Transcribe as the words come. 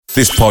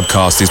This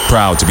podcast is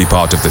proud to be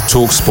part of the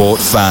TalkSport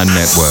Fan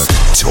Network.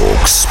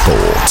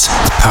 TalkSport.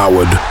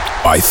 Powered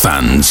by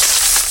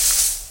fans.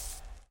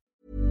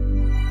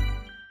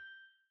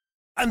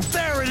 And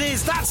there it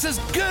is, that's as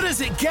good as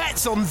it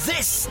gets on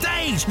this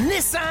stage.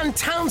 Nissan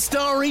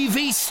Townstar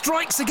EV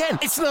strikes again.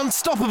 It's an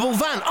unstoppable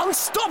van,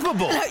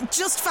 unstoppable.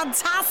 Just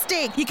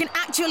fantastic. You can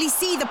actually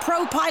see the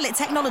Pro Pilot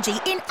technology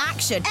in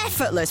action.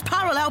 Effortless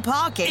parallel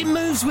parking. It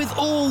moves with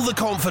all the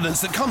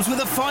confidence that comes with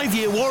a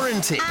 5-year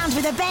warranty. And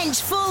with a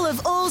bench full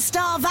of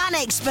all-star van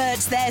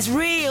experts, there's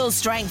real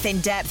strength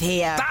in depth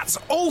here. That's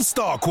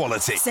all-star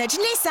quality. Search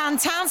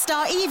Nissan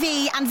Townstar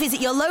EV and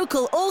visit your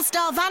local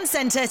all-star van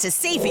centre to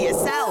see for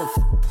yourself.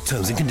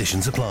 Terms and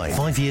conditions apply.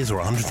 5 years or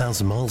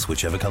 100,000 miles,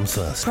 whichever comes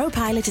first. Pro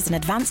Pilot is an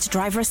advanced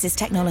driver assist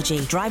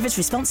technology. Driver's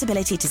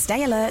responsibility to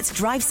stay alert,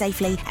 drive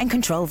safely, and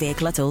control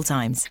vehicle at all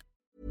times.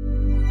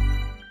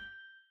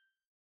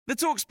 The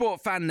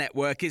TalkSport Fan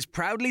Network is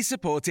proudly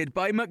supported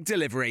by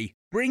McDelivery,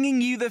 bringing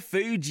you the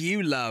food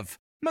you love.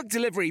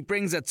 McDelivery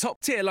brings a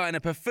top-tier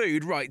lineup of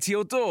food right to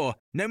your door.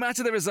 No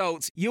matter the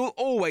result, you'll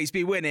always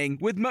be winning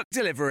with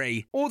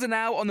McDelivery. Order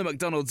now on the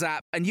McDonald's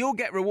app and you'll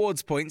get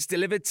rewards points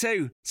delivered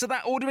too. So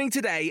that ordering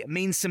today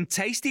means some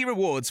tasty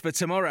rewards for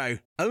tomorrow.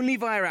 Only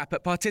via app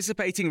at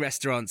participating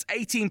restaurants.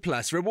 18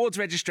 plus. Rewards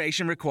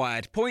registration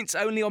required. Points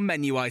only on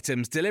menu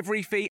items.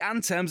 Delivery fee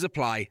and terms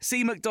apply.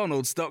 See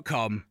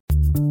mcdonalds.com.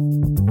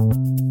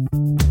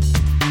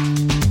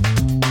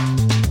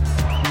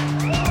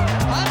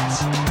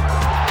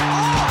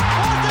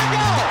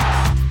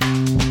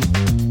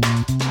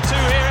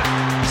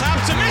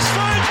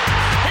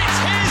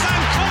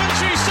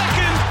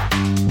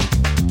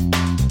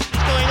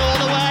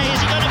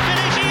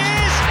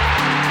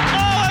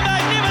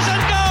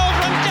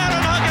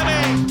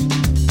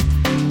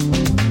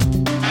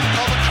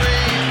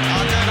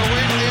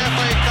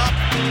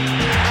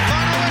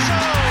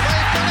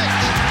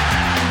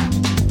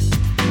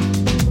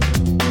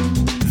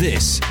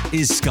 This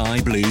is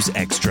Sky Blues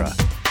Extra.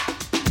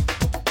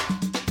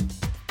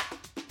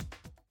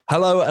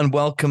 Hello and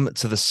welcome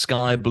to the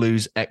Sky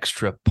Blues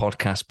Extra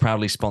podcast,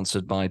 proudly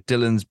sponsored by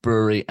Dylan's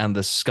Brewery and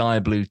the Sky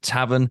Blue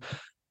Tavern.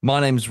 My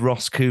name's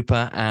Ross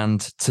Cooper,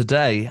 and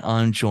today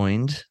I'm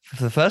joined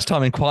for the first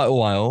time in quite a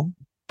while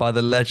by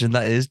the legend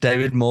that is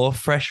David Moore,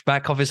 fresh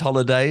back off his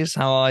holidays.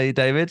 How are you,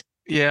 David?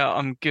 Yeah,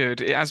 I'm good.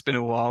 It has been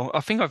a while.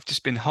 I think I've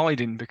just been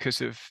hiding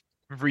because of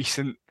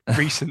recent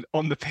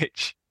on the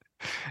pitch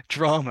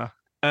drama,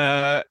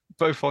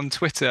 both on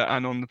Twitter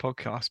and on the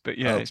podcast. But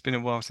yeah, It's been a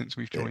while since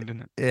we've joined,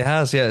 isn't it? It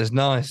has, yeah. It's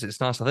nice. It's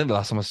nice. I think the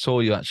last time I saw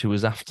you actually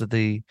was after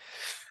the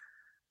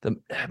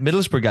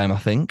Middlesbrough game. I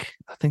think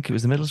it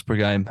was the Middlesbrough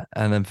game,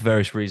 and then for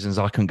various reasons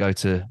I couldn't go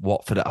to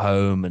Watford at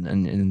home,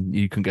 and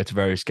you couldn't go to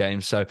various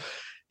games. So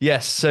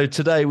yes, so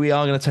today we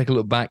are going to take a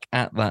look back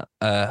at that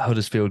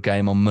Huddersfield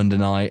game on Monday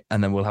night,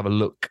 and then we'll have a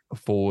look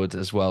forward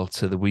as well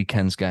to the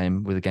weekend's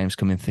game, with the games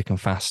coming thick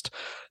and fast.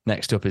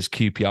 Next up is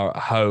QPR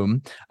at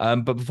home.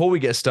 But before we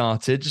get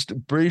started, just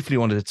briefly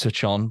wanted to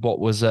touch on what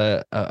was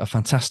a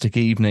fantastic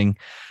evening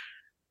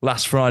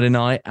last Friday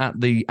night at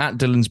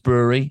Dylan's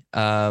Brewery.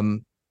 Myself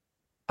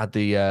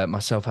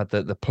had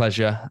the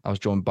pleasure. I was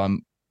joined by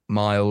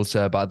Miles,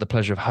 but I had the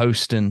pleasure of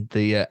hosting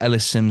the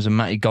Ellis Sims and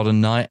Matty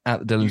Godden night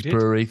at Dylan's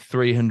Brewery.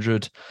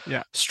 300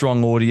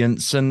 strong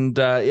audience, and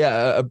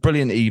a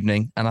brilliant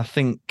evening. And I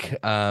think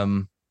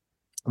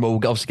we'll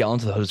obviously get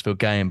onto the Huddersfield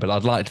game, but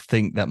I'd like to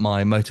think that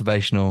my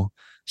motivational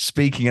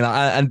speaking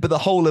but the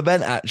whole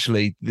event,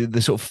 actually,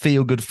 the sort of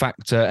feel good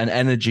factor and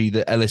energy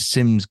that Ellis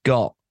Sims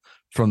got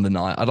from the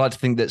night, I'd like to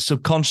think that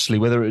subconsciously,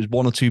 whether it was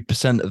 1 or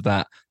 2% of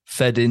that,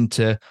 fed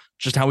into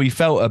just how he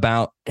felt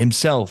about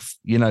himself,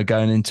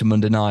 going into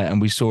Monday night.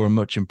 And we saw a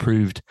much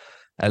improved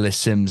Ellis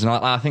Sims. And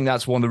I think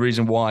that's one of the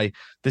reasons why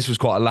this was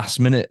quite a last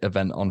minute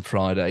event on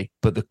Friday,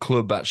 but the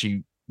club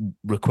actually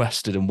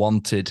requested and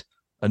wanted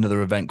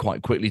another event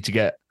quite quickly to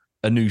get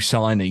a new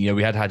signing.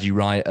 We had Haji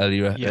Wright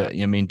earlier.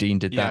 Dean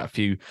did that a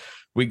few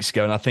weeks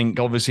ago. And I think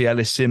obviously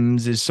Ellis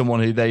Sims is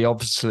someone who they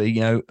obviously,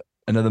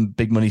 another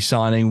big money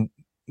signing.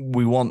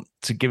 We want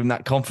to give him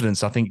that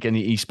confidence. I think, and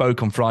he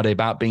spoke on Friday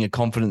about being a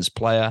confidence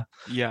player.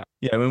 Yeah.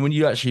 Yeah. When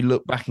you actually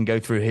look back and go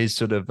through his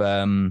sort of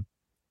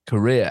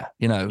career,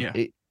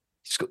 he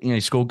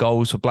scored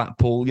goals for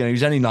Blackpool. He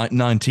was only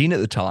 19 at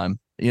the time.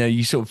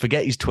 You sort of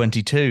forget he's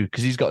 22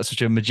 because he's got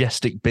such a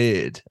majestic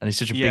beard and he's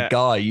such a big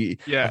guy.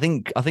 I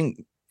think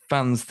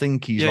fans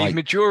think he's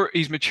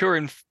he's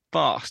maturing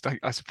fast,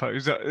 I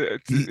suppose.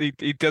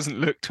 He doesn't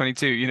look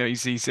 22.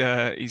 He's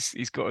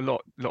got a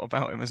lot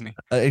about him, hasn't he?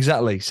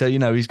 Exactly. So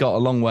he's got a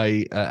long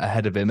way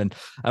ahead of him, and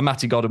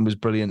Matty Godden was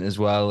brilliant as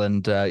well.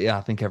 And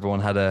I think everyone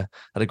had a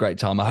great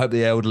time. I hope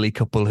the elderly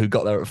couple who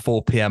got there at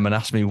 4 p.m. and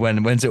asked me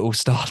when's it all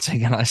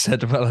starting, and I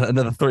said, well,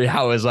 another 3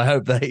 hours. I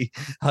hope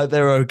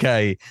they're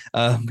okay,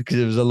 because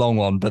it was a long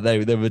one, but they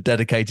were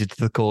dedicated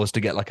to the cause to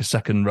get like a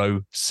second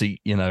row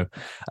seat. But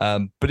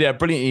yeah,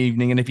 brilliant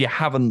evening. And if you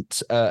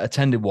haven't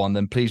attended one,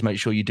 then please make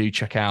sure you do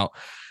check out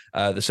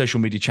the social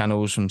media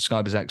channels from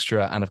Sky Blues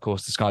Extra and, of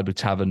course, the Sky Blue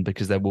Tavern,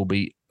 because there will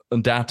be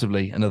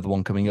undoubtedly another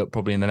one coming up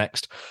probably in the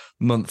next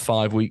month,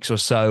 5 weeks or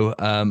so.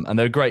 And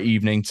they're a great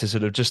evening to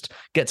sort of just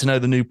get to know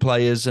the new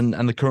players and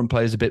the current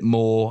players a bit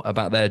more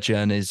about their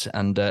journeys.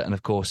 And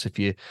of course, if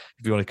you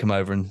want to come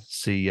over and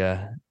see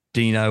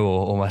Dino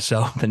or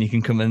myself, then you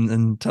can come in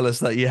and tell us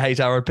that you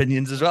hate our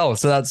opinions as well.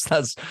 So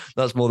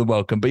that's more than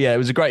welcome. But yeah, it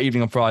was a great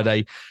evening on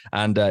Friday.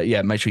 And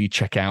make sure you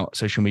check out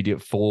social media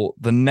for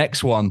the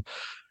next one.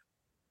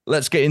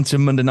 Let's get into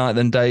Monday night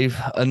then,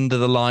 Dave. Under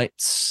the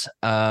lights,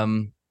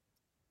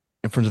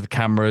 in front of the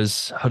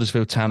cameras,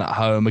 Huddersfield Town at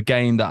home. A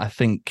game that I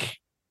think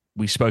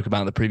we spoke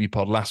about in the preview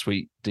pod last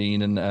week,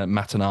 Dean and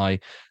Matt and I,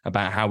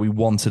 about how we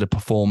wanted a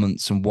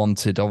performance and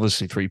wanted,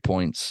 obviously, 3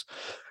 points.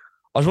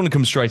 I just want to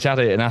come straight at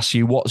it and ask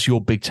you, what's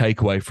your big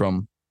takeaway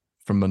from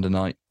Monday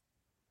night?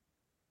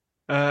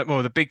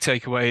 Well, the big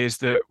takeaway is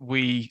that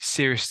we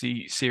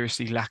seriously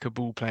lack a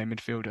ball-playing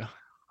midfielder.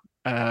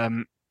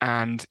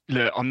 And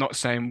look, I'm not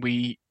saying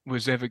we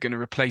was ever going to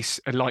replace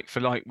a like for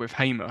like with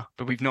Hamer,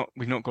 but we've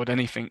not got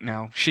anything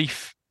now.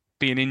 Sheaf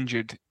being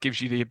injured gives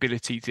you the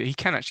ability he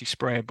can actually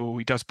spray a ball.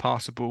 He does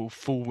pass a ball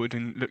forward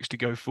and looks to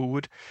go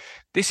forward.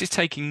 This is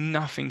taking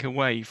nothing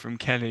away from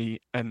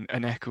Kelly and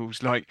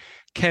Eccles. Like,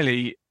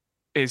 Kelly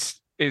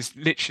is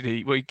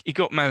literally, well, he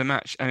got man of the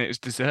match and it was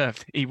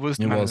deserved. He was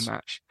the man of the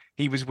match.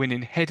 He was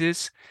winning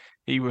headers.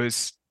 He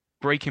was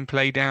breaking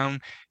play down.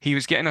 He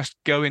was getting us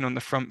going on the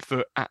front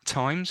foot at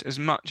times as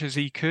much as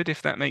he could,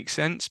 if that makes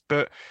sense.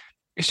 But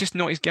it's just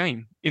not his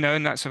game,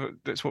 and that's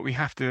what we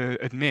have to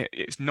admit.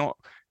 It's not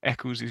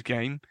Eccles'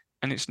 game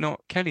and it's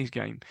not Kelly's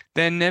game.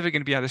 They're never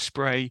going to be able to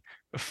spray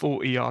a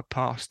 40-yard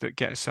pass that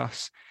gets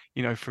us,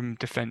 from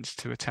defence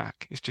to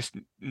attack. It's just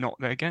not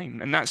their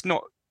game. And that's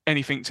not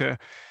anything to,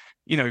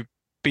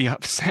 be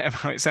upset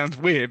about. It sounds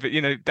weird, but,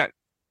 that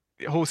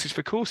horses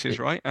for courses,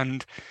 right?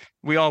 And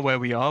we are where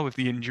we are with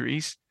the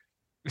injuries.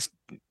 It's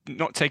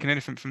not taking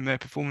anything from their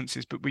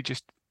performances, but we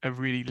just are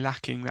really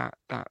lacking that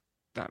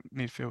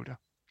midfielder.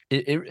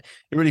 It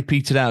really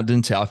petered out,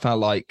 didn't it? I felt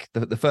like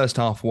the first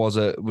half was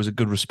a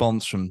good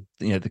response from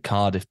the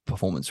Cardiff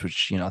performance,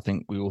 which I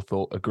think we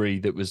all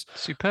agreed that was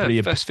superb.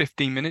 First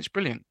 15 minutes,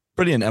 brilliant.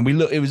 And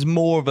it was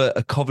more of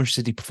a Coventry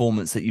City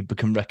performance that you'd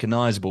become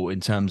recognisable in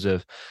terms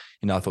of,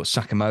 I thought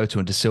Sakamoto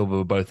and De Silva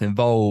were both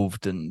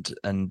involved, and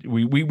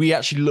we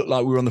actually looked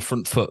like we were on the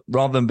front foot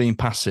rather than being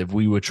passive.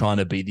 We were trying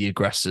to be the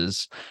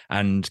aggressors,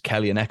 and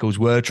Kelly and Eccles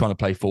were trying to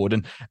play forward.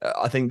 And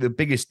I think the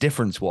biggest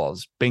difference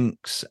was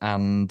Binks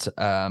and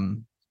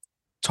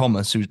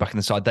Thomas, who was back in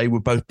the side. They were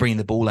both bringing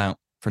the ball out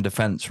from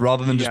defence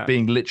rather than just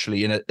being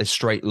literally in a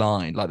straight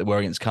line like they were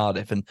against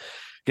Cardiff. And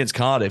against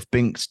Cardiff,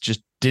 Binks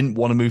just didn't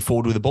want to move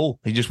forward with the ball.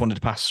 He just wanted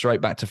to pass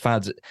straight back to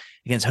Fads.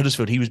 Against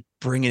Huddersfield, he was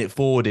bringing it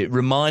forward. It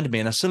reminded me,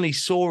 and I suddenly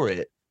saw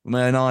it with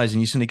my own eyes,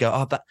 and you suddenly go,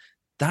 oh,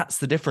 that's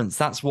the difference.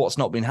 That's what's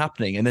not been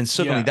happening. And then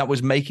suddenly that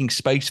was making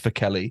space for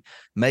Kelly,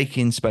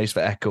 making space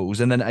for Eccles,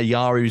 and then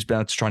Ayari was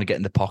able to try to get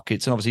in the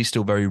pockets, and obviously he's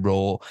still very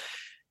raw.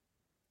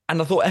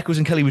 And I thought Eccles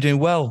and Kelly were doing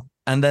well.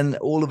 And then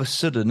all of a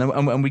sudden,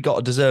 and we got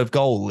a deserved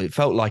goal. It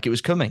felt like it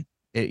was coming,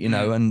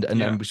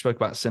 and we spoke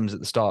about Sims at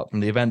the start from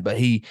the event, but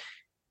he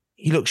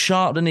looked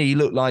sharp, didn't he? He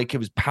looked like it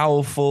was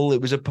powerful. It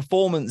was a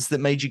performance that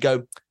made you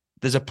go,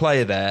 there's a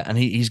player there, and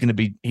he's going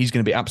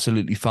to be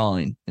absolutely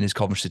fine in his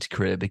Coventry City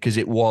career, because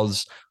it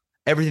was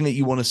everything that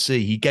you want to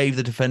see. He gave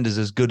the defenders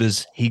as good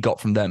as he got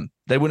from them.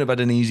 They wouldn't have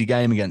had an easy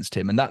game against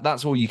him, and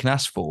that's all you can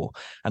ask for.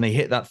 And he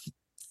hit that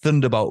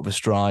thunderbolt of a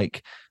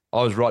strike.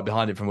 I was right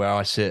behind it from where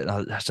I sit, and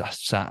I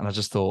sat and I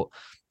just thought,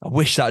 I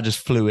wish that just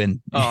flew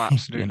in. Oh,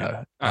 absolutely,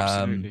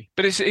 absolutely.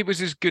 But it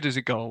was as good as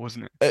a goal,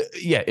 wasn't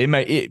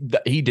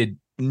it? He did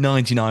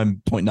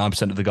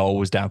 99.9% of the goal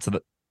was down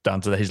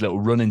to his little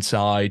run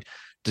inside.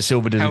 De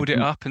Silva held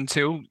it up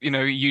until he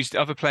used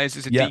other players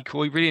as a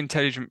decoy. Really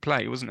intelligent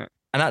play, wasn't it?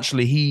 And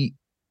actually,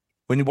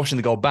 when you're watching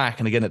the goal back,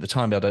 and again at the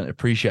time I don't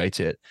appreciate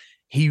it,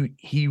 he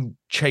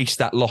chased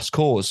that lost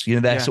cause.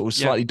 Their sort of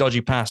slightly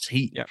dodgy pass.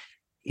 He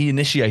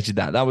initiated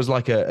that. That was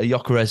like a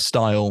Gyökeres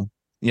style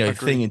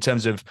thing in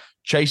terms of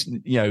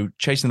chasing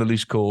the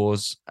loose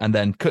cause and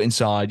then cut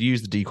inside,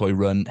 use the decoy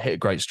run, hit a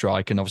great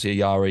strike, and obviously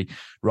Ayari,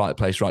 right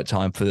place, right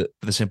time for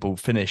the simple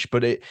finish.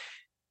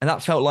 And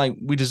that felt like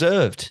we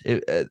deserved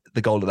the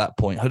goal at that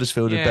point.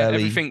 Huddersfield had barely...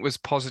 everything was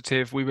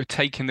positive. We were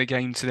taking the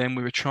game to them.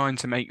 We were trying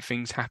to make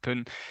things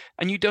happen.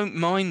 And you don't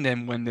mind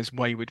them when there's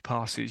wayward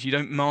passes. You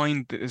don't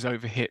mind that there's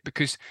overhit,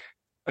 because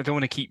I don't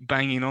want to keep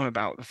banging on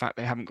about the fact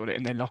they haven't got it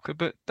in their locker,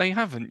 but they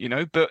haven't,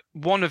 But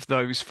one of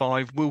those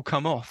 5 will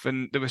come off.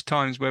 And there was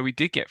times where we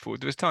did get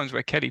forward. There was times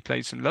where Kelly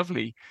played some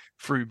lovely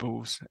through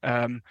balls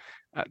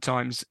at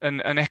times,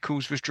 and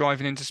Eccles was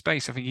driving into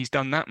space. I think he's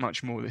done that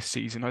much more this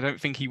season. I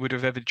don't think he would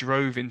have ever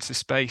drove into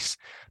space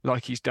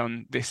like he's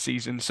done this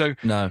season. So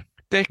no,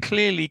 they're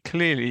clearly,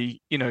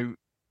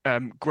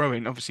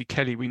 growing. Obviously,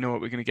 Kelly, we know what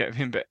we're going to get of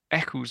him, but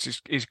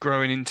Eccles is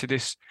growing into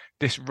this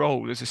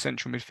role as a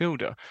central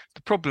midfielder.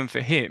 The problem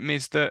for him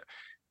is that,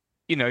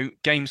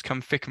 games come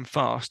thick and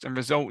fast, and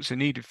results are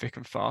needed thick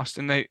and fast,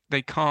 and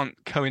they can't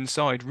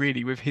coincide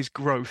really with his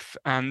growth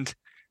and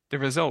the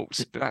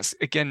results. But that's,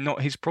 again,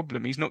 not his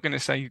problem. He's not going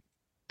to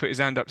put his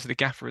hand up to the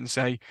gaffer and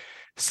say,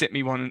 sit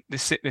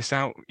this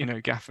out,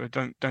 gaffer,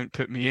 don't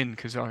put me in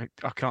because I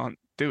can't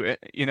do it,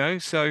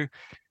 So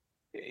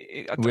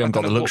we haven't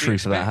got the luxury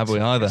for that, have we,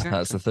 either? Exactly.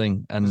 That's the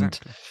thing. And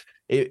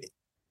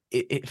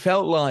it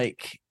felt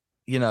like,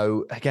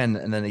 again,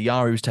 and then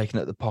Yari was taking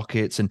at the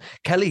pockets, and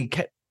Kelly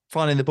kept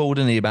finding the ball,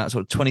 didn't he, about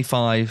sort of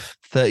 25,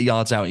 30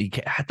 yards out. He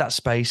had that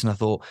space, and I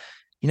thought,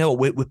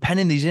 we're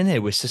penning these in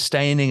here. We're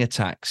sustaining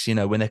attacks,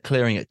 when they're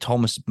clearing it.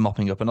 Thomas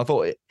mopping up, and I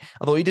thought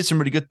he did some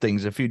really good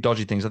things, a few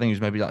dodgy things. I think he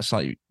was maybe like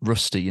slightly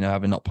rusty,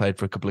 having not played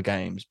for a couple of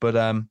games. But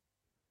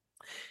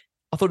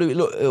I thought it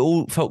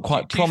all felt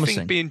quite promising. Do you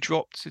think being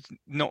dropped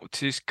knocked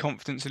his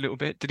confidence a little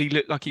bit? Did he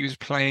look like he was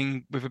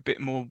playing with a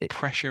bit more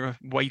pressure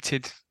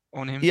weighted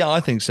on him? Yeah, I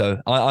think so.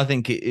 I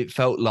think it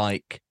felt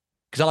like,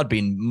 because I'd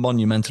been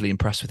monumentally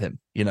impressed with him,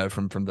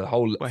 from the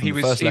whole. Well, he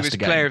was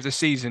player of the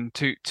season.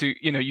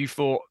 You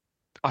thought,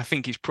 I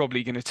think he's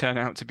probably going to turn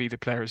out to be the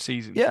player of the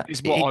season. Yeah,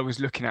 is what I was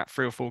looking at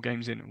 3 or 4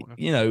 games in.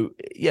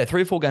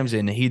 3 or 4 games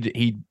in,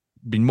 he'd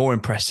been more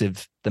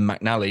impressive than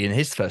McNally in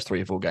his first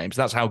 3 or 4 games.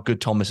 That's how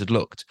good Thomas had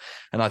looked.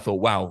 And I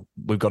thought, wow,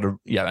 we've got and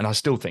I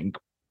still think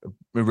a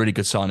really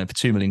good signing for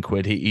 £2 million.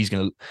 He's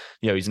going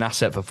to, he's an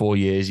asset for 4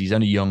 years. He's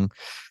only young.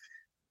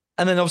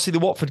 And then obviously the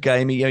Watford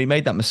game, he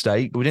made that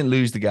mistake, but we didn't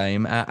lose the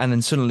game. And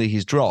then suddenly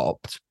he's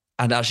dropped.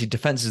 And actually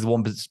defence is the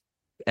one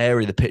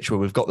area of the pitch where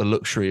we've got the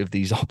luxury of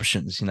these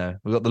options.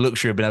 We've got the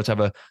luxury of being able to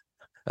have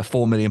a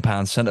 £4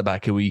 million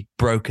centre-back who we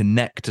broke a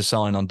neck to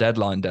sign on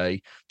deadline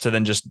day to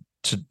then just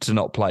to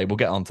not play. We'll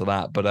get onto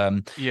that. But I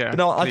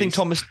think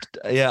Thomas,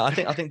 I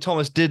think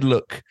Thomas did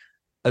look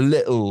a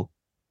little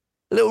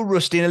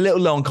rusty and a little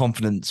low on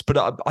confidence,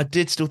 but I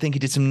did still think he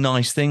did some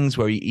nice things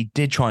where he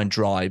did try and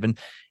drive, and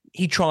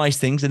he tries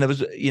things, and there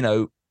was,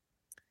 and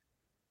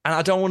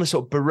I don't want to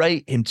sort of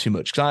berate him too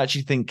much, because I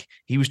actually think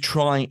he's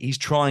trying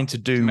to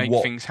do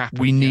what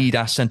we need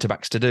our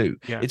centre-backs to do.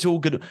 Yeah. It's all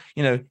good.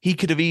 He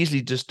could have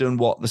easily just done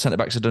what the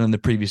centre-backs have done in the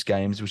previous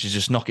games, which is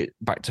just knock it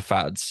back to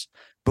Fads.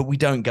 But we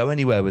don't go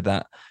anywhere with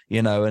that,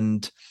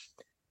 and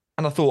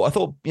I thought,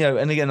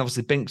 and again,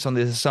 obviously Binks on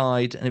the other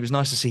side, and it was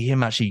nice to see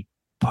him actually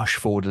push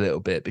forward a little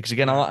bit, because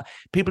again,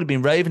 people have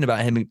been raving about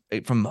him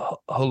from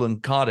Hull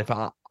and Cardiff.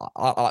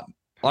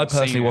 I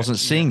personally wasn't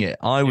seeing it.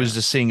 I was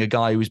just seeing a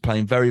guy who was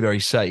playing very, very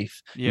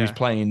safe. Yeah. He was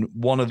playing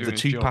one of the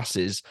 2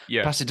 passes,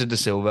 pass it to De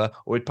Silva,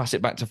 or he'd pass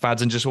it back to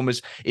Fads, and just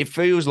almost, it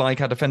feels like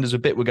our defenders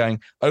were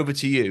going, over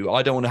to you.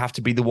 I don't want to have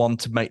to be the one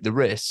to make the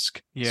risk.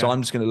 Yeah. So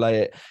I'm just going to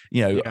lay it,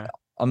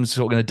 I'm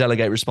sort of going to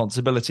delegate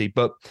responsibility.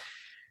 But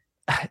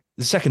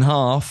the second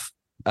half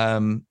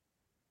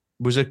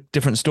was a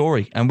different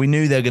story, and we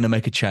knew they were going to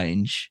make a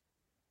change.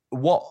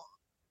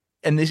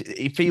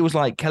 It feels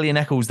like Kelly and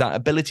Eccles, that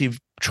ability of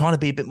trying to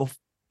be a bit more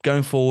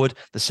going forward,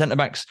 the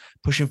centre-backs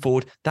pushing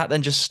forward, that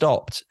then just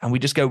stopped, and we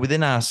just go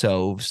within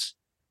ourselves.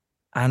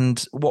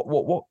 And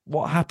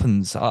what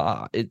happens?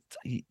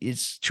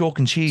 It's chalk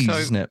and cheese,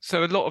 isn't it?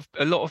 So a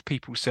lot of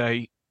people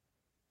say,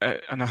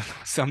 and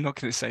I'm not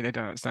going to say they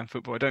don't understand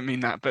football. I don't mean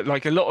that, but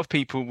like a lot of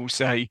people will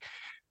say,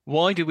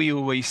 why do we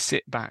always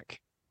sit back?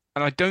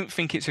 And I don't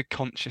think it's a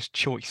conscious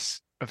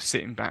choice of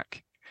sitting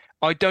back.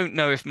 I don't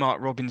know if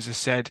Mark Robbins has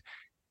said,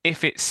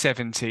 if it's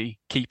 70,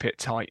 keep it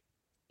tight.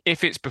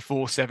 If it's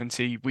before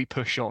 70, we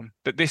push on.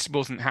 But this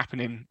wasn't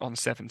happening on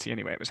 70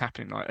 anyway. It was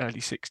happening like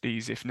early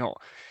 60s, if not,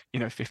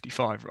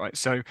 55, right?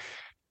 So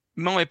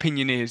my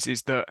opinion is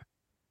that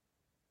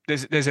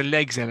there's a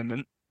legs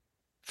element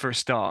for a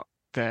start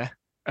there.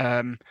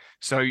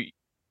 So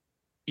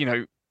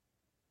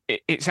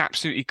it's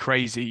absolutely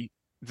crazy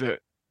that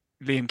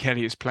Liam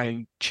Kelly is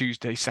playing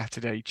Tuesday,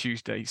 Saturday,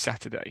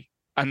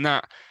 and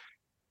that,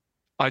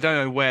 I don't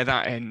know where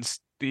that ends.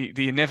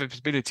 The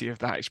inevitability of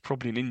that is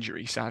probably an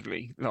injury,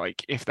 sadly.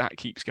 Like, if that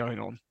keeps going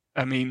on,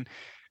 I mean,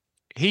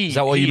 is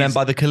that what you meant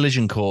by the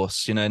collision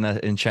course?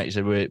 In chat, you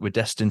said we're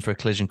destined for a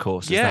collision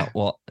course. Is that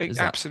what?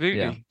 Absolutely.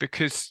 Yeah.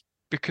 Because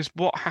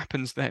what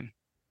happens then?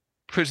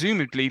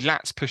 Presumably,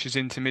 Latz pushes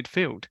into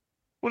midfield.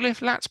 Well,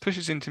 if Latz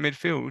pushes into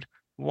midfield,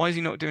 why is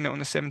he not doing it on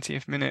the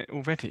 70th minute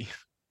already?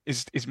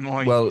 Is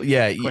my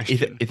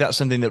question. If that's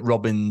something that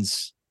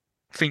Robbins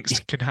thinks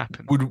could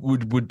happen,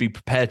 would be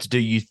prepared to do,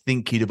 you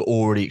think he'd have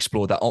already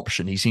explored that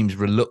option. He seems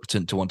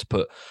reluctant to want to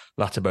put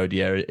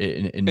Latabodiere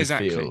in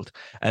midfield.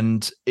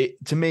 And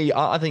to me,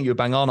 I think you're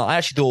bang on. I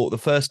actually thought the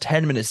first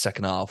 10 minutes,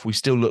 second half, we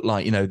still looked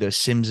like, the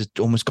Sims had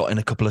almost got in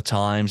a couple of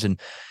times. And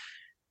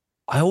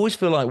I always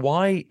feel like,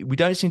 why we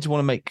don't seem to want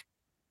to make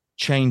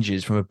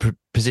changes from a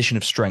position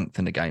of strength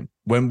in the game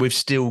when we've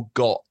still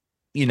got,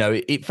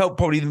 it felt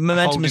probably the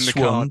momentum has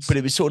swung, but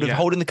it was sort of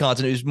holding the cards,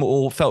 and it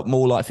was felt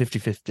more like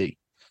 50-50.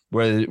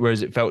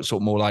 Whereas it felt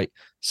sort of more like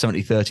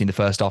 70-30 in the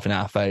first half in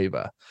our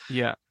favour.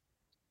 Yeah.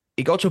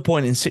 It got to a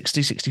point in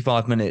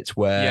 60-65 minutes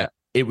where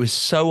it was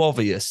so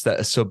obvious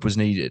that a sub was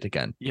needed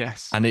again.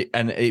 Yes. And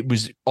it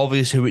was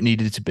obvious who it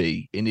needed to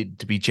be. It needed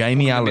to be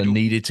Jamie Allen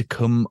needed to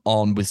come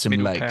on with some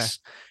legs.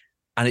 Pair.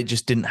 And it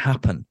just didn't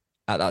happen.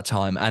 at that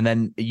time, and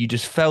then you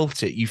just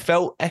felt it. You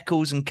felt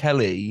Eccles and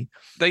Kelly.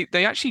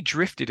 They actually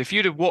drifted. If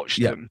you'd have watched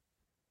them,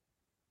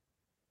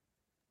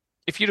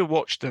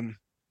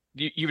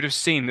 you would have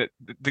seen that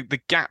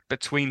the gap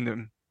between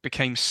them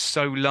became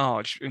so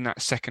large in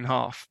that second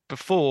half.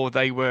 Before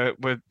they were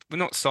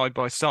not side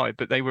by side,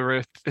 but they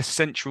were a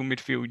central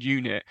midfield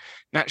unit.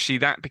 And actually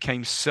that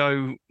became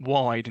so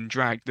wide and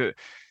dragged that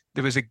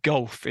there was a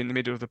gulf in the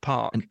middle of the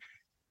park. And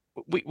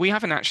we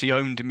haven't actually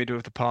owned the middle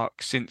of the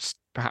park since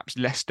perhaps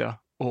Leicester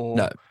or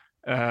no.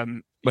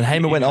 When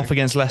Hamer went off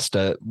against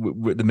Leicester,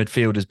 the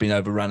midfield has been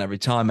overrun every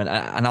time, and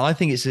I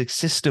think it's a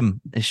system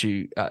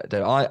issue.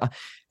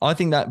 I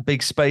think that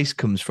big space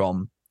comes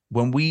from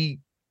when we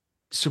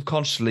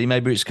subconsciously,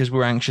 maybe it's because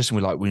we're anxious and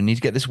we're like, we need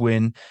to get this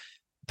win.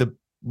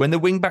 When the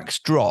wing backs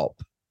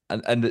drop,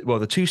 and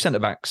the two centre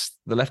backs,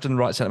 the left and the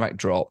right centre back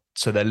drop,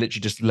 so they're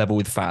literally just level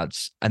with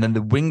Fads, and then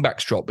the wing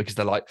backs drop because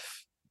they're like,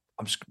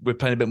 we're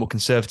playing a bit more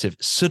conservative.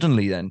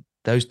 Suddenly, then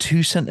those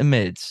two centre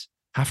mids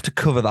have to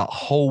cover that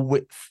whole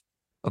width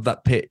of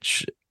that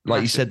pitch,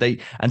 like Massive. You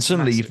said.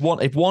 Suddenly,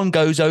 if one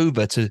goes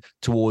over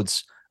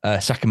towards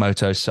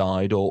Sakamoto's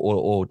side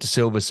or De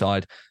Silva's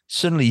side,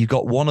 suddenly you've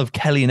got one of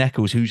Kelly and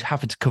Eccles who's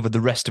having to cover the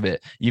rest of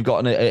it. You've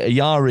got a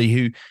Yari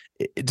who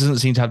it doesn't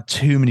seem to have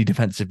too many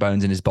defensive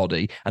bones in his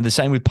body, and the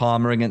same with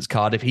Palmer against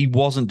Cardiff. He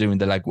wasn't doing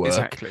the legwork,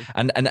 exactly,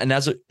 and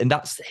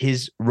that's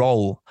his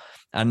role.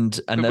 And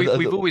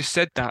we've always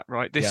said that,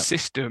 right? This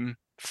system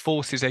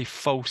forces a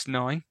false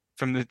nine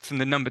from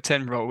the number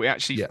 10 role. We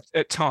actually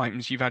at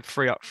times you've had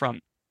 3 up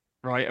front,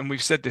 right? And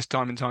we've said this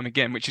time and time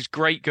again, which is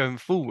great going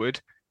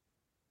forward.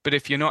 But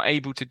if you're not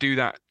able to do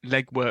that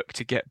legwork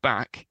to get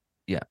back,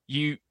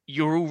 you're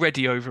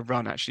already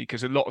overrun, actually,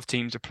 because a lot of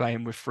teams are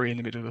playing with 3 in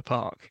the middle of the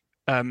park.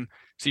 So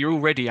you're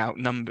already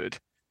outnumbered,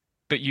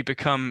 but you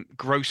become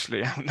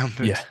grossly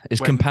outnumbered. Yeah,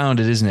 it's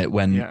compounded, isn't it?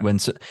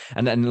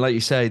 And like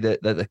you say,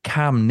 that the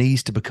Cam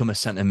needs to become a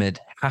centre mid,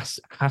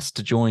 has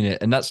to join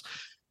it, and that's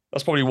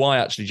probably why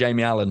actually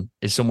Jamie Allen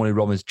is someone who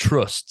Robbins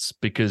trusts,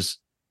 because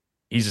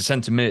he's a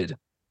centre mid,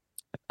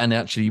 and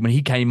actually when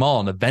he came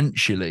on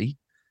eventually.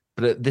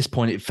 But at this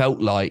point, it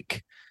felt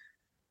like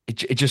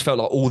it just felt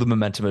like all the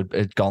momentum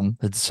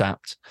had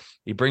sapped.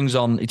 He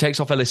takes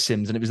off Ellis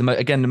Sims, and it was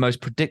the most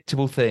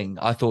predictable thing.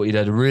 I thought he'd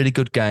had a really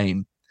good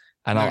game,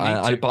 and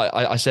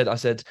I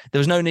said there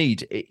was no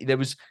need.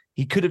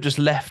 He could have just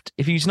left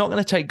if he's not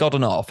going to take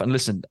Godden off. And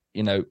listen,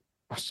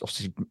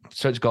 obviously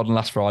spoke to Godden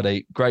last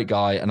Friday, great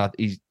guy, and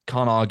he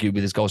can't argue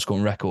with his goal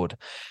scoring record.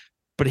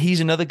 But he's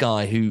another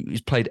guy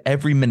who's played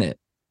every minute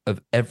of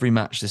every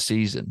match this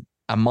season.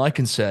 And my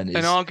concern is,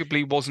 and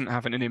arguably wasn't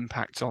having an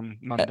impact on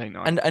Monday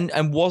night,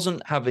 and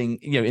wasn't having,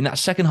 in that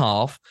second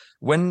half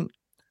when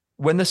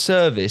the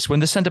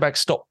centre back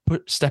stopped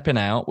stepping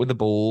out with the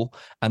ball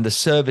and the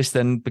service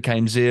then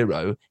became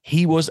 0,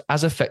 he was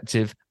as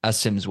effective as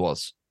Sims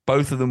was.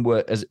 Both of them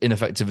were as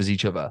ineffective as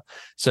each other.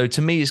 So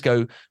to me, it's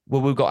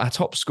we've got our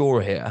top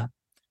scorer here.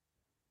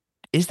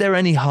 Is there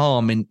any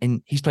harm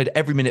in he's played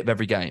every minute of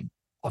every game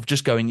of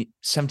just going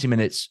 70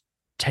 minutes?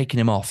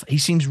 Taking him off. He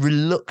seems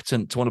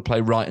reluctant to want to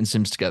play Wright and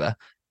Sims together.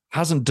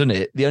 Hasn't done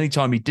it. The only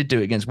time he did do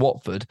it against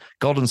Watford,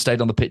 Godden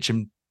stayed on the pitch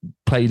and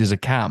played as a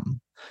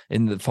cam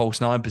in the false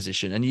 9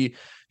 position. And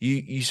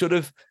you sort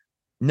of,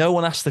 no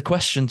one asked the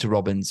question to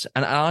Robbins.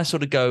 And I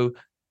sort of go,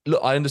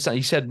 look, I understand.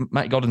 You said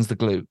Matt Godden's the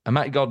glue. And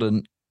Matt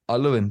Godden, I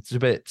love him to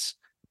bits.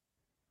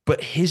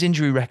 But his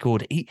injury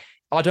record,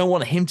 I don't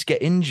want him to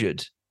get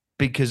injured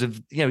because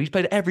of, he's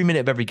played every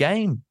minute of every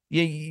game.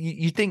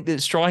 You think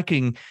that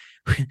striking...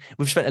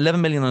 We've spent 11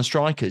 million on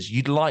strikers.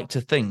 You'd like to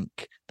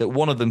think that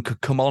one of them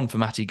could come on for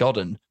Matty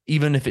Godden,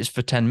 even if it's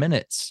for 10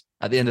 minutes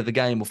at the end of the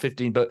game or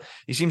 15, but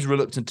he seems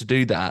reluctant to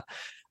do that.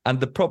 And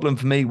the problem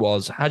for me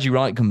was Haji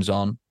Wright comes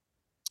on,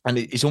 and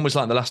it's almost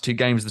like the last 2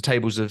 games, the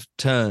tables have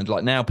turned.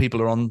 Like now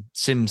people are on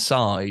Sim's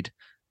side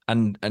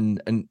and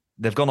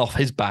they've gone off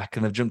his back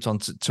and they've jumped on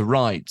to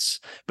Wright's,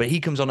 but he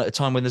comes on at a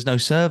time when there's no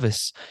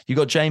service. You've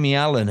got Jamie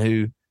Allen,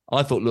 who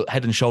I thought looked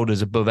head and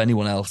shoulders above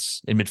anyone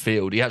else in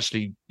midfield. He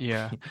actually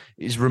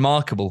is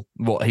remarkable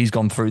what he's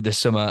gone through this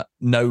summer.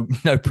 No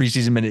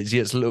preseason minutes,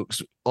 yet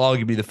looks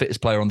arguably the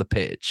fittest player on the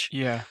pitch.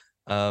 Yeah.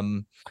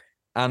 And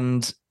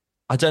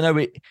I don't know,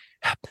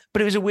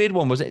 but it was a weird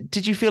one, was it?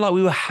 Did you feel like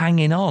we were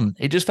hanging on?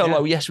 It just felt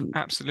like, yes.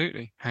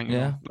 Absolutely hanging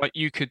on. Like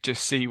you could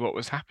just see what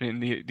was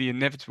happening. The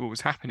inevitable was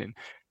happening.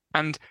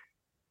 And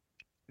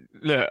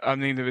look, I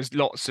mean, there was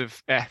lots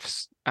of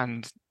Fs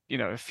and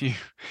a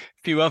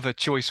few other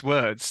choice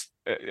words.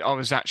 I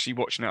was actually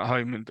watching at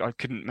home and I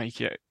couldn't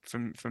make it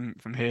from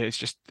here. It's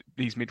just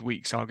these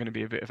midweeks are going to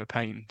be a bit of a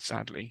pain,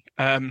 sadly.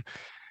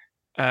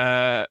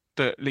 But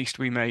at least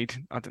we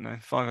made, I don't know,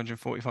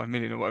 545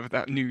 million or whatever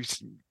that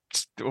news.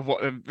 Or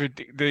what I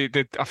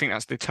think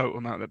that's the total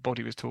amount that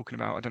Body was talking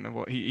about. I don't know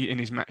what he in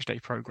his match day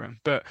program,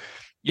 but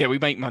yeah, we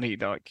make money.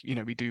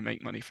 We do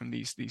make money from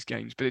these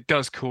games, but it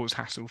does cause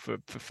hassle for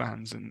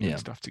fans and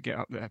stuff to get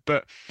up there.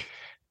 But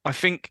I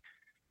think,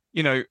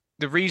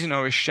 the reason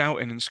I was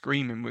shouting and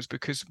screaming was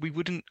because we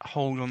wouldn't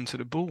hold on to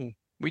the ball.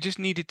 We just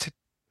needed to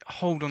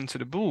hold on to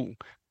the ball.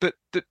 But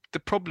the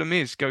problem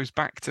goes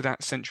back to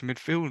that central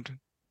midfield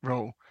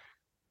role.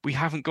 We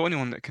haven't got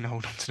anyone that can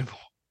hold on to the ball.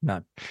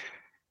 No.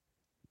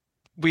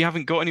 We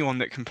haven't got anyone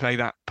that can play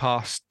that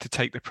pass to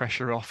take the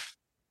pressure off.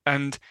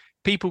 And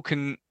people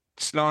can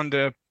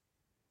slander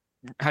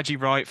Haji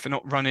Wright for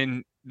not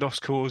running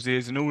lost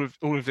causes and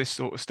all of this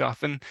sort of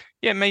stuff. And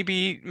yeah,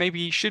 maybe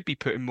he should be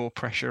putting more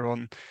pressure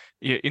on,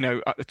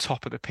 at the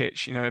top of the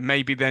pitch.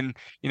 Maybe then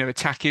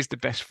attack is the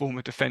best form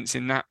of defence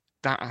in that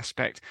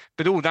aspect.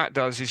 But all that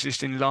does is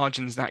just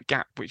enlarges that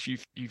gap which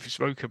you've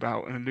spoke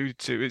about and alluded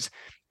to, is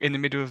in the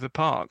middle of the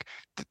park.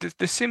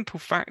 The simple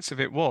facts of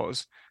it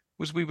was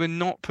we were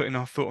not putting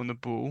our foot on the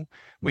ball.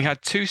 We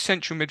had two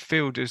central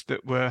midfielders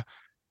that were,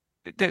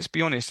 let's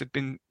be honest,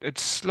 had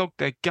slogged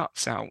their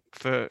guts out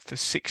for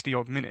 60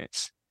 odd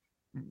minutes,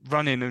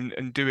 running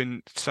and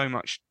doing so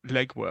much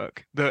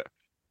legwork that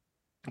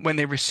when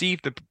they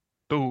received the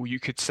ball, you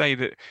could say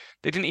that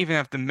they didn't even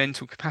have the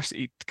mental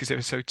capacity, because they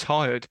were so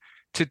tired,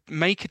 to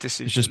make a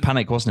decision. It was just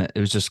panic, wasn't it? It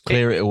was just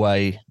clear it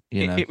away.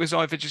 It was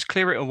either just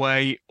clear it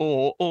away,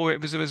 or there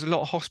was a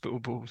lot of hospital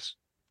balls.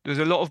 There was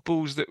a lot of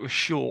balls that were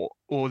short,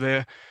 or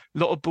a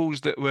lot of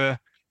balls that were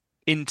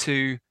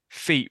into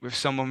feet with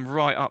someone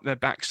right up their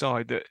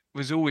backside that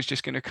was always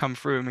just going to come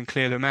through them and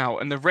clear them out.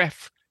 And the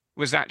ref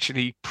was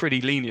actually pretty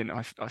lenient,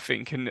 I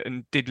think,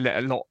 and did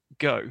let a lot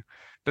go.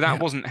 But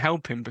that wasn't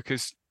helping,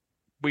 because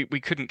we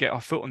couldn't get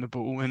our foot on the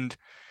ball, and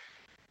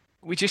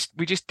we just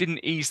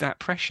didn't ease that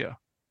pressure.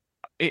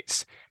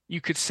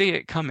 You could see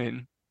it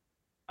coming,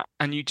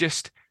 and you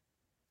just,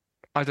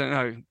 I don't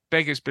know,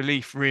 beggars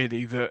belief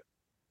really that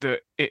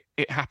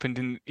it happened.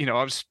 And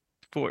I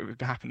thought it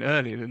would happen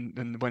earlier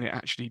than when it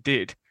actually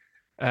did.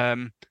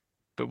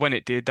 But when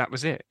it did, that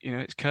was it.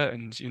 It's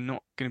curtains. You're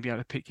not going to be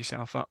able to pick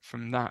yourself up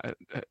from that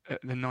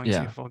at the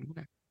 90th odd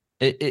minute.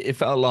 It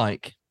felt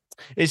like,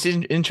 it's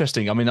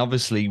interesting. I mean,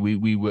 obviously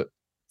we were,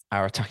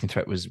 our attacking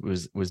threat was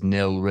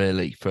nil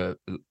really for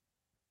a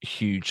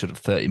huge sort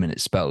of 30-minute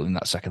spell in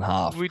that second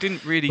half. We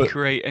didn't really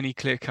create any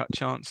clear-cut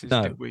chances,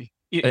 did we?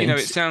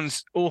 It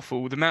sounds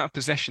awful. The amount of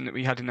possession that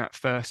we had in that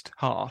first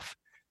half,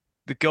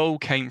 the goal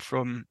came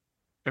from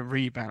a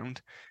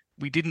rebound.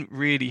 We didn't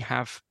really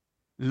have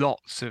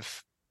lots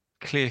of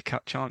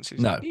clear-cut chances.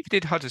 No, even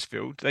did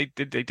Huddersfield. They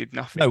did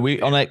nothing. No,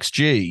 we on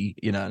XG,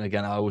 and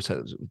again, I always say,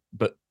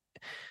 but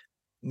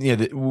we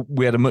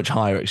had a much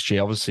higher XG.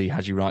 Obviously,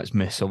 Haji Wright's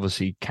miss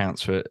obviously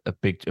counts for a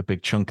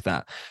big chunk of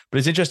that. But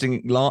it's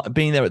interesting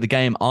being there at the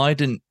game. I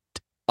didn't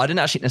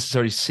actually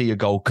necessarily see a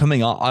goal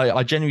coming.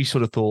 I genuinely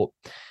sort of thought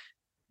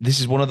this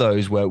is one of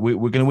those where we're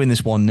going to win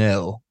this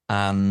 1-0,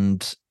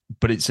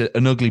 but it's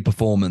an ugly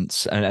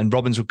performance. And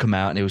Robbins would come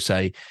out and he would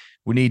say,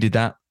 "We needed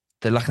that.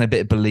 They're lacking a bit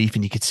of belief,"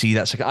 and you could see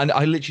that. So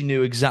I literally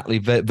knew exactly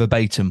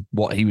verbatim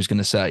what he was going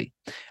to say.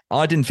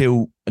 I didn't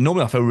feel,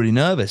 normally I feel really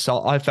nervous.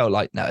 I felt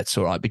like, no, it's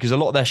all right, because a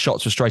lot of their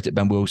shots were straight at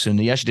Ben Wilson.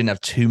 He actually didn't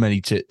have too many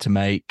to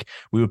make.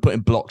 We were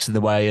putting blocks in the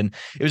way, and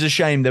it was a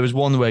shame. There was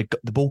one where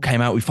the ball came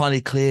out. We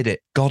finally cleared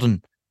it.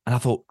 Godden. And I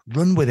thought,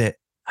 run with it.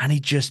 And he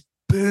just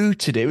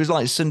booted it. It was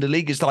like Sunday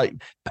League. It's like,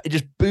 it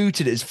just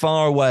booted it as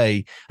far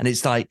away. And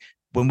it's like,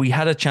 when we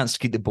had a chance to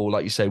keep the ball,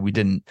 like you say, we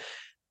didn't.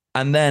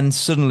 And then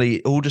suddenly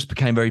it all just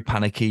became very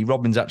panicky.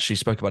 Robbins actually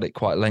spoke about it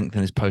quite at length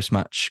in his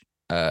post-match,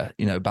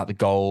 about the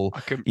goal.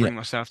 I couldn't bring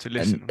myself to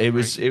listen. It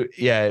was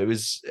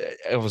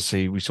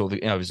obviously we saw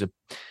it was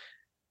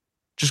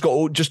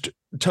just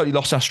totally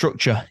lost our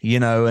structure,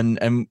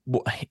 and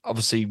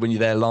obviously when you're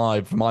there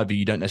live, from my view,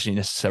 you don't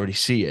necessarily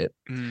see it,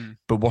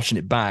 but watching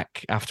it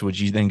back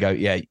afterwards, you then go,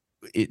 yeah,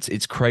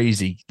 it's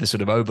crazy, the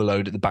sort of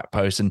overload at the back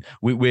post, and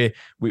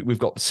we've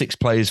got 6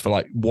 players for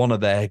like one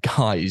of their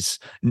guys,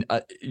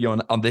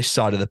 on this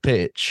side of the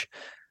pitch,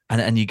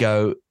 and you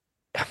go,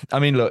 I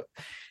mean, look,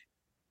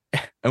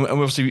 and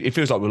obviously it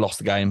feels like we lost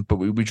the game, but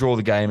we draw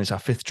the game. It's our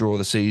 5th draw of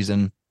the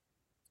season,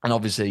 and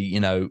obviously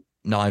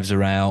knives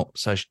are out,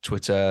 social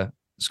Twitter,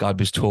 Sky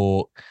Blues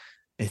Talk.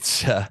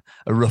 It's a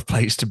rough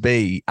place to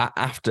be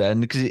after,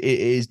 and because it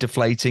is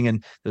deflating,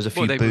 and there's a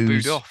few boos. Were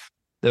booed off.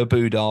 They were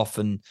booed off,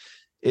 and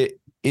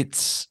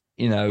it's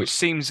which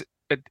seems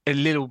a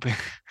little bit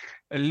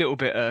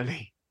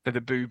early for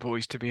the boo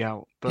boys to be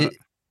out, but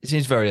it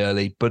seems very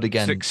early. But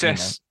again,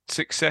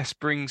 success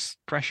brings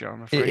pressure,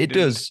 I'm afraid.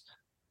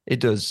 It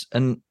does,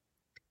 and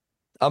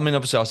I mean,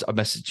 obviously, I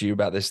messaged you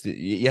about this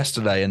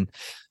yesterday, and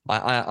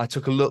I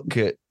took a look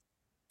at,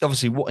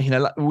 obviously,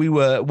 we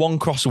were one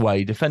cross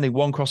away, defending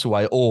one cross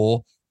away,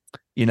 or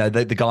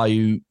the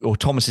guy or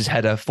Thomas's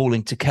header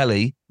falling to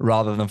Kelly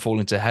rather than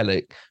falling to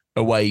Hellick,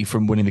 away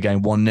from winning the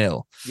game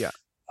 1-0. Yeah.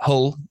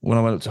 Hull, when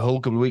I went up to Hull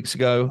a couple of weeks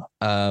ago,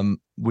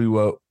 we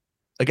were,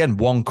 again,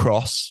 one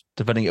cross,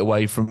 defending it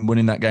away from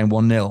winning that game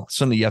 1-0.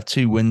 Suddenly you have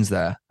 2 wins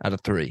there out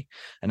of 3.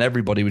 And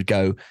everyone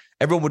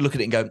would look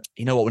at it and go,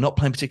 you know what, we're not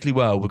playing particularly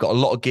well. We've got a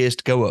lot of gears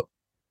to go up,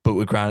 but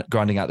we're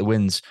grinding out the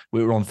wins.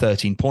 We were on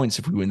 13 points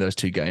if we win those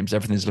 2 games.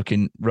 Everything's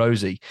looking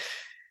rosy.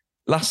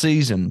 Last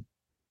season,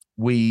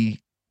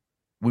 we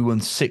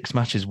won 6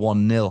 matches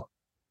 1-0.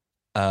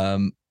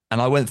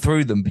 And I went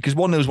through them because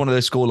 1-0 is one of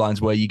those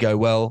scorelines where you go,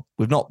 well,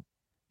 we've not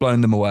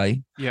blown them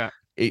away. Yeah.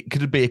 It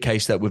could be a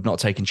case that we've not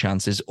taken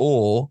chances,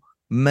 or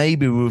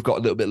maybe we've got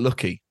a little bit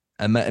lucky.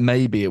 And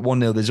maybe at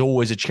 1-0, there's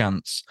always a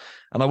chance.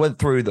 And I went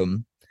through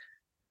them.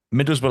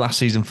 Middlesbrough last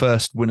season,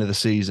 first win of the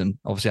season,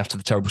 obviously after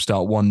the terrible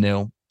start,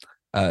 1-0.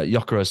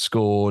 Gyökeres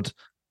scored.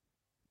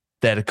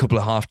 They had a couple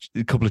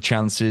of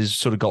chances,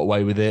 sort of got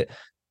away with it.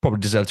 Probably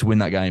deserved to win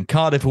that game.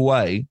 Cardiff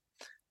away,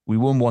 we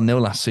won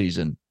 1-0 last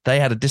season. They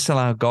had a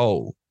disallowed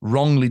goal,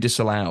 wrongly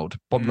disallowed.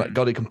 Bob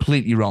got it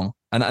completely wrong.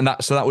 And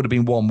that would have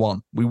been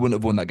 1-1. We wouldn't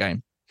have won that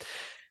game.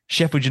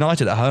 Sheffield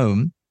United at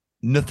home,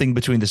 nothing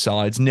between the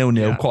sides,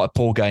 0-0, quite a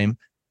poor game.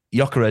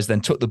 Gyökeres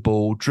then took the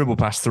ball, dribbled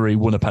past 3,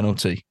 won a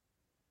penalty,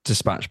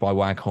 dispatched by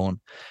Waghorn.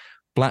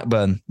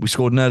 Blackburn, we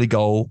scored an early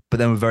goal, but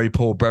then we're very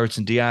poor.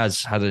 Brereton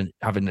Diaz having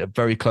a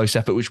very close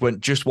effort, which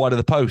went just wide of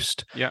the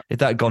post. Yeah. If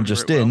that had gone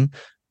just in,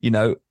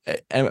 so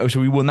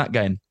we won that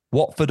game.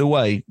 Watford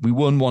away, we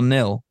won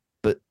 1-0,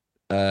 but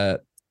they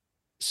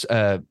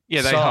Sarr,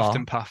 huffed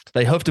and puffed.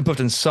 They huffed and puffed,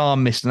 and Sarr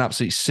missed an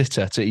absolute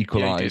sitter to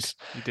equalise.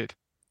 Yeah, he did.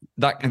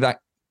 That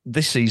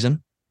this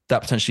season,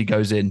 that potentially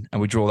goes in,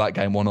 and we draw that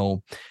game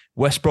 1-1.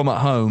 West Brom at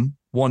home,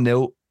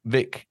 1-0.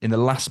 Vic, in the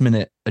last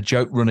minute, a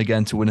joke run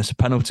again to win us a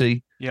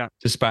penalty. Yeah.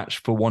 Dispatch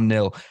for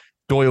 1-0.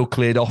 Doyle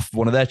cleared off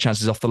one of their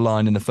chances off the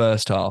line in the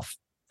first half.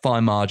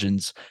 Fine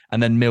margins.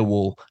 And then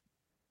Millwall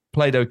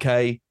played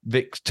okay.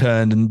 Vic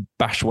turned and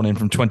bashed one in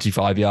from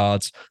 25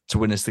 yards to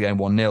win us the game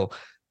 1-0.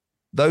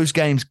 Those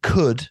games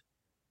could,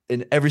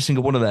 in every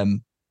single one of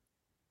them,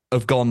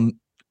 have gone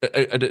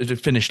at a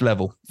finished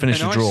level,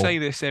 finished a draw. I say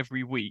this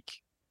every week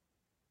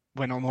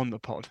when I'm on the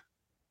pod,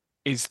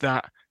 is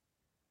that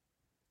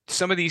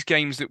some of these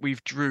games that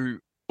we've drew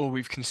or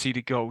we've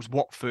conceded goals,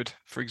 Watford,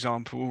 for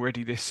example,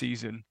 already this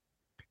season,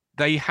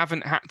 they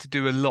haven't had to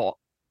do a lot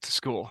to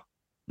score.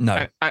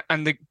 No.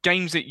 And the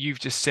games that you've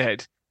just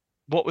said,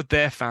 what would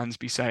their fans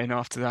be saying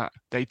after that?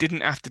 They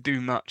didn't have to do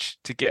much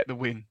to get the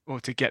win or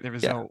to get the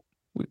result.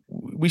 Yeah.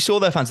 We saw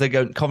their fans. They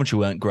go, Coventry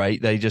weren't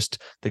great. They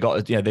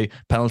got the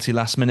penalty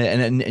last minute,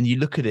 and you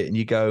look at it and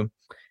you go,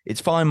 it's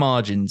fine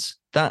margins.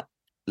 That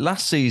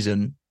last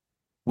season,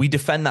 we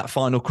defend that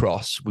final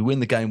cross, we win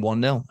the game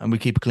 1-0, and we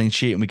keep a clean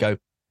sheet, and we go,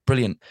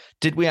 brilliant.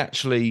 Did we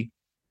actually,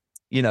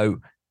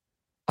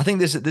 I think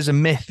there's a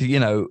myth,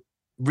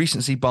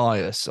 recency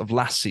bias of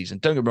last season.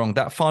 Don't get me wrong,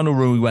 that final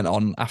run we went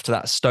on after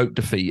that Stoke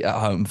defeat at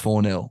home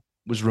 4-0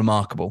 was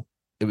remarkable.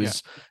 It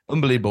was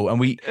unbelievable.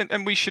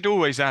 And we should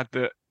always add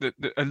that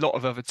a lot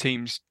of other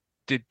teams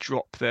did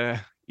drop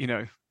their,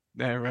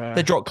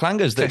 they dropped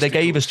clangers. They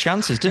gave us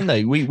chances, didn't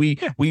they?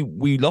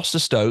 We lost to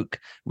Stoke.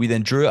 We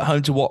then drew at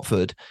home to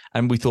Watford,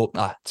 and we thought,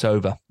 it's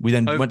over. We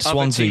then went to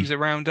Swansea. Teams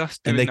around us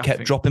and they nothing.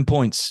 kept dropping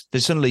points.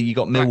 Then suddenly you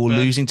got Millwall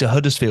losing to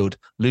Huddersfield,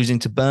 losing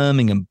to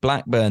Birmingham,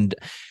 Blackburn.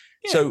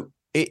 Yeah. So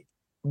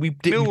we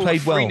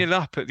played well. 3-0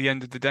 up at the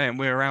end of the day, and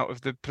we're out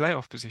of the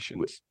playoff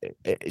positions.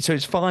 So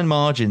it's fine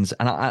margins.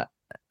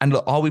 And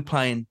look, are we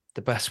playing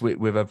the best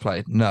we've ever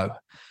played? No.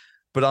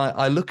 But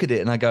I look at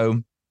it and I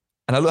go,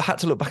 and I had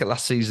to look back at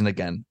last season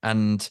again.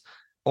 And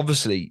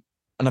obviously,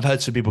 and I've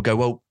heard some people go,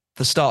 well,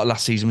 the start of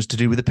last season was to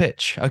do with the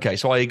pitch. Okay,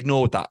 so I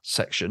ignored that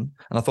section.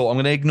 And I thought, I'm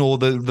going to ignore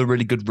the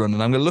really good run.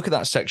 And I'm going to look at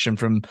that section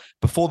from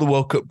before the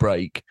World Cup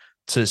break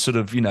to sort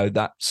of,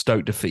 that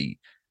Stoke defeat.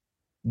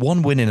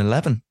 1 win in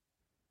 11.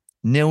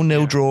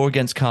 0-0 draw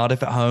against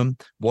Cardiff at home.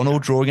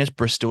 1-1 draw against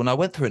Bristol. And I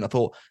went through it and I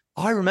thought,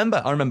 I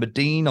remember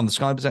Dean on the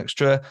Sky Blues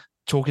Extra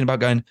talking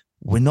about going,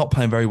 we're not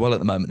playing very well at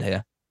the moment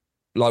here.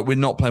 Like, we're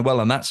not playing well.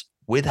 And that's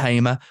with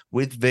Hamer,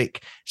 with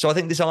Vic. So I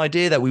think this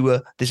idea that we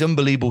were this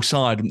unbelievable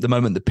side the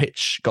moment the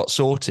pitch got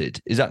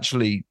sorted is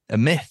actually a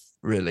myth,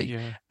 really.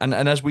 Yeah. And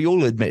as we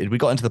all admitted, we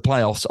got into the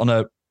playoffs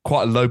on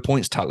quite a low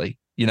points tally,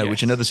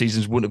 which in other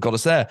seasons wouldn't have got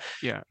us there.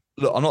 Yeah.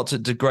 Look, I'm not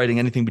degrading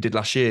anything we did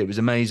last year. It was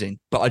amazing.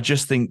 But I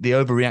just think the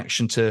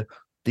overreaction to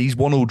these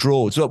 1-1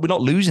 draws. Look, we're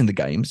not losing the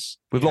games.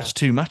 We've lost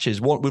 2 matches.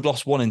 We've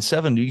lost 1 in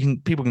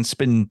 7. People can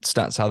spin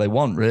stats how they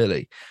want,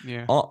 really.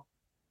 Yeah.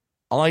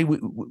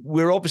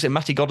 We're obviously,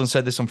 Matty Godden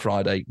said this on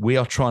Friday, we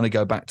are trying to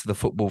go back to the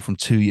football from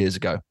 2 years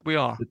ago. We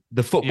are.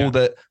 The football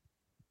that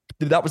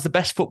was the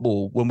best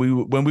football when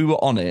we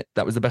were on it.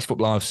 That was the best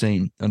football I've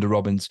seen under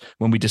Robbins.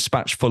 When we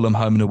dispatched Fulham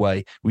home and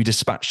away, we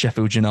dispatched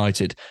Sheffield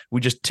United.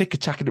 We just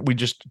tick-attacked it. We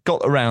just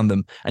got around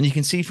them. And you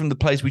can see from the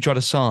players we try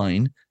to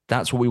sign,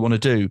 that's what we want to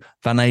do.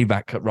 Van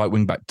Aback at right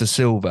wing back, De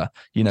Silva.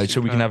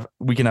 So we can have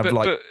we've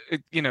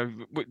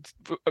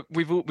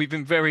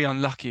been very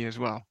unlucky as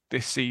well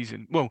this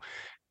season. Well,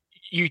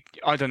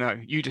 I don't know.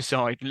 You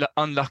decide.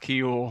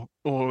 Unlucky or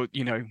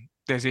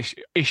there's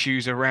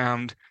issues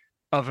around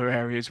other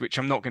areas which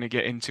I'm not going to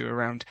get into,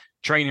 around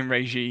training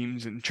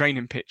regimes and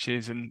training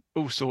pitches and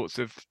all sorts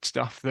of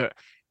stuff that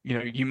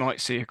you might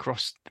see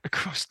across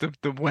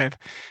the web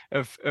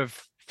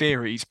of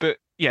theories. But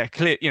yeah,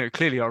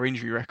 clearly our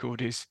injury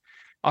record is,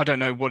 I don't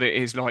know what it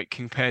is like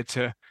compared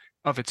to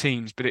other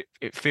teams, but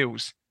it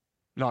feels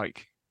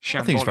like shambolic.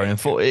 I think it's very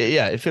unfortunate.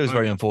 Yeah, it feels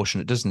very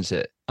unfortunate, doesn't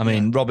it? I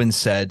mean, Robbins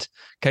said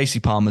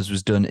Casey Palmer's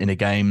was done in a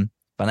game.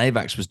 Van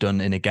Avax was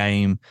done in a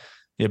game.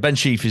 Yeah, Ben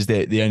Sheaf is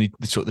the only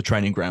sort of the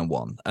training ground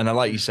one. And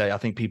like you say, I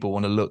think people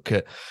want to look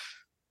at,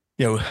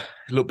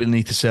 look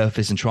beneath the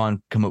surface and try and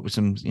come up with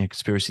some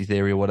conspiracy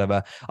theory or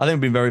whatever. I think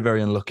we've been very,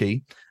 very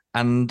unlucky.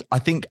 And I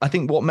think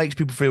what makes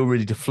people feel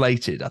really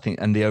deflated,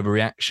 and the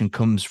overreaction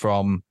comes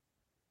from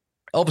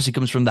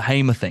the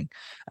Hamer thing.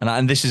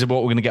 And this is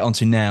what we're going to get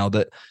onto now,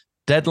 that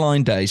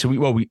deadline day. So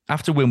we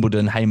after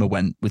Wimbledon, Hamer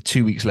went with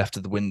 2 weeks left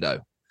of the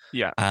window.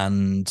 Yeah.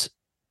 And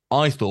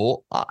I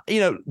thought,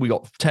 we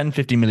got 10,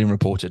 15 million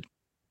reported.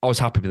 I was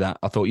happy with that.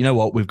 I thought, you know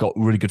what, we've got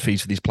really good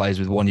fees for these players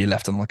with 1 year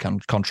left on the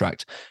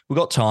contract. We've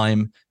got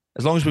time.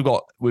 As long as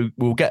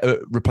we'll get a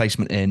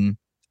replacement in.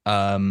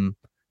 And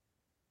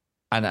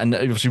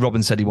obviously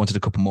Robin said he wanted a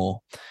couple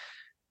more.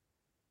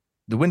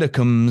 The window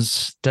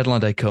comes,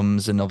 deadline day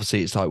comes, and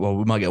obviously it's like, well,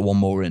 we might get one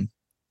more in.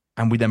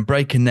 And we then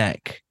break a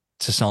neck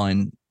to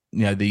sign,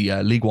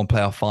 the League One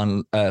playoff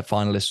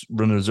finalist,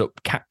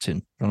 runners-up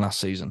captain from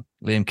last season,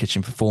 Liam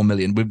Kitchen, for 4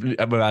 million. We've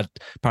had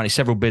apparently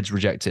several bids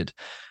rejected.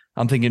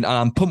 I'm thinking,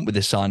 I'm pumped with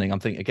this signing. I'm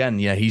thinking, again,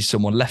 he's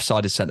someone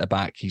left-sided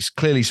centre-back. He's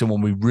clearly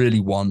someone we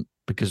really want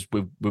because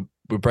we're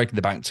breaking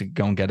the bank to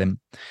go and get him.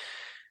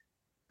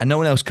 And no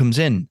one else comes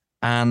in.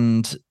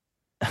 And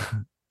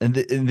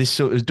this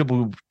sort of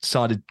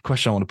double-sided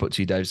question I want to put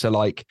to you, Dave. So,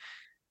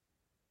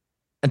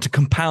 and to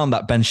compound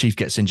that, Ben Sheaf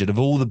gets injured. Of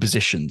all the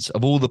positions,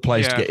 of all the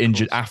players to get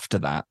injured after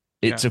that,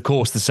 it's, of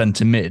course, the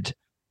centre mid,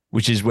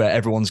 which is where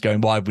everyone's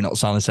going, why have we not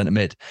signed a centre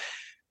mid?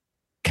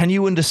 Can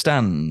you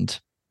understand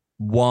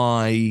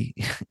why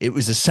it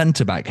was a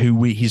centre-back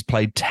who he's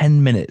played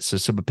 10 minutes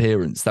of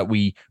sub-appearance that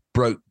we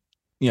broke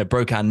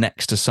our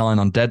necks to sign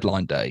on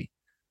deadline day,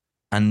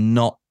 and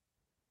not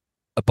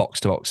a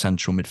box-to-box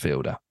central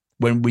midfielder?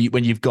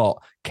 When you've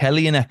got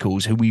Kelly and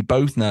Eccles, who we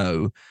both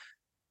know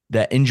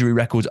their injury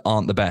records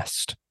aren't the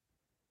best.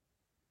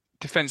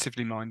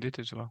 Defensively minded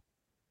as well.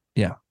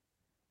 Yeah.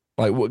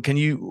 What can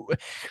you...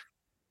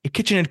 If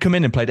Kitchen had come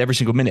in and played every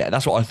single minute,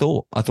 that's what I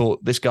thought. I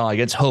thought this guy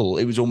against Hull,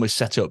 it was almost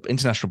set up.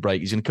 International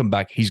break, he's going to come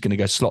back, he's going to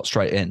go slot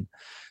straight in.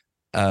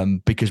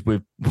 Because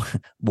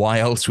why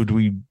else would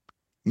we,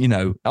 I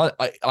know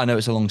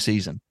it's a long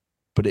season,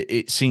 but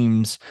it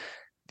seems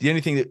the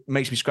only thing that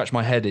makes me scratch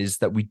my head is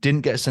that we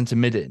didn't get a centre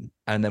mid in,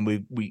 and then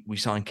we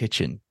signed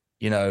Kitchen,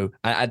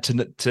 and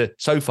to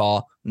so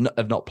far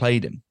have not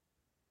played him.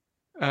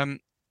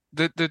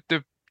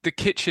 The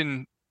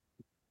Kitchen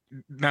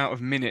amount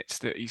of minutes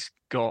that he's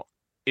got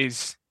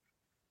it's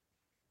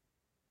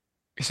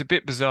a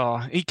bit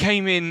bizarre. He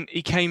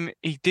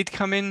did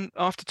come in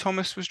after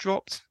Thomas was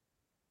dropped.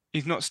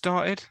 He's not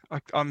started.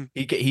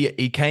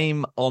 He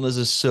came on as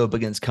a sub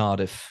against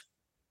Cardiff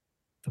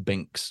for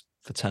Binks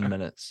for 10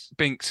 minutes.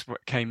 Binks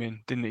came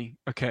in, didn't he?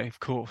 Okay, of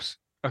course.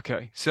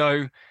 Okay,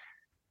 so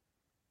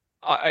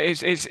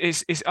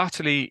it's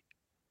utterly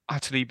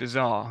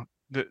bizarre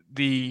that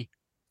the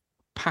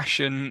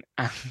passion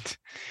and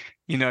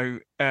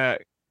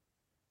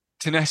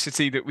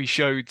tenacity that we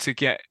showed to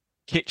get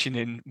Kitchen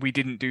in, we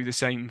didn't do the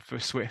same for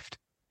Swift.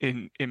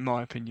 In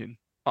my opinion,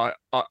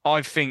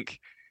 I think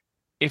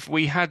if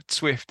we had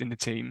Swift in the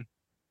team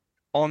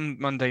on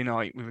Monday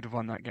night, we would have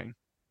won that game.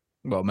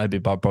 Well, maybe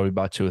probably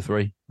by 2 or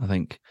 3, I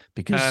think,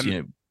 because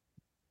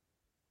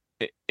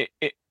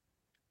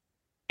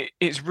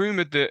it's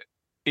rumored that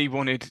he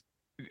wanted.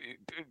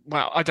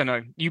 Well, I don't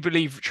know. You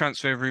believe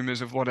transfer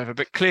rumors of whatever,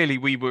 but clearly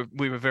we were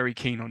very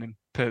keen on him.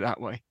 Put it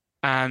that way,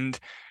 and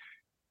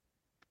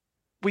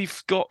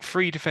we've got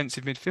 3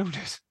 defensive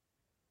midfielders.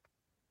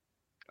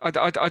 I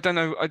don't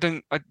know.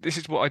 This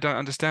is what I don't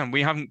understand.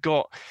 We've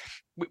got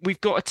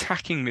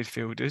attacking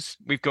midfielders.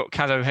 We've got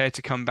Cal O'Hare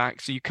to come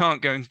back, so you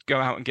can't go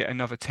out and get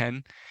another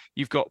 10.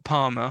 You've got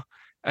Palmer,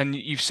 and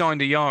you've signed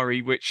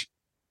Ayari, which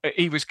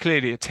he was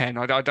clearly a 10.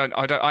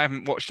 I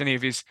haven't watched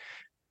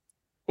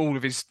all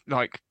of his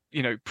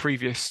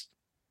previous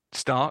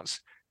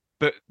starts,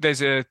 but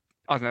there's a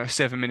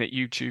 7-minute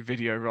YouTube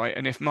video, right?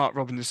 And if Mark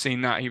Robbins had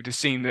seen that, he would have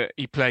seen that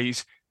he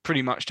plays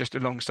pretty much just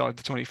alongside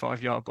the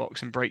 25-yard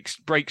box and breaks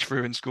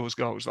through and scores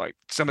goals. Like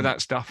some of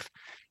that stuff,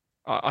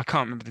 I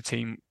can't remember the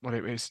team, what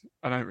it was.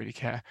 I don't really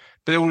care.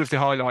 But all of the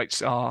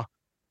highlights are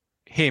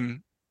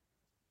him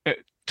at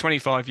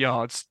 25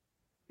 yards,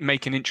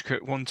 making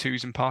intricate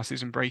 1-2s and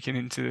passes and breaking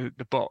into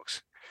the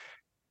box.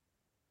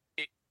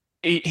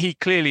 He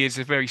clearly is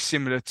a very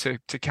similar to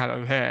Cal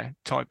O'Hare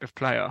type of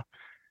player.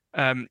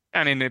 And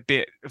in a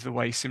bit of the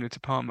way similar to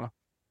Palmer.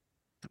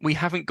 We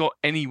haven't got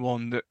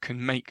anyone that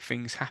can make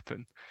things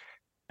happen.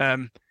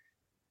 Liam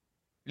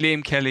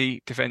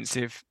Kelly,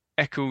 defensive.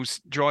 Eccles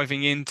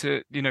driving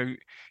into,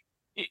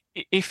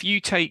 if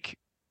you take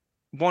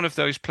one of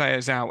those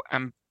players out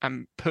and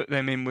put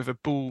them in with a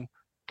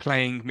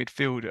ball-playing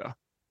midfielder,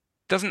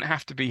 doesn't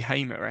have to be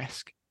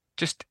Hamer-esque,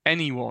 just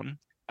anyone.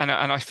 And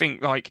I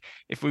think,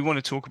 if we want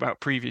to talk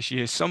about previous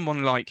years,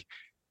 someone like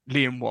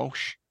Liam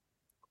Walsh,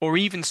 or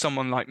even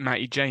someone like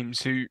Matty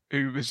James, who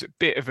was a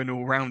bit of an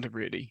all-rounder,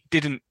 really,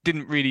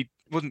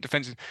 wasn't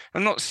defensive.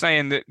 I'm not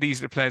saying that these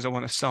are the players I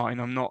want to sign.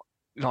 I'm not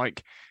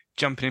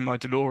jumping in my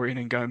DeLorean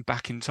and going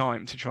back in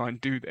time to try and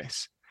do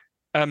this.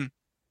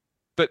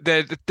 but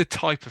they're the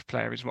type of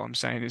player is what I'm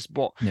saying, is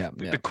what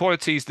the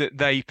qualities that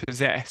they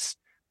possess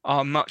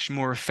are much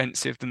more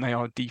offensive than they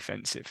are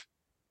defensive.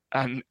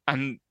 And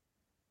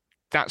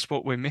that's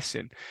what we're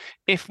missing.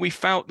 If we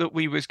felt that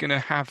we was going to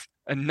have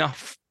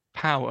enough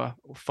power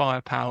or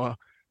firepower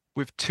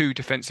with two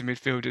defensive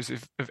midfielders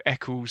of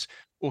Eccles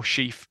or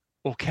Sheaf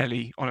or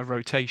Kelly on a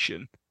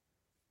rotation,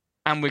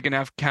 and we're going to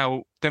have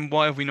Cal, then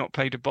why have we not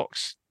played a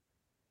box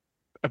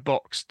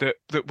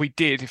that we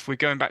did? If we're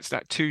going back to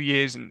that 2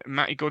 years, and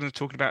Matty Gordon's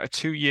talking about a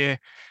 2-year,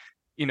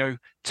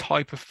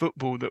 type of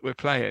football that we're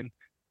playing,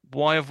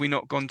 why have we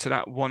not gone to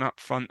that one up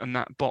front and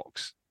that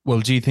box?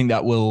 Well, do you think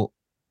that will?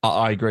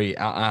 I agree.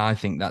 I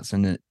think that's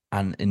an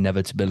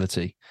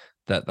inevitability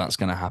that's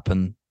going to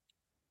happen.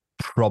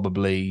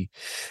 Probably,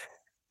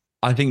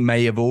 I think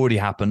may have already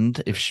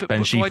happened if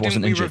Ben Sheaf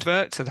wasn't injured. Why didn't we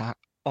revert to that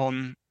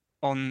on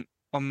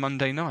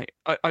Monday night?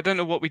 I don't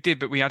know what we did,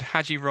 but we had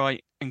Haji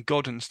Wright and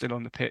Godden still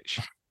on the pitch.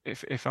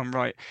 If I'm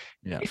right,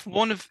 yeah. If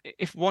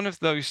one of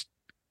those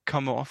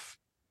come off,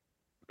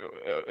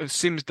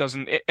 Sims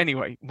doesn't.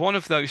 Anyway, one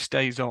of those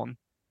stays on,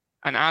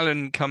 and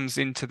Allen comes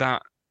into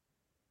that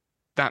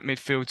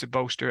midfield to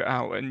bolster it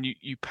out, and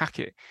you pack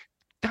it.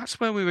 That's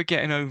where we were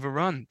getting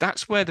overrun.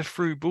 That's where the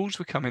through balls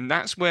were coming.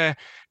 That's where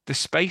the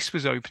space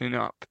was opening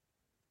up.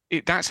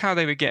 That's how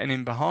they were getting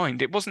in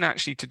behind. It wasn't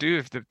actually to do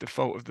with the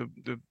fault of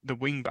the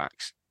wing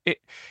backs.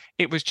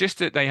 It was just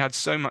that they had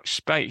so much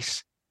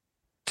space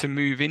to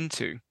move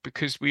into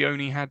because we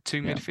only had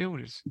two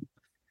midfielders.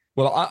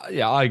 Well,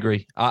 I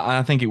agree.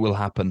 I think it will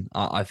happen.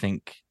 I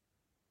think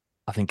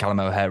Callum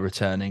O'Hare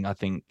returning. I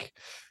think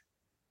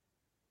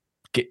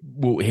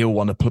he'll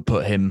want to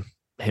put him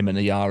and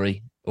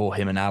Ayari or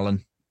him and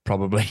Allen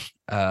probably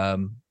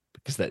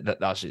because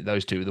that's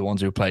those two are the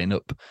ones who were playing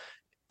up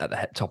at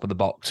the top of the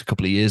box a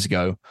couple of years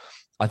ago.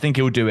 I think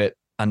he'll do it.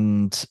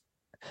 And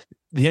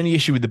the only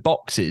issue with the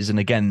box is, and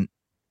again,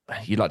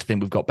 you'd like to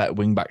think we've got better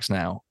wing backs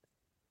now.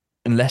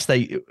 Unless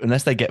they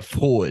get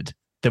forward,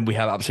 then we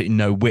have absolutely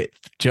no width.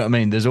 Do you know what I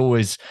mean? There's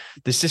always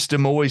the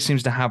system always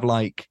seems to have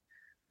like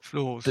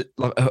flaws,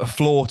 like a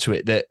flaw to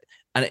it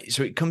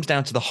so it comes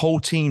down to the whole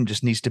team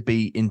just needs to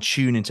be in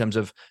tune in terms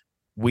of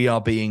we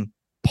are being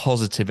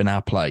positive in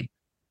our play.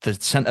 The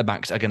centre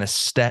backs are going to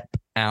step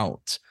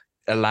out,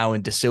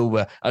 allowing De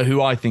Silva,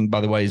 who I think, by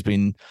the way, has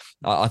been,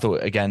 I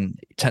thought, again,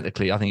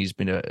 technically, I think he's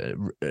been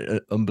an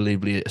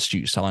unbelievably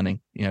astute signing,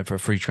 for a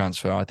free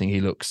transfer. I think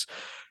he looks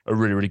a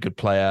really, really good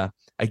player.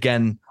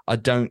 Again,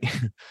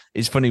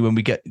 it's funny when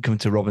we come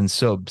to Robin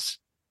subs,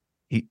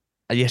 he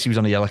was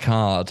on a yellow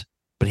card,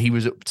 but he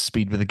was up to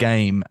speed with the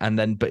game.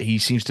 But he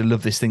seems to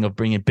love this thing of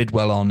bringing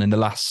Bidwell on in the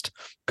last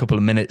couple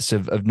of minutes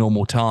of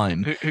normal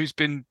time. Has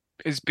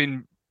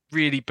been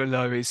really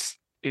below his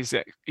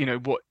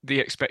what the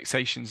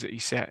expectations that he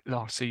set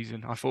last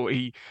season. I thought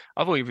he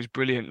was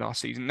brilliant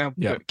last season. Now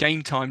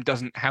game time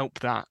doesn't help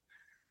that,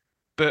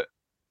 but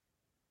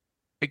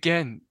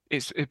again,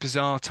 it's a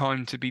bizarre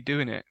time to be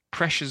doing it.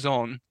 Pressure's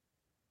on.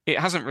 It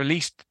hasn't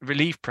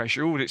relieved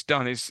pressure. All it's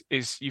done is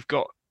you've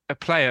got a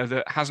player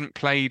that hasn't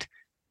played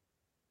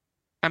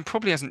and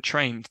probably hasn't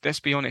trained. Let's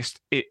be honest.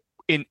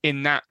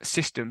 In that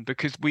system,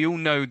 because we all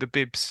know the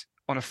bibs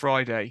on a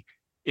Friday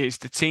is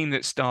the team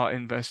that's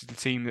starting versus the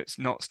team that's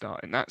not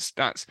starting.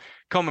 That's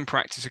common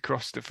practice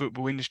across the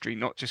football industry,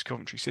 not just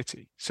Coventry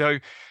City. So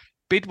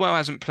Bidwell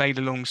hasn't played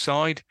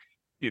alongside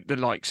the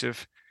likes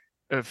of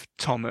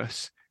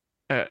Thomas.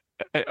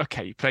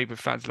 Okay, he played with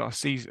Fads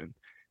last season,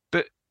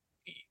 but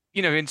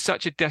in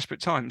such a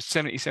desperate time,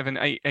 77,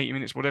 80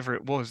 minutes, whatever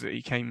it was that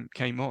he came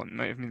on,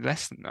 may have been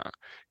less than that.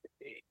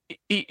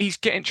 He's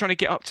trying to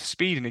get up to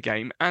speed in the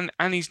game, and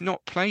he's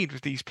not played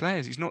with these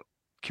players. He's not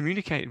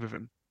communicated with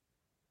them.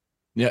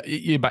 Yeah,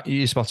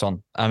 you're spot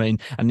on. I mean,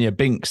 and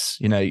Binks,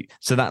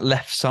 so that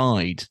left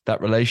side,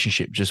 that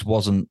relationship just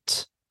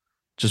wasn't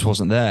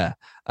there.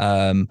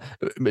 So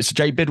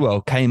Jay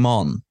Bidwell came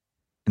on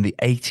in the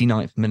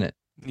 89th minute.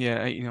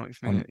 Yeah,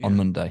 89th minute on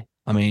Monday.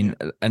 I mean,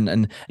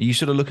 and you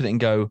sort of look at it and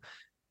go,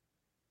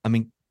 I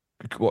mean,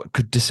 what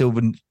could De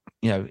Silva?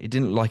 It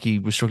didn't look like he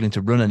was struggling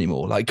to run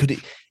anymore. Like, could it?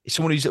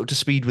 Someone who's up to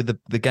speed with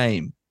the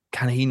game,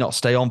 can he not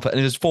stay on for? And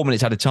it was 4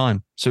 minutes at a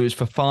time, so it was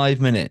for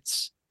 5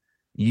 minutes.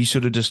 You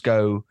sort of just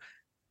go,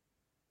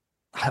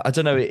 I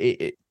don't know.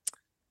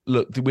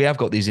 Look, we have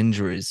got these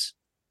injuries,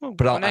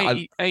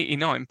 but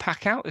 89,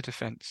 pack out the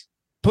defence.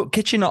 Put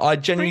Kitchen on. I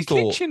genuinely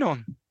thought Kitchen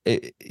on.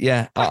 Pack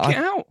it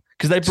out.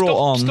 Because they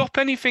brought stop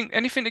anything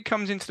that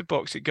comes into the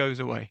box, it goes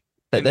away.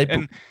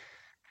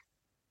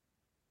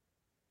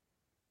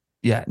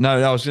 Yeah,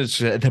 no, I was going to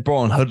say they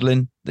brought on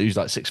Hudlin, who's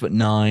like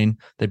 6'9".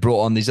 They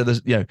brought on these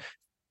other,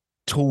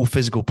 tall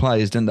physical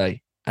players, didn't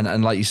they?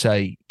 And like you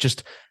say,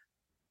 just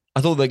I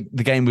thought the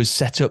game was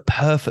set up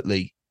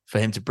perfectly for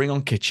him to bring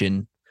on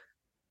Kitchen,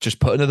 just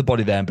put another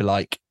body there and be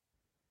like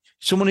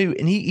someone who,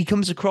 and he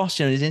comes across,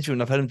 in his interview,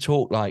 and I've heard him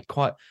talk like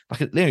quite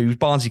like he was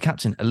Barnsley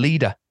captain, a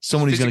leader,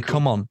 someone who's going to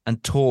come on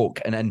and talk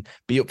and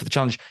be up for the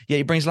challenge. Yeah,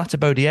 he brings Latter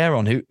Baudier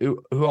on,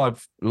 who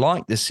I've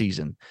liked this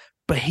season,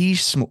 but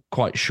he's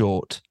quite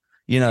short.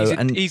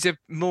 he's a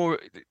more,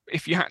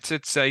 if you had to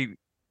say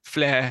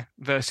flair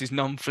versus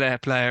non-flair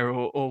player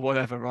or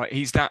whatever, right?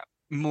 He's that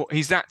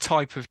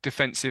type of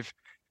defensive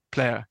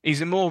player.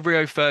 He's a more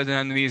Rio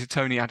Ferdinand than he is a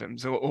Tony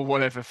Adams or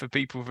whatever for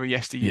people for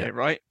yesteryear,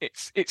 right?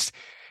 It's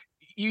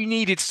you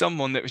needed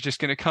someone that was just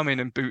going to come in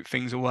and boot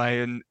things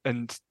away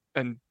and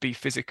be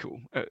physical,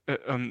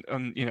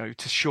 to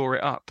shore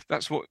it up.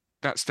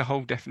 That's the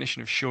whole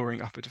definition of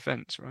shoring up a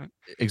defense, right?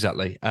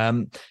 Exactly.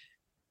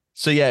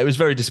 So yeah, it was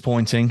very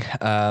disappointing.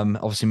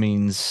 Obviously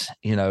means,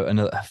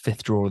 another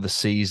fifth draw of the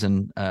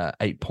season,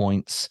 8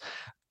 points.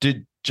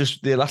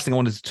 Just the last thing I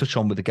wanted to touch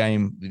on with the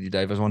game with you,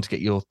 Dave, I wanted to get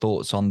your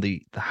thoughts on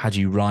the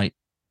Haji Wright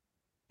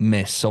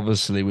miss,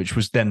 obviously, which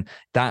was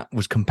that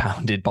was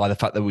compounded by the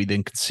fact that we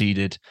then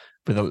conceded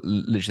with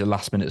literally the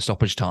last second of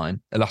stoppage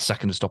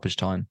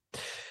time.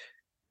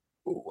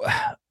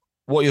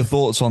 What are your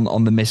thoughts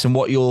on the miss, and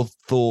what are your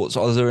thoughts?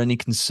 Are there any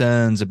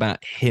concerns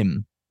about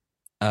him,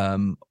 at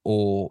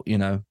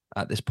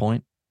this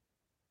point?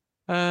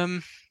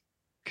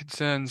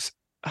 Concerns.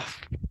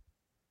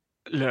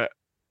 Look,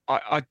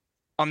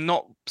 I'm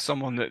not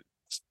someone that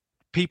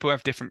people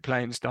have different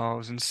playing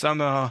styles, and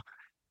some are,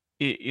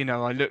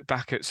 I look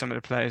back at some of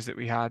the players that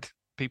we had,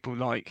 people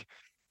like,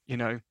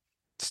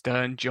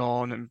 Stern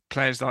John and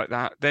players like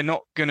that. They're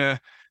not going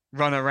to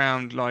run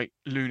around like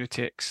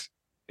lunatics.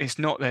 It's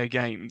not their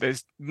game.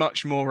 There's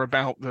much more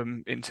about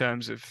them in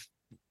terms of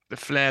the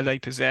flair they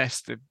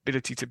possess, the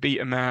ability to beat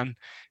a man.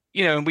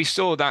 And we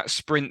saw that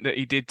sprint that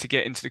he did to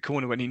get into the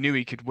corner when he knew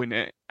he could win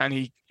it, and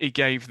he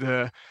gave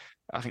the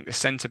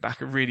centre back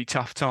a really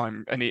tough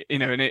time, and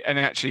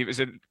actually it was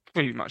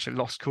pretty much a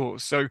lost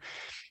cause. So,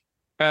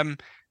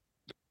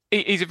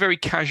 he's a very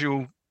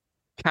casual.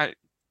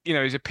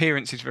 His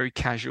appearance is very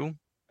casual,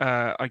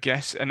 I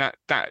guess, and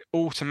that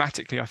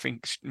automatically, I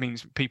think,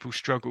 means people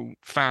struggle,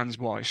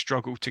 fans-wise,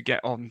 struggle to get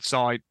on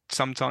side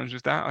sometimes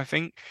with that. I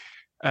think.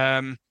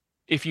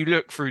 If you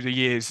look through the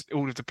years,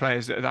 all of the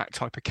players that are that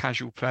type of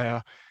casual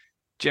player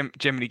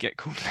generally get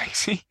called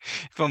lazy,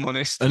 if I'm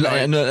honest.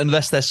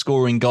 Unless they're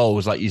scoring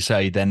goals, like you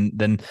say, then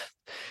that's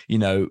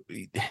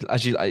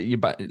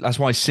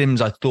why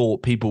Sims, I knew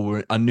people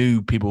were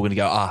going to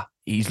go,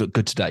 he's looked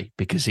good today,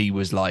 because he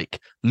was like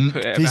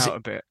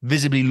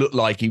visibly looked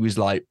like he was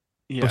like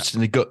busting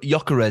the gut.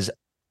 Gyökeres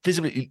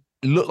visibly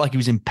looked like he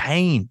was in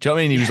pain. Do you know what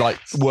I mean? He was like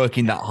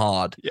working that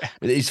hard. Yeah.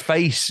 With his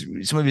face,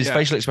 some of his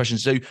facial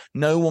expressions. So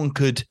no one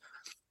could,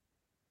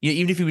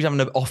 even if he was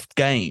having an off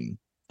game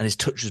and his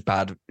touch was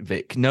bad,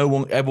 Vic,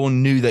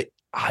 everyone knew that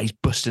he's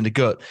busting the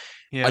gut.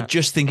 Yeah. I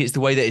just think it's the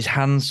way that his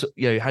hands,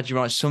 Haji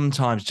Wright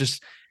sometimes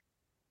just,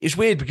 it's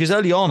weird because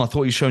early on I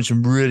thought he was showing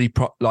some really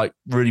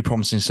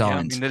promising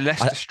signs. The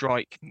Leicester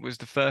strike was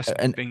the first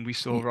thing we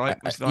saw, right?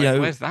 It was like,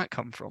 where's that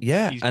come from?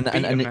 Yeah. He's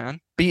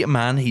beat a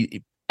man,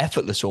 he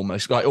effortless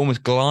almost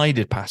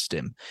glided past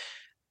him.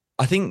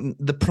 I think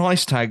the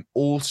price tag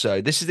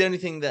also, this is the only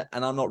thing that,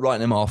 and I'm not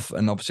writing him off,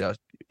 and obviously I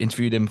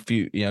interviewed him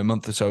a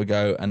month or so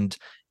ago, and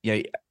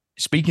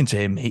speaking to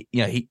him, he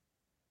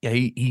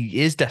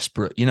is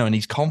desperate, and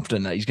he's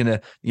confident that he's going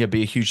to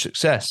be a huge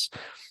success.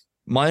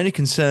 My only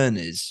concern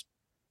is,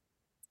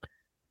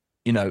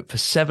 for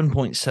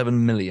 7.7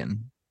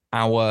 million,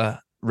 our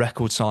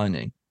record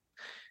signing,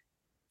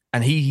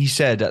 and he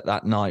said at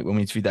that night when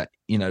we interviewed that,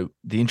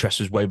 the interest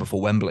was way before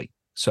Wembley.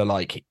 So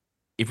like,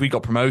 if we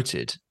got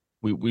promoted,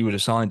 we would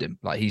have signed him.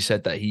 Like, he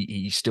said that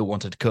he still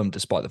wanted to come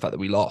despite the fact that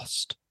we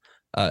lost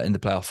in the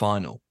playoff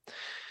final.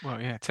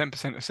 Well, yeah,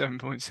 10% of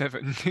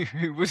 7.7.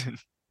 Who wouldn't?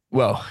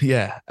 Well,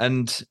 yeah,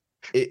 and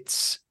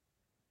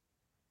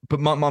but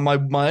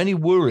my only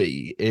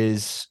worry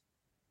is,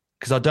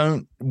 because I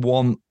don't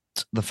want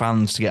the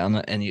fans to get on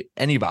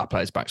any of our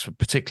players' backs,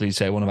 particularly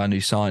say one of our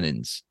new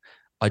signings.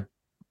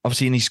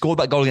 Obviously, and he scored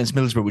that goal against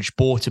Middlesbrough, which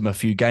bought him a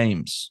few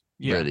games,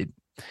 really.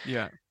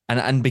 Yeah.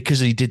 And because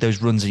he did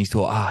those runs, and he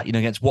thought,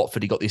 against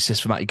Watford, he got the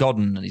assist for Matty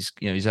Godden, and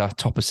he's our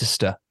top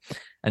assister,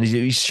 and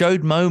he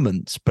showed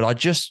moments. But I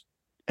just,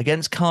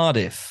 against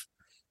Cardiff,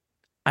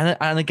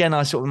 and again,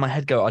 I sort of in my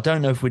head go, I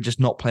don't know if we're just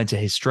not playing to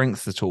his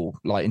strengths at all.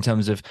 Like, in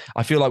terms of,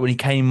 I feel like when he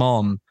came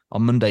on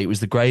Monday, it was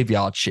the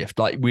graveyard shift.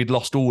 Like, we'd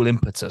lost all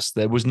impetus.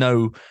 There was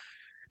no,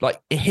 like,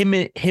 him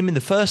in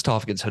the first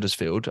half against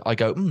Huddersfield. I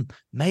go,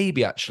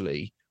 maybe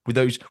actually, with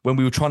those, when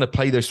we were trying to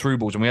play those through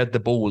balls and we had the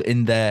ball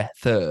in their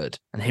third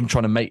and him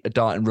trying to make a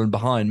dart and run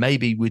behind,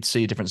 maybe we'd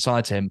see a different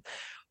side to him.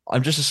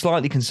 I'm just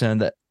slightly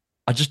concerned that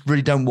I just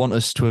really don't want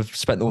us to have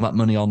spent all that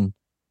money on,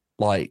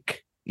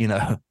 like,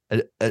 a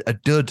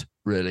dud,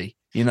 really,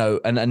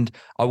 and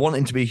I want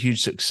him to be a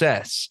huge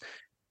success.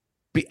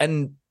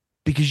 And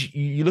because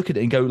you look at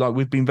it and go, like,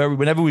 we've been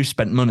whenever we've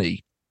spent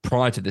money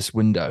prior to this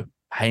window,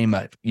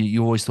 Hamer,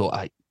 you always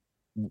thought,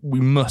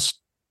 we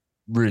must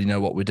really know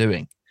what we're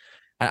doing.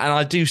 And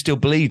I do still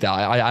believe that.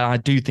 I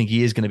do think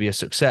he is going to be a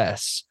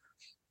success.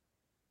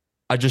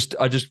 I just,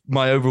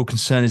 my overall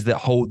concern is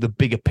the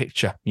bigger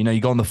picture.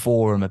 You go on the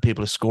forum and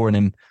people are scoring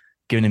him,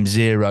 giving him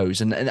zeros.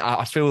 And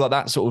I feel like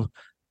that sort of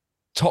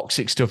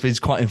toxic stuff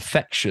is quite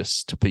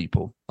infectious to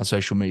people on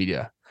social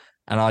media.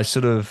 And I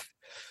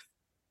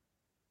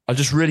I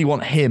just really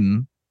want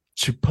him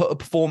to put a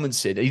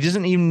performance in. He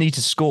doesn't even need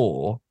to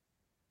score,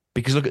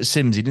 because look at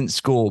Sims, he didn't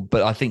score,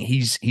 but I think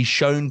he's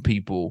shown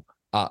people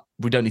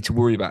we don't need to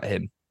worry about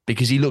him,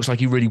 because he looks like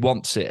he really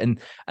wants it. And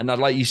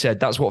like you said,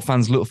 that's what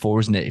fans look for,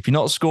 isn't it? If you're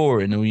not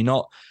scoring or you're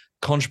not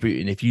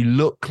contributing, if you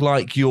look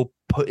like you're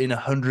putting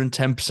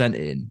 110%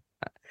 in,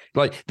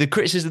 like the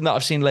criticism that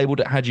I've seen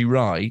labelled at Haji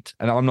Wright,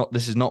 and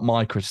this is not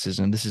my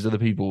criticism, this is other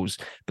people's,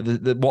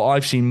 but what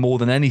I've seen more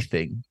than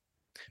anything,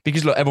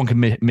 because look, everyone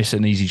can miss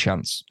an easy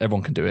chance.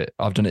 Everyone can do it.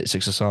 I've done it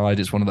 6-a-side.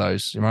 It's one of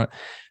those, right?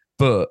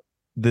 But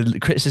the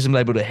criticism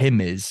labelled at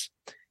him is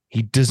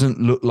he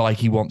doesn't look like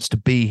he wants to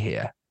be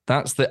here.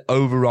 That's the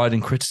overriding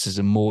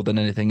criticism more than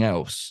anything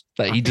else.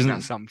 That he doesn't.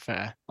 That's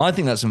unfair. I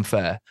think that's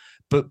unfair.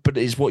 But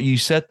it's what you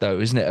said though,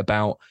 isn't it?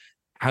 About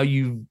how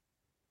you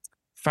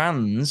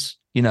fans,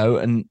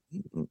 and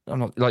I'm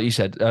not, like you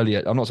said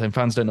earlier, I'm not saying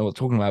fans don't know what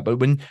they're talking about, but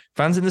when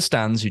fans in the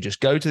stands who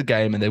just go to the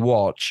game and they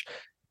watch,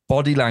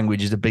 body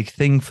language is a big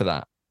thing for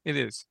that. It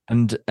is.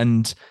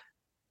 And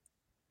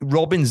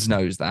Robbins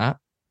knows that.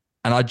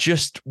 And I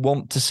just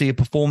want to see a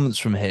performance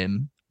from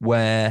him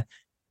where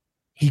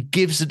he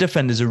gives the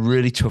defenders a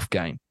really tough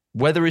game.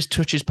 Whether his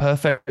touch is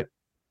perfect,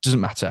 doesn't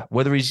matter.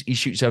 Whether he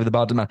shoots over the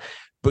bar, doesn't matter.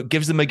 But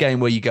gives them a game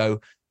where you go,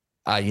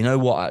 you know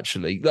what,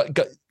 actually?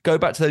 Go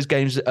back to those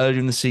games earlier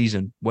in the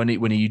season when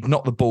he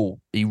knocked the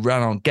ball, he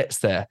ran on, gets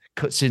there,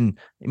 cuts in,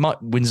 he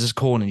might wins his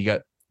corner, and you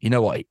go, you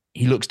know what?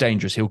 He looks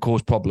dangerous. He'll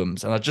cause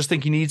problems. And I just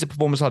think he needs a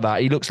performance like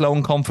that. He looks low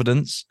on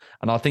confidence.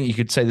 And I think you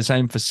could say the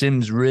same for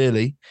Sims,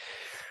 really.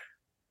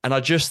 And I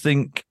just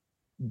think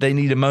they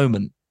need a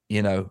moment,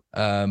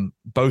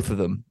 both of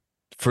them,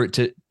 for it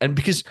to. And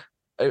because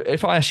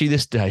if I ask you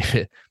this,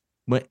 David,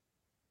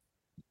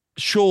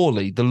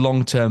 surely the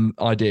long-term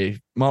idea,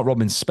 Mark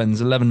Robbins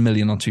spends 11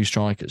 million on 2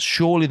 strikers.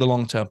 Surely the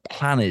long-term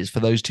plan is for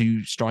those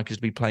 2 strikers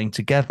to be playing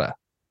together.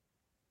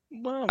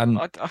 Well,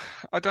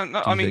 I don't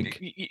know. I mean,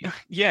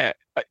 yeah,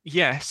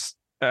 yes.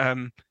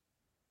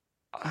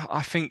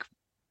 I think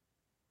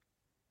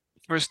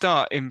for a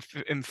start in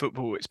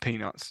football, it's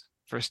peanuts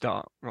for a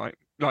start, right?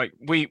 Like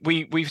we've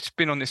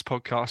been on this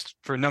podcast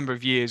for a number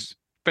of years,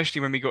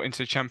 especially when we got into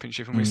the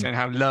Championship, and we were saying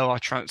how low our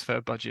transfer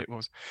budget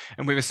was,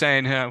 and we were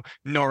saying how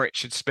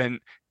Norwich had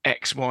spent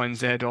X, Y, and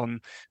Z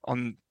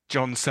on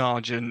John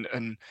Sargent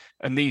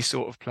and these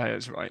sort of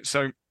players, right?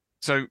 So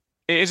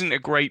it isn't a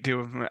great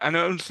deal of, and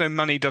also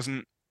money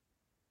doesn't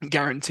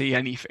guarantee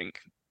anything.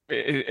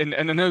 And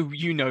I know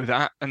you know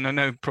that, and I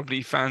know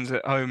probably fans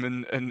at home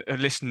and are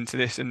listening to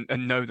this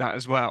and know that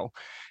as well.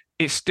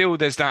 It's still,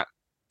 there's that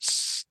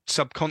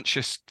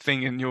subconscious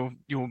thing in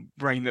your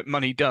brain that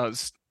money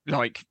does,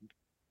 like,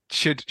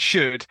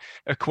 should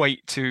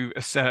equate to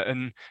a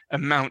certain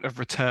amount of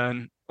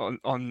return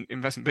on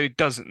investment, but it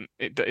doesn't.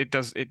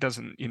 It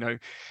doesn't.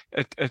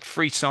 A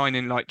free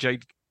signing like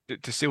Jade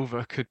De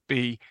Silva could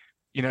be,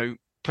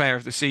 player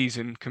of the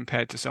season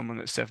compared to someone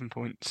that's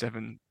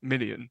 7.7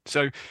 million.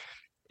 So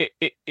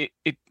it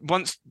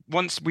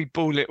once we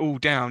boil it all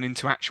down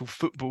into actual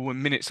football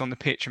and minutes on the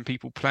pitch and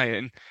people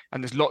playing,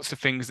 and there's lots of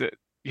things that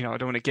I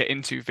don't want to get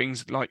into,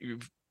 things like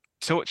you've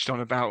touched on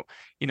about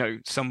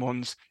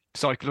someone's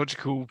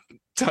psychological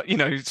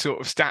sort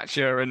of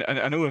stature and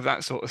all of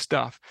that sort of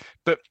stuff,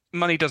 but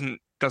money doesn't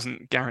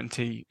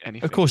guarantee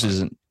anything. Of course it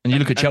isn't. And you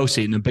look at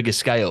Chelsea in a bigger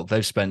scale,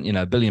 they've spent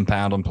 £1 billion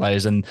on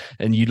players, and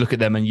you look at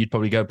them and you'd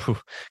probably go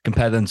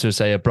compare them to,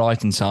 say, a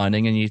Brighton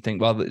signing, and you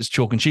think, well, it's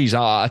chalk and cheese.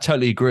 I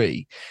totally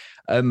agree.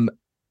 I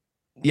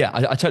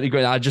totally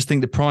agree. I just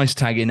think the price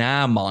tag in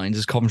our minds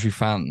as Coventry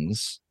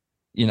fans,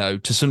 to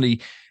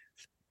suddenly,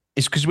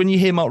 it's because when you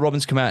hear Mark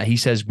Robbins come out, he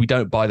says we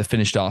don't buy the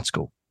finished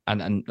article,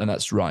 and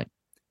that's right.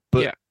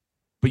 But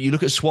you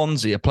look at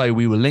Swansea, a player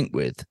we were linked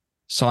with,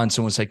 signed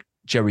someone, say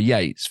Jerry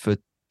Yates, for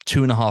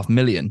 $2.5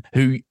 million,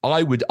 who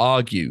I would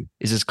argue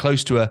is as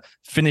close to a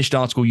finished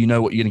article, what you're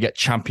going to get,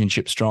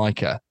 Championship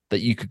striker that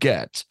you could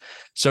get.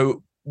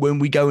 So when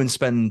we go and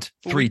spend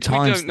three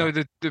times, we don't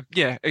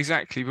know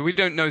exactly, but we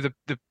don't know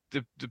the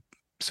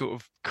sort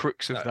of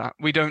crux of that.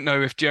 We don't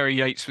know if Jerry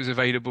Yates was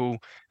available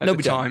at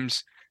the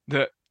times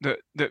that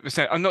was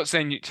saying. I'm not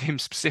saying to him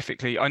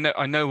specifically. I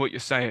know what you're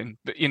saying,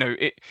 but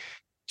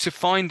to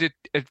find a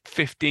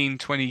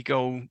 15-20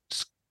 goal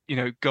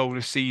goal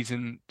a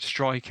season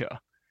striker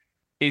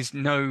is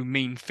no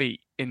mean feat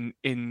in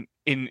the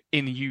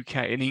UK,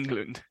 in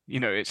England.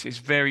 It's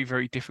very,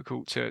 very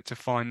difficult to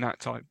find that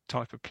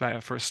type of player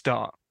for a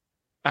start,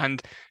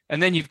 and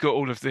then you've got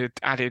all of the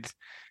added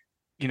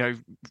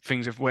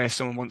things of where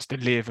someone wants to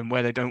live and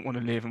where they don't want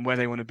to live and where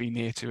they want to be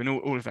near to, and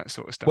all of that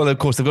sort of stuff. Well, of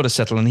course they've got to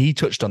settle, and he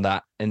touched on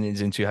that in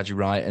his interview, Haji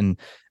Wright, and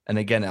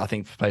again, I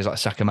think for players like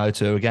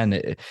Sakamoto, again,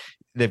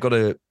 they've got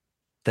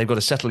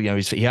to settle.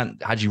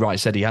 Haji Wright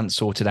said he hadn't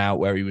sorted out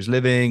where he was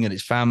living and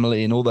his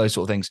family and all those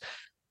sort of things.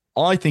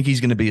 I think he's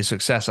going to be a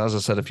success, as I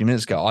said a few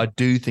minutes ago. I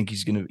do think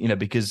he's going to,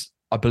 because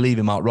I believe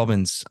in Mark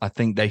Robbins. I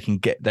think they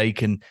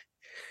can.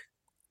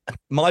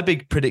 My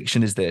big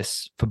prediction is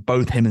this for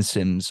both him and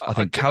Sims. I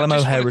think Callum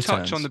O'Hare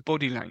returns. Touch on the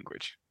body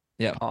language.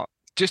 Yeah.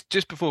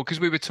 just before, because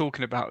we were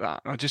talking about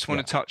that, I just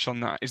want to touch on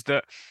that, is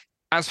that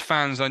as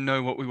fans, I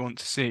know what we want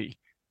to see.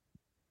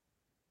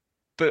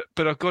 But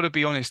I've got to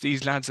be honest,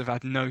 these lads have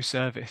had no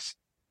service.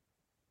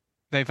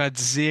 They've had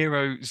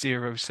zero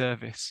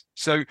service.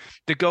 So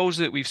the goals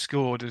that we've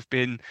scored have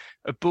been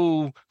a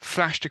ball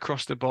flashed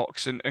across the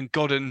box, and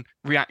Godden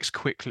reacts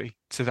quickly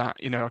to that.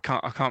 I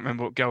can't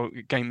remember what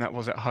game that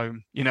was at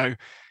home.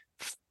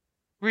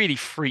 Really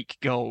freak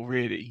goal,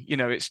 really.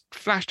 It's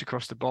flashed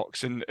across the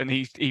box, and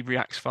he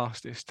reacts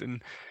fastest.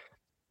 And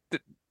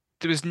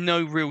there was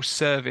no real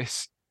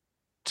service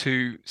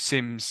to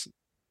Sims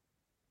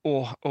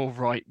or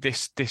Wright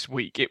this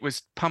week. It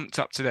was pumped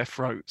up to their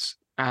throats,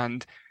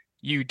 and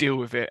you deal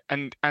with it.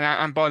 And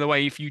by the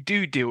way, if you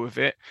do deal with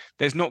it,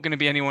 there's not going to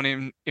be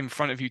anyone in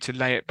front of you to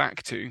lay it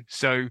back to.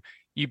 So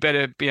you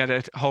better be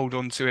able to hold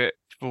on to it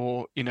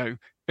for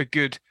a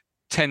good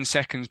 10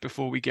 seconds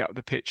before we get up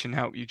the pitch and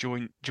help you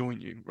join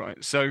you,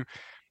 right? So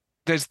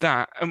there's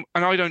that. And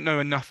I don't know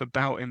enough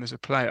about him as a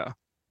player.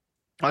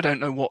 I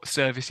don't know what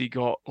service he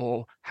got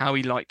or how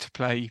he liked to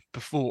play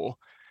before,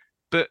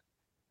 but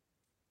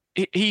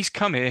he's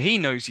come here. He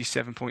knows he's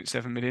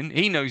 7.7 million.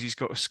 He knows he's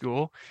got a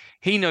score.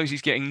 He knows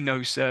he's getting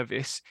no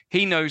service.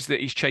 He knows that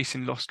he's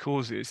chasing lost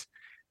causes.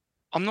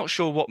 I'm not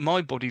sure what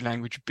my body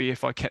language would be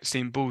if I kept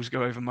seeing balls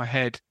go over my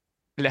head,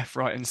 left,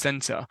 right, and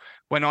centre,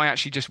 when I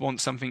actually just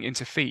want something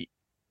into feet.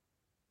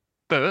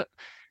 But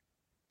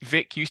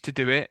Vic used to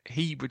do it.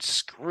 He would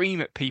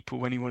scream at people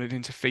when he wanted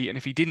into feet, and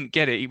if he didn't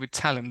get it, he would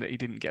tell them that he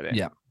didn't get it.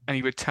 Yeah, and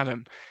he would tell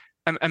them,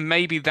 and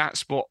maybe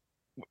that's what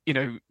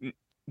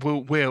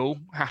will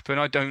happen.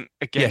 I don't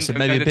so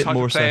maybe know a bit the type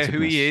more of player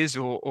who assertiveness. he is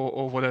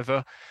or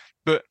whatever,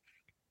 but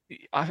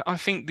I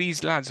think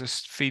these lads are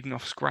feeding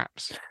off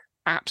scraps,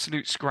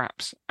 absolute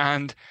scraps,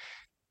 and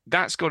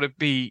that's got to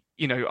be,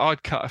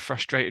 I'd cut a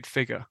frustrated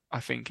figure,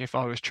 I think, if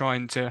I was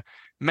trying to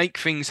make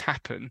things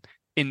happen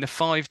in the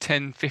 5,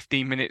 10,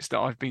 15 minutes that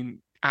I've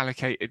been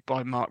allocated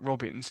by Mark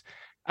Robins,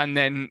 and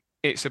then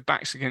it's a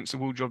backs against the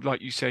wall job,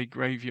 like you say,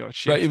 graveyard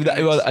shift.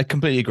 Right, well, I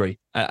completely agree,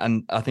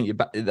 and I think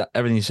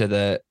everything you said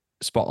there,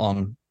 spot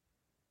on.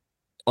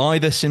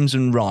 Either Sims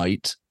or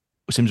Wright,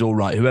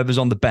 whoever's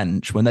on the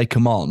bench, when they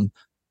come on,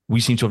 we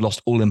seem to have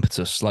lost all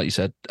impetus, like you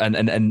said,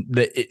 and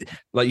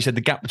like you said,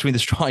 the gap between the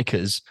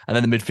strikers and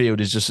then the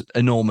midfield is just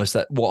enormous.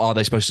 That what are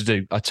they supposed to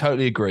do? I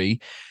totally agree,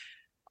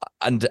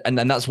 and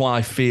that's why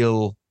I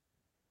feel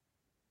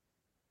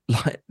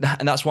like,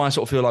 and that's why I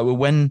sort of feel like, well,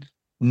 when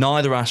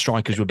neither our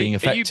strikers were being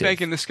effective. Are you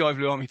begging the Sky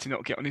Blue Army to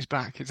not get on his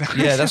back? Is that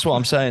that's what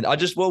I'm saying.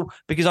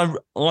 Because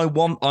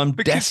I'm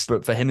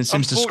desperate for him and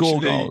Sims to score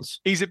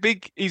goals. He's a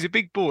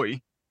big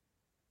boy.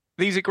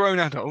 These are grown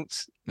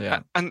adults.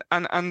 Yeah. And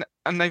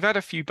they've had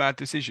a few bad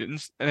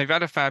decisions, and they've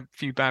had a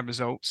few bad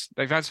results.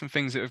 They've had some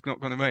things that have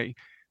not gone away.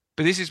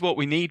 But this is what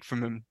we need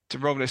from them, to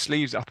roll their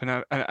sleeves up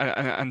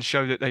and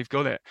show that they've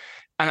got it.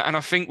 And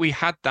I think we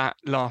had that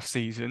last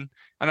season.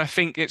 And I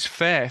think it's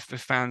fair for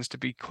fans to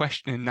be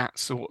questioning that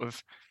sort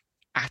of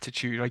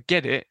attitude. I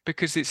get it,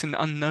 because it's an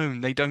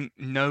unknown. They don't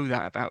know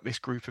that about this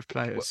group of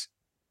players.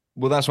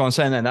 Well, that's what I'm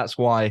saying then. That's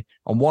why,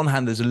 on one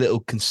hand, there's a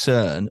little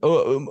concern.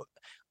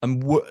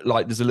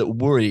 There's a little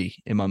worry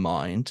in my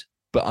mind,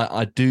 but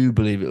I do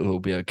believe it will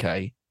be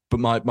okay. But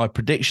my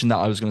prediction that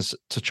I was going to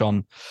touch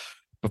on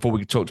before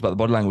we talked about the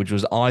body language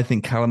was, I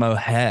think Callum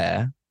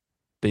O'Hare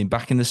being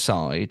back in the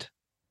side,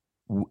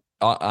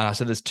 I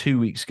said this 2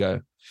 weeks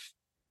ago,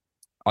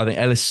 I think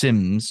Ellis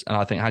Sims and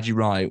I think Haji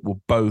Wright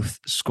will both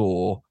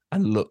score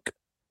and look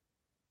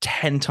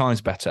 10 times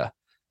better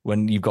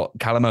when you've got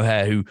Callum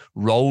O'Hare, who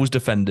rolls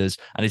defenders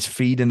and is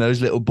feeding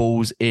those little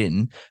balls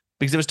in.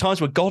 Because there was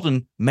times where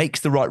Godden makes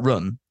the right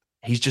run,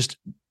 he's just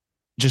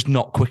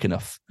not quick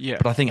enough. Yeah.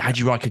 But I think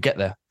Haji Wright could get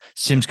there.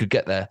 Sims could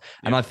get there. Yeah.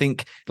 And I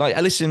think, like,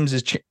 Ellis Sims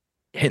is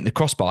hitting the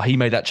crossbar. He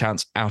made that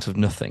chance out of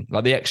nothing.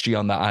 Like, the XG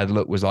on that I had a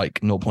look was like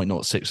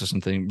 0.06 or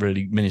something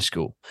really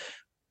minuscule.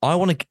 I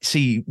want to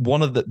see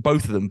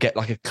both of them get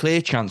like a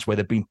clear chance where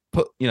they've been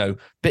put,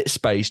 bit of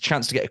space,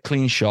 chance to get a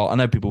clean shot. I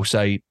know people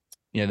say,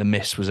 the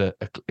miss was a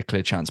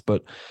clear chance,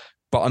 but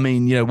I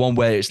mean, one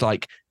where it's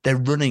like they're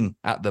running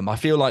at them. I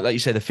feel like you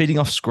said, they're feeding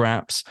off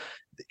scraps.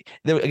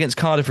 Against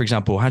Cardiff, for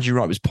example, Haji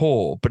Wright was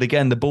poor, but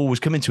again, the ball was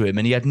coming to him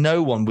and he had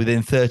no one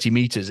within 30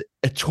 meters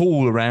at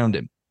all around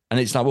him. And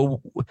it's like,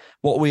 well,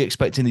 what are we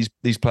expecting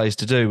these players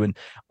to do? And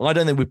I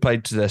don't think we've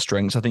played to their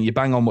strengths. I think you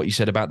bang on what you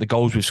said about the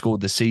goals we've scored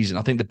this season.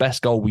 I think the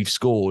best goal we've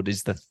scored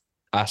is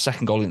our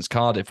second goal against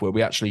Cardiff, where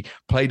we actually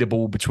played a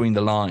ball between the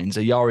lines.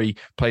 Ayari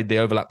played the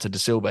overlap to De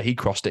Silva. He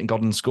crossed it and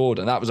Godden scored.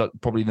 And that was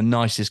probably the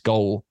nicest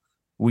goal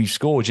we've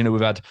scored.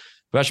 We've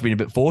actually been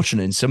a bit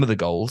fortunate in some of the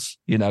goals.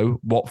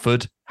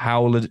 Watford,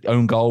 Howell,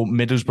 own goal,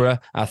 Middlesbrough,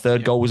 our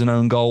third goal was an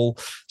own goal.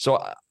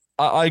 So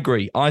I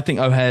agree. I think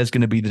O'Hare's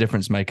going to be the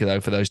difference maker, though,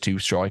 for those two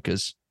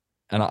strikers.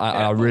 And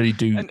I really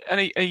do. And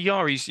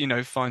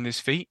Ayari's, find his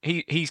feet.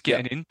 He's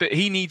getting in, but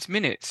he needs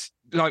minutes.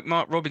 Like,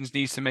 Mark Robins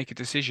needs to make a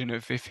decision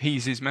of if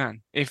he's his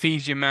man, if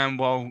he's your man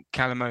while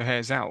Callum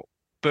O'Hare's out.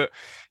 But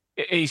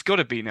he's got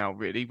to be now,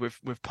 really,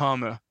 with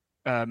Palmer,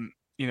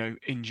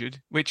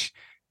 injured, which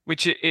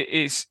which it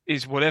is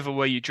whatever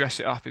way you dress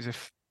it up is a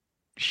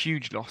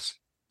huge loss,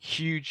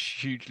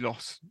 huge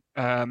loss.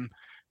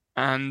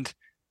 And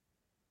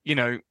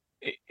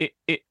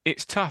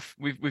it's tough.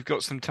 We've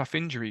got some tough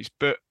injuries,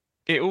 but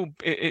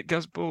it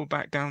does boil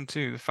back down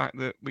to the fact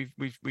that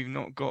we've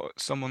not got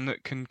someone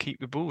that can keep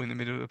the ball in the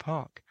middle of the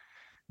park.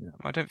 Yeah.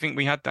 I don't think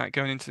we had that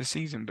going into the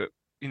season, but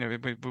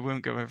we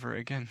won't go over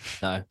it again.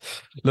 No,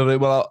 lovely.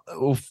 Well,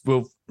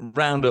 we'll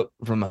round up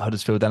from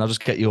Huddersfield. Then I'll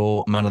just get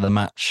your man of the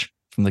match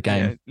from the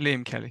game. Yeah,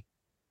 Liam Kelly.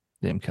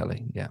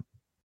 Yeah.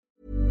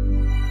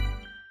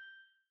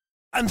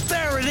 And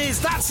there it is,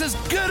 that's as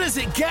good as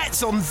it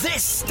gets on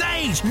this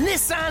stage.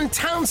 Nissan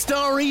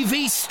Townstar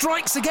EV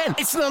strikes again.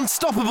 It's an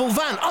unstoppable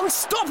van,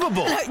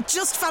 unstoppable.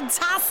 Just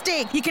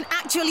fantastic. You can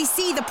actually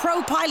see the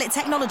Pro Pilot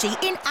technology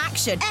in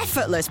action.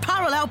 Effortless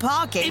parallel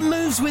parking. It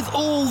moves with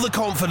all the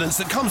confidence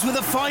that comes with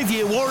a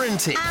 5-year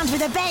warranty. And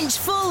with a bench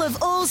full of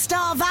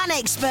all-star van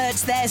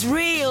experts, there's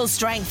real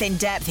strength in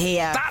depth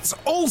here. That's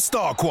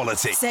all-star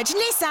quality. Search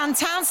Nissan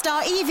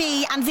Townstar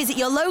EV and visit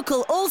your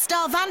local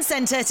all-star van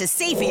centre to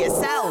see for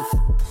yourself.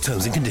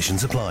 Terms and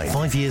conditions apply.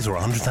 5 years or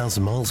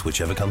 100,000 miles,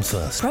 whichever comes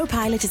first. Pro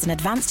Pilot is an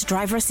advanced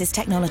driver assist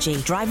technology.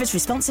 Driver's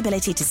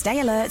responsibility to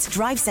stay alert,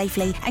 drive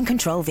safely, and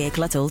control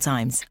vehicle at all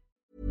times.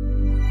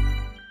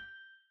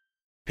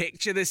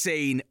 Picture the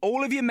scene.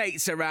 All of your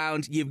mates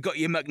around, you've got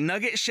your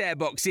McNugget share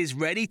boxes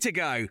ready to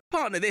go.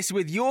 Partner this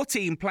with your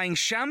team playing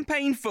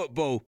champagne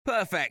football.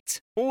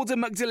 Perfect. Order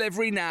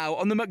McDelivery now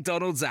on the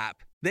McDonald's app.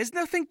 There's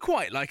nothing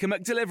quite like a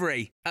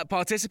McDelivery. At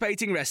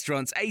participating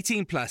restaurants,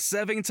 18 plus,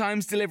 serving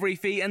times, delivery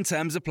fee and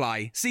terms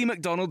apply. See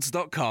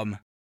mcdonalds.com.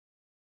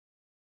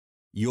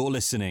 You're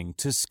listening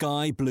to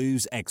Sky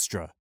Blues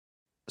Extra.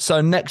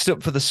 So next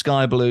up for the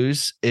Sky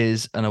Blues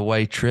is an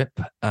away trip.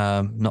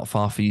 Not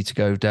far for you to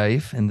go,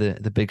 Dave, in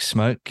the Big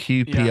Smoke.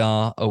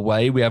 QPR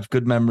away. We have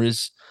good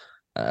memories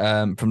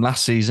from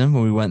last season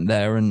when we went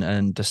there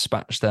and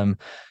dispatched them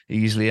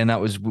easily, and that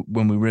was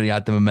when we really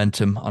had the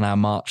momentum on our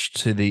march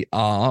to the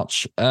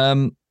Arch.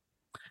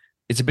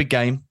 It's a big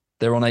game.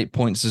 They're on 8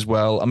 points as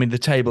well. I mean, the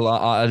table,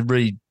 I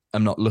really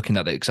am not looking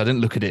at it because I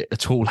didn't look at it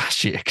at all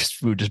last year because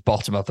we were just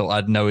bottom. I thought I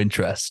had no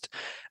interest.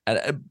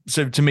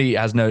 So to me, it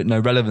has no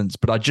relevance,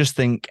 but I just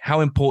think,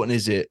 how important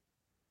is it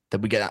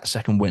that we get that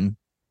second win?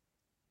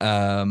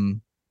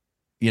 And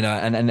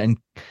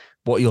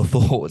what are your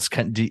thoughts?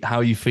 How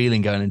are you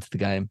feeling going into the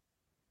game?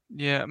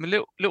 Yeah, I'm a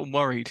little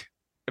worried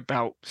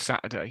about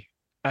Saturday.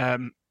 I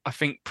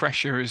think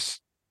pressure has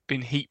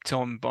been heaped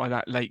on by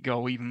that late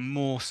goal, even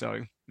more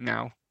so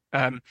now.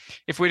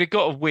 If we'd have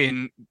got a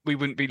win, we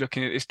wouldn't be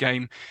looking at this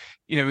game.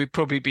 We'd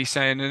probably be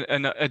saying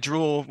a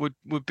draw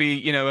would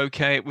be,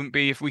 okay. It wouldn't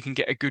be if we can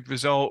get a good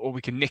result or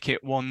we can nick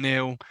it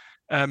 1-0.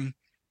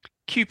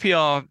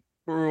 QPR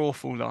were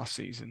awful last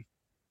season.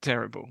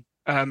 Terrible.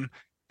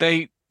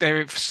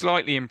 They've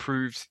slightly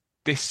improved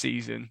this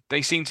season.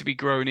 They seem to be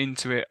growing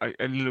into it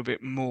a little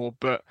bit more,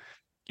 but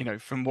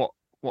from what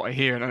I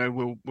hear, and I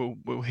know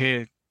we'll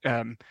hear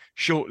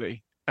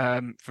shortly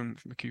from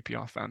a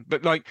QPR fan,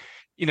 but they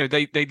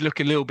look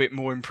a little bit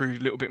more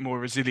improved, a little bit more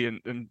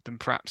resilient than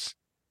perhaps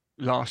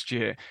last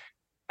year.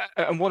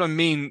 And what I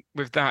mean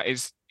with that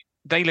is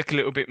they look a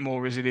little bit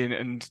more resilient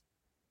and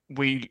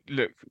we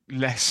look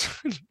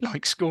less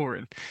like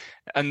scoring,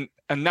 and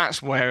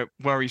that's where it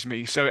worries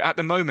me. So at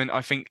the moment,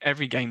 I think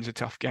every game's a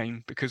tough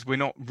game because we're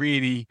not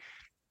really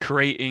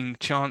creating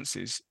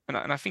chances. And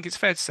I think it's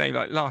fair to say,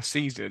 like last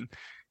season,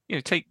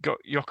 take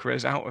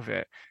Gyökeres out of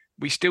it,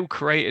 we still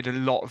created a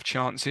lot of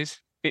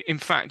chances. In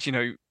fact,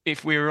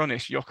 if we were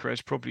honest,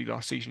 Gyökeres probably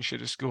last season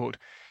should have scored,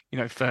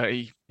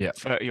 30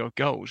 odd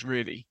goals,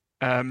 really.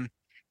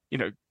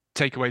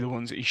 Take away the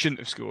ones that he shouldn't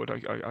have scored.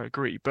 I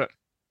agree, but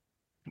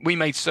we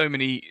made so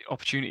many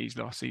opportunities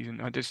last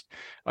season. I just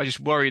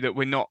worry that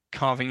we're not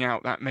carving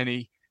out that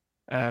many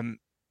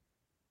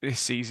this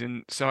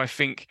season. So I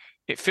think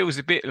it feels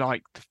a bit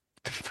like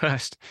the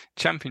first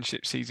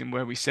championship season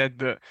where we said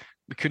that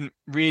we couldn't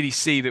really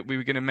see that we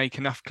were going to make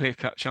enough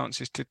clear-cut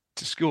chances to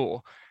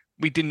score.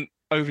 We didn't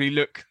overly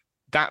look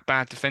that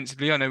bad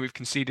defensively. I know we've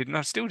conceded, and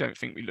I still don't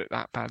think we look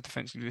that bad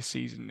defensively this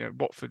season.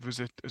 Watford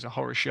was a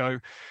horror show.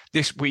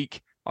 This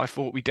week, I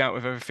thought we dealt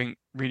with everything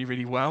really,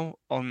 really well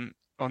and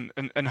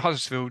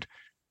Huddersfield,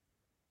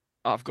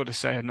 I've got to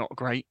say, are not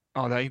great,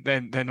 are they?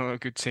 They're not a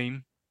good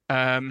team.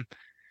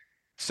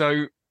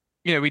 So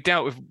we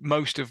dealt with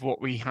most of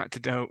what we had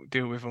to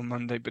deal with on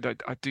Monday, but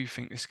I do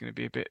think this is going to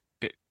be a bit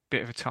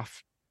of a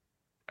tough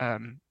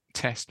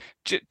test,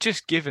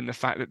 just given the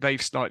fact that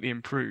they've slightly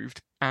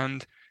improved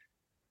and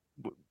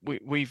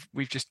we've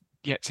just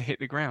yet to hit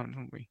the ground,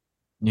 haven't we?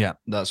 Yeah,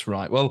 that's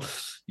right. Well,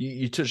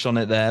 you touched on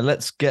it there.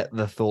 Let's get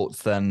the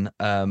thoughts then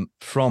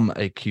from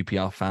a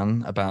QPR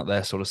fan about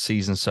their sort of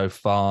season so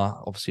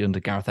far, obviously under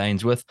Gareth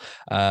Ainsworth.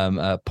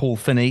 Paul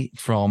Finney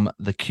from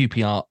the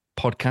QPR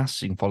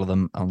podcast, you can follow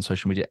them on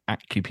social media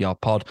at QPR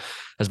Pod,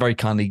 has very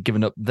kindly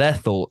given up their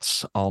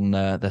thoughts on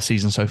their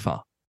season so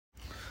far.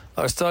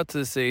 Our start to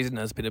the season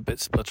has been a bit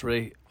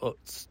sputtery.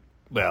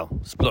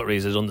 spluttery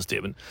is an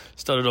understatement.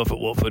 Started off at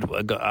Watford,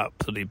 I got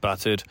absolutely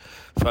battered,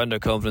 found our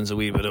confidence a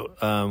wee bit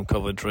at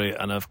Coventry,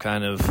 and I've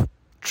kind of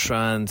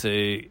trying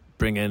to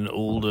bring in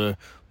older,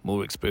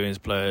 more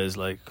experienced players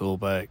like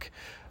Colbeck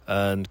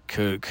and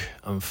Cook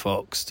and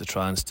Fox to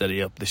try and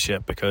steady up the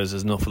ship, because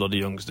there's an awful lot of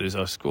youngsters.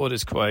 Our squad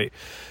is quite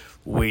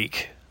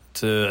weak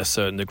to a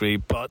certain degree,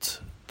 but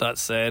that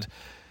said,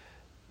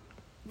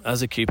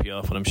 as a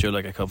QPR fan, I'm sure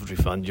like a Coventry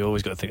fan, you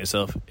always got to think to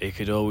yourself, it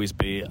could always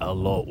be a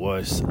lot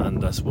worse,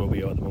 and that's where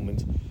we are at the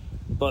moment.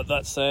 But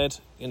that said,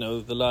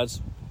 the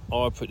lads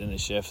are putting in a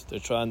shift. They're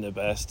trying their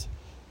best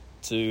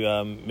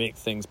to make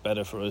things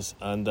better for us,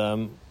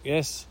 and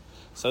yes,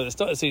 so the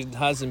start of the season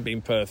hasn't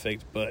been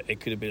perfect, but it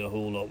could have been a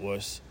whole lot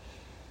worse.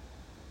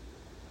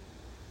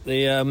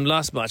 The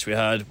last match we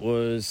had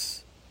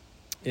was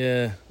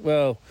It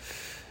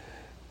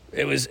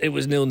was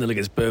 0-0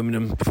 against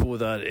Birmingham. Before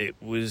that, it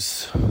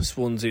was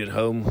Swansea at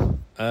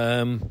home.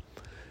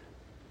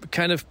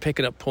 Kind of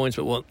picking up points,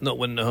 but not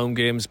winning the home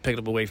games. Picking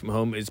up away from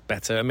home is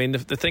better. I mean,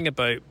 the thing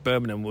about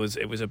Birmingham was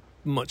it was a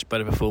much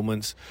better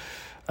performance.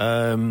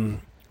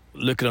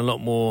 Looking a lot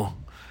more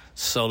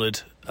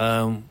solid.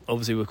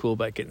 Obviously, with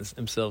Colbeck getting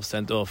himself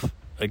sent off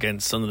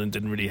against Sunderland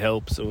didn't really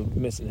help. So we're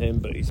missing him,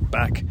 but he's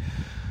back.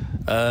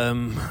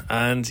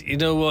 And you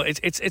know what,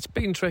 it's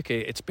been tricky,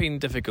 it's been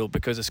difficult,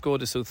 because the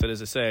squad is so thin,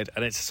 as I said,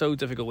 and it's so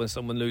difficult when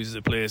someone loses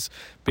a place,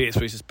 be it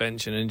through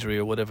suspension, injury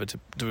or whatever, to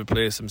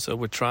replace them. So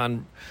we're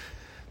trying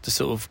to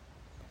sort of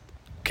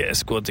get a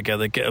squad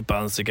together, get a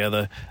balance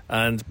together,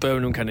 and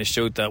Birmingham kind of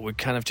showed that. We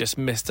kind of just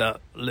missed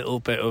that little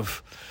bit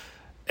of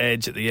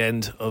edge at the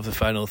end of the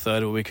final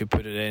third where we could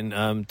put it in.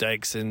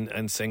 Dykes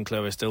and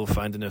Sinclair are still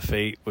finding their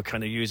feet. We're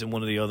kind of using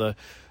one or the other.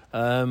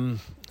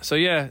 So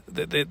yeah,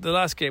 the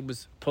last game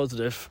was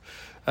positive,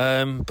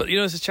 but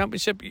it's a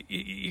championship.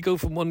 You go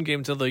from one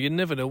game to the other, you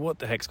never know what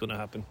the heck's going to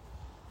happen.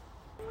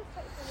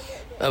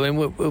 I mean,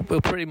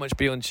 we'll pretty much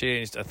be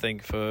unchanged, I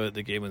think, for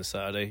the game on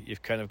Saturday.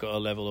 You've kind of got a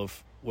level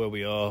of where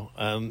we are.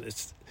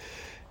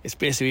 It's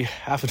basically we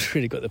haven't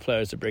really got the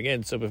players to bring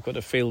in, so we've got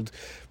to field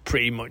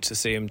pretty much the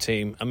same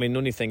team. I mean, the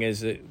only thing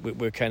is that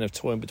we're kind of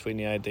torn between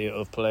the idea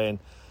of playing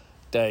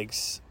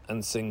Dykes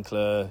and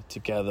Sinclair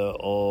together,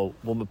 or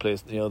one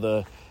replacing the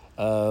other.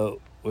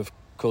 With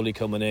Coley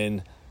coming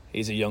in,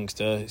 he's a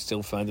youngster, he's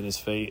still finding his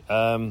feet.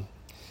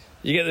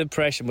 You get the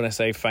impression when I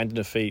say finding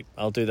the feet,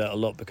 I'll do that a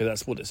lot, because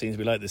that's what it seems to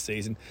be like this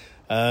season.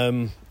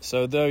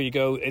 So there you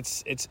go.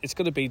 It's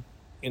going to be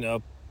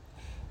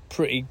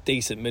pretty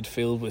decent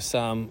midfield with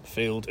Sam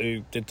Field,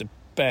 who did the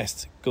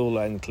best goal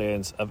line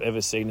clearance I've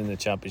ever seen in the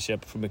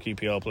Championship from a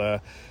QPR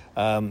player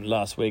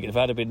last week. If it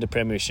had been the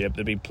Premiership,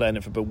 they'd been playing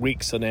it for about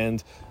weeks on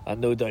end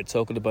and no doubt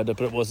talking about it,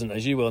 but it wasn't.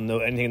 As you well know,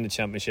 anything in the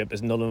Championship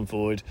is null and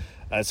void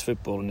as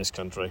football in this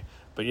country.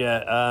 But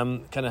yeah,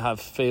 kind of have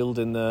Field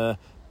in there,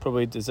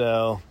 probably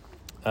Dizelle.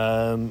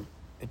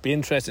 It'd be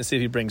interesting to see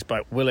if he brings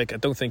back Willock. I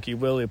don't think he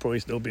will. He'll probably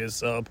still be a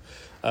sub.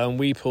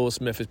 Paul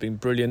Smith has been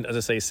brilliant. As I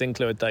say,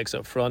 Sinclair and Dykes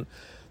up front.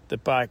 The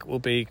back will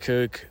be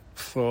Cook,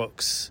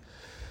 Fox,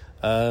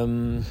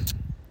 Kakai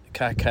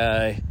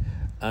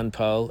and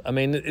Powell. I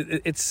mean,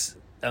 it's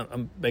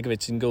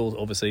Begovic in goal,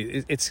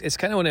 obviously. It's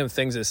kind of one of them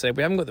things that say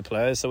we haven't got the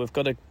players, so we've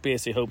got to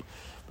basically hope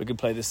we can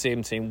play the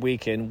same team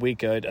week in,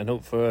 week out, and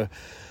hope for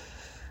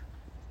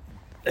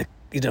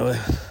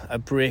a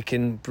break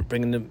in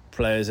bringing the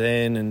players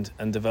in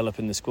and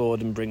developing the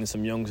squad and bringing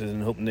some youngsters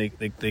and hoping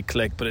they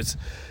click. But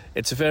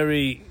it's a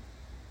very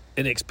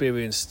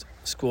inexperienced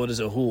squad as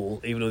a whole,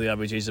 even though the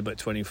average age is about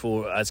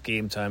 24 as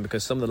game time,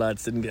 because some of the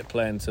lads didn't get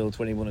playing until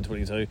 21 and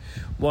 22.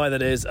 Why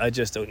that is, I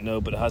just don't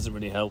know, but it hasn't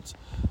really helped.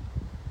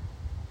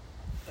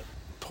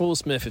 Paul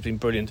Smith has been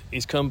brilliant.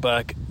 He's come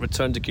back,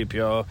 returned to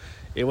QPR.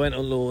 He went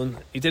on loan.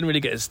 He didn't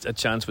really get a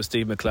chance with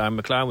Steve McLaren.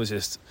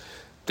 McLaren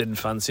didn't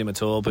fancy him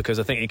at all, because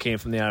I think he came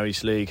from the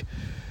Irish League.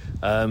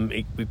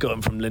 We've got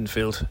him from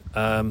Linfield,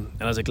 and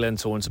as a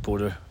Glentoran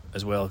supporter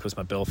as well, because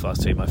my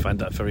Belfast team, I find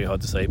that very hard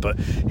to say, but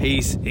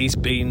he's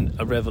been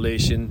a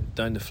revelation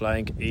down the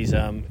flank. He's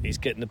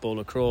getting the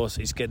ball across,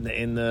 he's getting it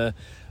in there.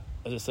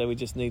 As I say, we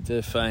just need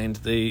to find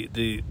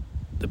the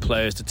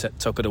players to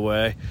tuck it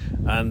away,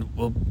 and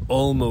we'll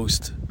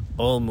almost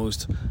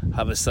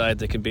have a side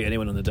that can beat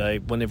anyone on the day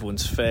when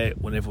everyone's fit,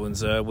 when everyone's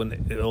there, when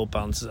it all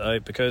balances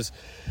out, because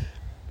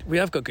we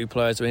have got good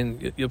players. I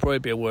mean, you'll probably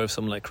be aware of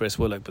someone like Chris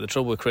Willock, but the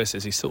trouble with Chris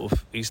is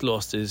he's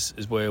lost his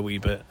way a wee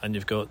bit, and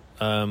you've got,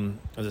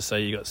 as I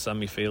say, you got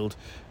Sammy Field,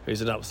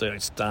 who's an absolute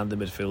outstanding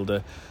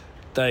midfielder.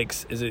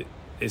 Dykes is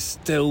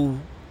still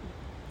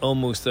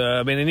almost there.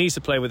 I mean, he needs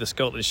to play with a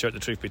Scotland shirt, the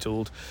truth be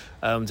told,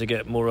 to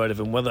get more out of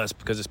him. Whether that's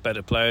because it's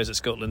better players at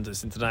Scotland,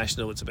 it's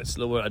international, it's a bit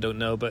slower, I don't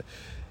know, but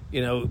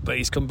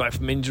he's come back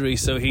from injury,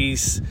 so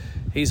he's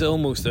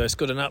almost there. He's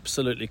got an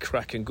absolutely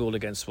cracking goal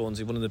against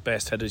Swansea, one of the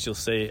best headers you'll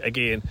see.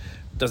 Again,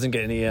 doesn't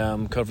get any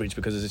coverage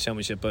because it's a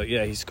Championship, but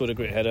yeah, he's scored a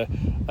great header.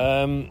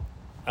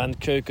 And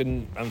Kirk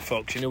and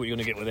Fox, you know what you're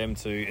going to get with them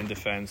too in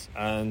defence.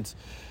 And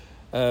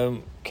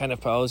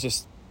Kenneth Powell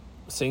just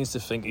seems to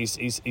think he's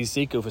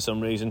Zico for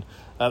some reason.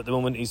 At the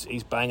moment,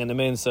 he's banging them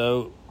in,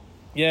 so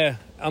Yeah,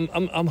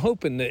 I'm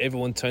hoping that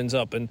everyone turns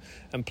up and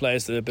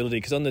plays to their ability,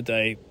 because on the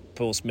day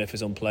Paul Smith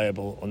is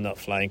unplayable on that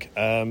flank.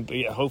 But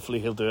yeah, hopefully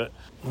he'll do it.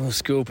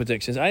 Score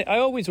predictions. I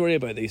always worry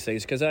about these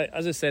things because,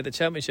 as I said, the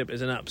Championship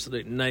is an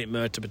absolute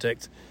nightmare to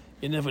predict.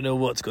 You never know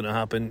what's going to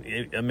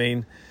happen. I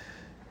mean,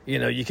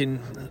 you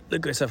can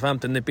look at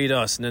Southampton. They beat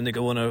us, and then they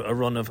go on a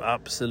run of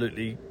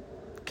absolutely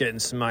getting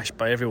smashed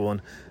by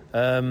everyone.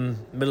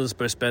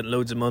 Middlesbrough spent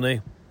loads of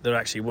money. They're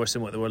actually worse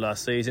than what they were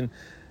last season.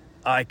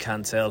 I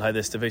can't tell how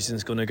this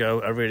division's going to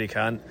go. I really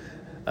can't.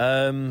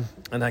 And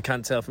I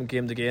can't tell from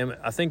game to game.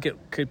 I think it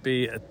could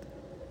be a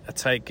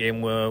tight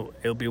game where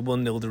it'll be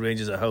 1-0 to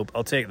Rangers, I hope.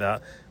 I'll take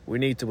that. We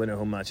need to win our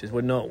home matches.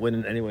 We're not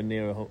winning anywhere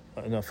near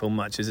enough home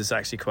matches. It's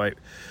actually quite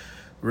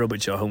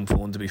rubbish our home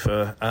form, to be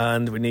fair.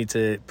 And we need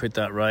to put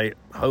that right,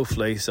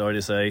 hopefully, sorry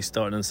to say,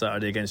 starting on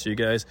Saturday against you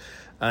guys.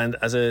 And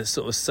as a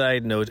sort of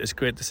side note, it's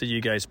great to see you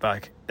guys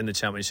back in the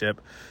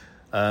Championship.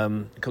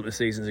 A couple of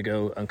seasons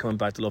ago, and coming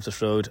back to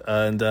Loftus Road,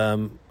 and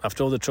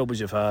after all the troubles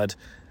you've had,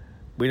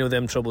 we know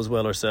them troubles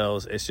well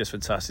ourselves. It's just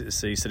fantastic to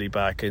see City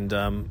back, and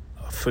a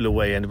full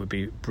away end would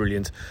be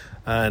brilliant,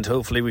 and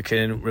hopefully we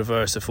can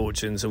reverse the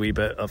fortunes a wee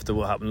bit after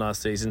what happened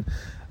last season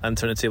and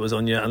turn the tables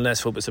on you, and let's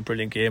hope it's a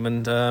brilliant game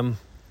and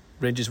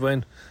Rangers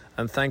win.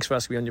 And thanks for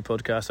asking me on your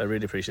podcast. I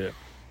really appreciate it.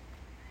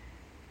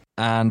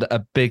 And a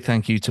big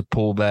thank you to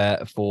Paul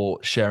there for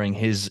sharing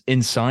his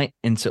insight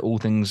into all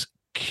things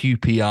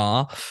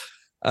QPR.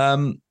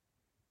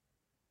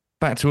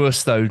 Back to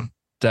us though,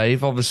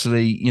 Dave.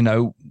 Obviously,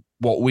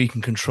 what we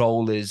can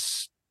control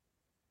is,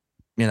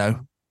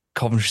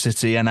 Coventry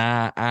City and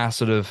our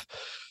sort of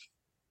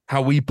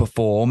how we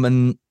perform.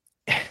 And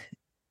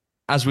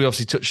as we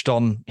obviously touched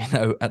on,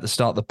 at the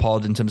start of the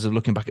pod, in terms of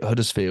looking back at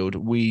Huddersfield,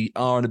 we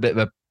are in a bit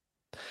of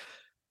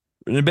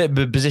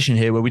a position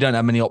here where we don't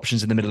have many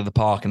options in the middle of the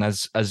park. And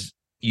as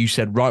you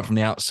said right from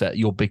the outset,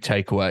 your big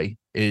takeaway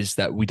is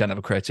that we don't have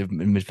a creative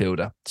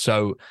midfielder.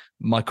 So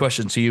my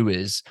question to you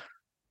is,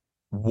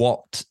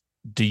 what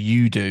do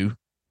you do?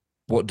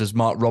 What does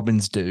Mark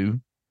Robins do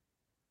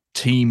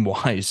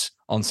team-wise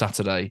on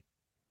Saturday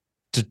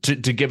to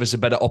give us a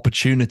better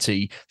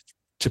opportunity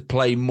to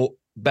play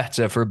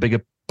better for a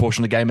bigger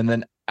portion of the game, and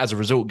then as a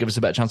result give us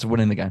a better chance of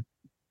winning the game?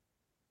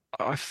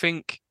 I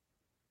think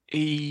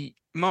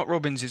Mark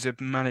Robins is a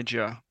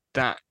manager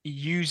that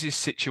uses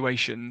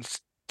situations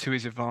to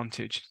his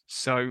advantage.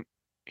 So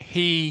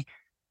he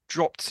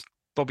dropped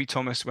Bobby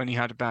Thomas when he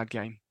had a bad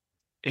game.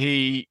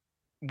 He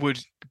would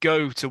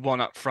go to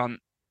one up front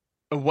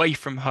away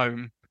from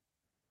home,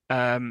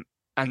 and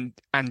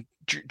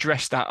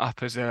dress that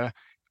up as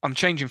I'm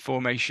changing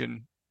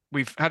formation.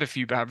 We've had a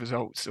few bad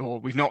results, or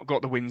we've not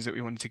got the wins that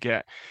we wanted to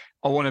get.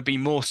 I want to be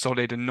more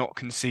solid and not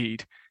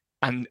concede,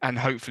 and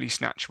hopefully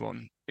snatch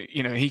one.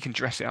 He can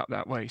dress it up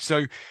that way.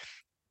 So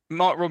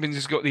Mark Robins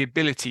has got the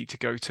ability to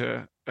go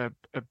to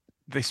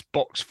this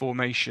box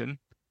formation.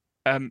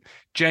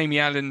 Jamie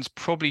Allen's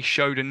probably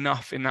showed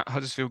enough in that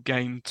Huddersfield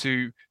game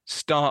to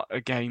start a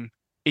game,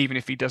 even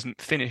if he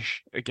doesn't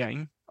finish a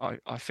game,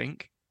 I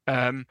think.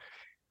 So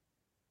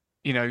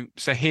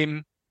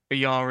him,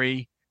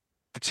 Ayari,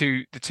 the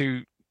two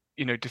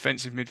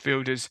defensive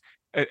midfielders,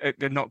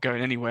 they're not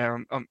going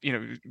anywhere.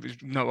 There's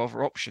no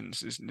other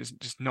options. There's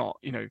just not,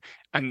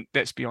 And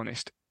let's be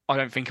honest, I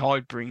don't think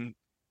I'd bring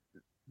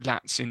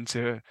Lats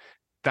into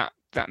that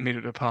middle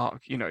of the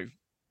park,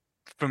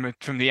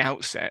 from the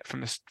outset,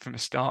 from a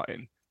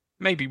starting.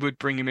 Maybe would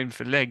bring him in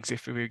for legs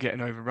if we were getting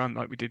overrun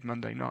like we did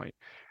Monday night.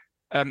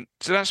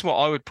 So that's what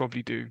I would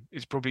probably do,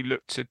 is probably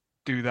look to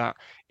do that.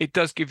 It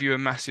does give you a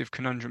massive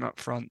conundrum up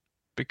front,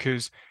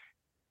 because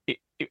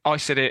I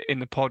said it in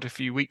the pod a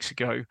few weeks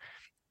ago,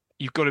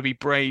 you've got to be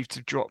brave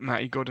to drop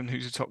Matty Godden,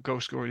 who's the top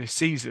goal scorer this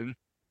season,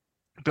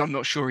 but I'm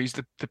not sure he's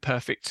the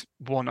perfect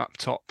one up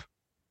top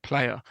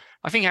player.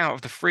 I think out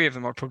of the three of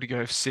them, I'd probably go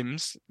with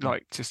Sims,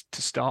 to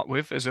start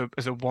with, as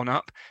a one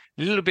up,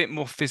 a little bit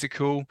more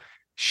physical.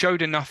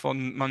 Showed enough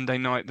on Monday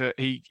night that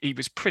he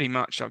was pretty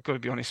much, I've got to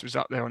be honest, was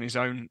up there on his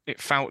own.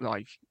 It felt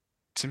like,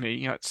 to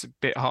me, it's a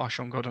bit harsh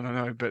on Godden, I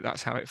know, but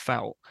that's how it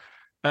felt.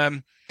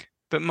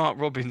 But Mark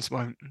Robins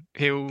won't.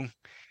 He'll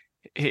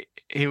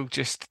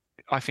just,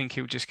 I think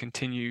he'll just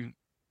continue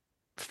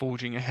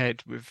forging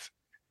ahead with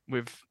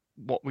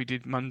what we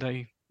did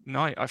Monday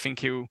night. I think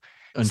he'll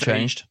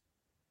unchanged.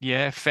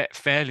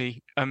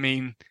 Fairly. I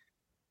mean,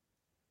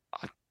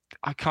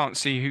 I can't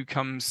see who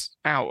comes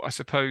out. I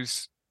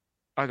suppose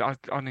I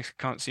honestly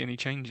can't see any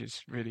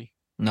changes, really.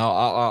 No,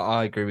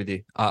 I agree with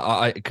you.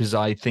 Because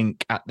I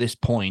think at this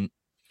point,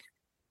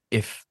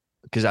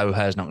 because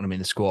O'Hare's not going to be in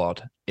the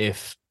squad,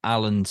 if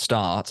Allen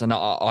starts, and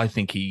I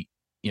think he,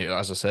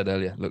 as I said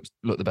earlier, looked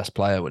the best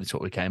player when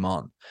he came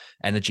on.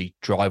 Energy,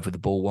 drive with the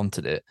ball,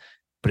 wanted it.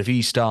 But if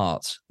he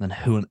starts, then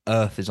who on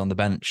earth is on the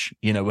bench?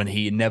 When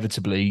he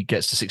inevitably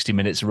gets to 60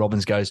 minutes,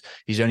 Robbins goes,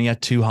 he's only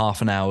had 2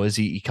 half an hours.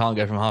 He can't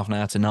go from half an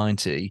hour to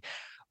 90.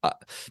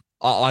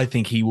 I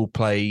think he will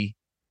play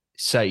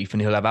safe,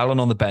 and he'll have Allen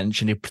on the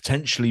bench, and he'll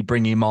potentially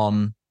bring him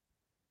on,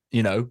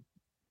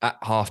 at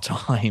half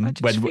time. I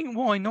just think,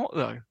 why not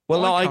though?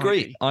 Well, why no, I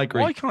agree.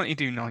 Why can't he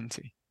do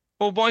 90?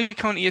 Or why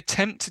can't he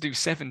attempt to do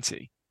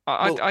 70?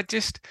 I'd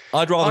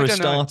rather don't know.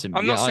 start him.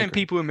 I'm not saying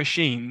people are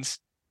machines,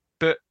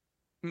 but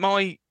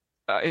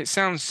it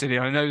sounds silly.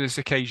 I know there's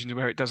occasions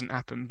where it doesn't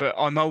happen, but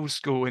I'm old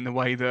school in the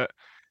way that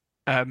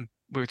we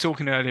were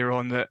talking earlier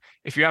on that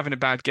if you're having a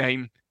bad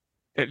game,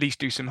 at least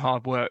do some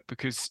hard work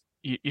because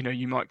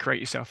you might create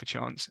yourself a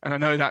chance. And I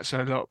know that's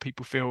a lot of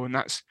people feel, and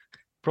that's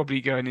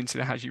probably going into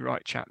the Has You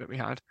Right chat that we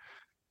had.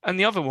 And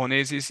the other one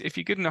is if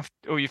you're good enough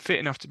or you're fit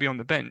enough to be on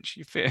the bench,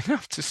 you're fit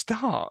enough to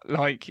start.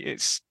 Like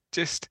it's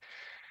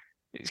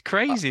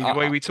crazy the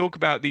way we talk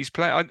about these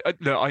players.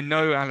 Look, I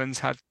know Alan's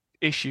had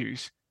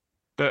issues,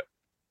 but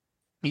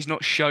he's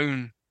not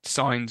shown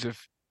signs of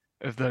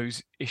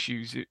those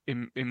issues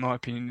in my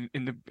opinion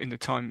in the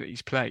time that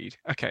he's played.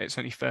 Okay, it's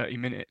only 30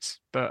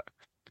 minutes, but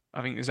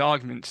I think there's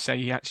argument to say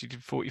he actually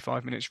did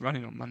 45 minutes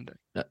running on Monday.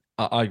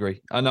 I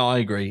agree. I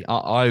agree.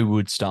 I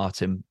would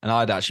start him, and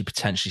I'd actually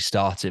potentially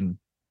start him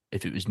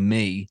if it was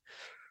me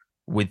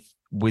with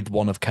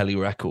one of Kelly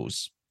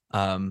Reckles,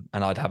 and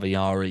I'd have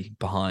Ayari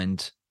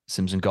behind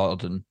Sims and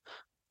Gordon,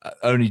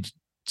 only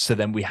so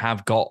then we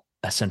have got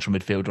a central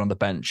midfielder on the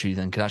bench who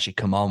then can actually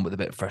come on with a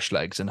bit of fresh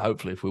legs, and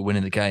hopefully if we're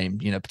winning the game,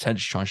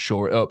 potentially try and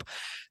shore it up.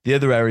 The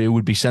other area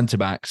would be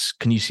centre-backs.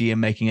 Can you see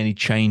him making any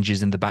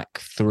changes in the back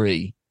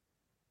three?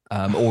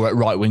 Or at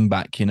right wing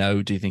back, do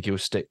you think he will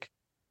stick?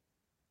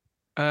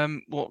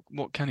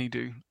 What can he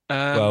do?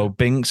 Well,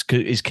 Binks,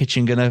 is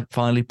Kitchen going to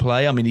finally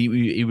play? I mean,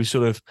 he was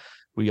sort of,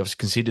 we obviously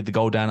conceded the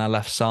goal down our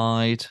left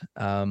side.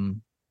 Or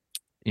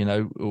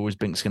is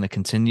Binks going to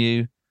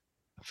continue?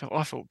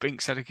 I thought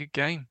Binks had a good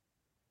game.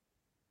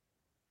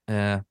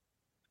 Yeah.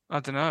 I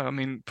don't know. I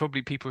mean,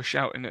 probably people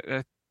shouting at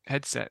their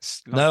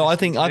headsets. Like no, I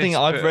think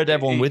I've read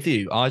everyone with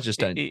you. I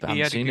just haven't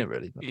seen it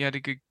really. But. He had a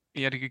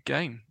good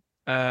game.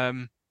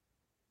 I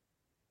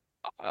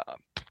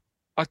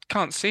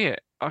can't see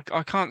it.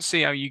 I can't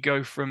see how you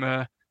go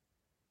from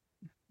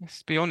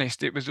let's be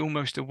honest, it was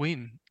almost a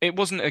win. It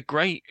wasn't a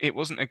great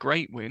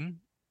win,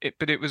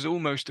 but it was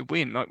almost a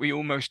win. Like we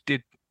almost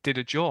did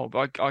a job.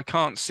 I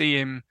can't see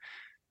him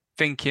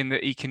thinking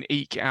that he can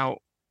eke out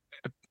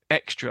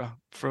extra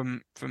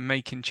from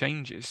making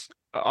changes.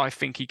 I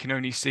think he can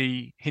only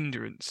see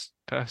hindrance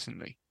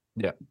personally.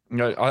 Yeah.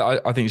 I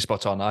think you're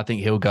spot on. I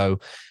think he'll go,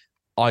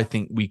 I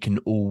think we can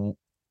all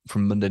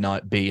from Monday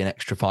night be an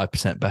extra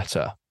 5%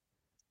 better,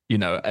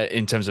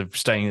 in terms of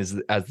staying as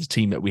the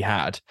team that we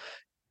had.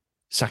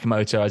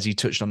 Sakamoto, as he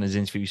touched on in his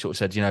interview, he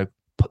sort of said,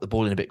 put the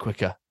ball in a bit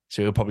quicker.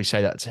 So he'll probably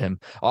say that to him.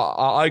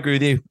 I agree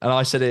with you. And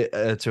I said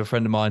it to a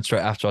friend of mine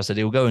straight after. I said,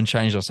 he'll go and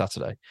change on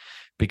Saturday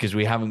because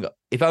we haven't got,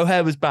 if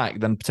O'Hare was back,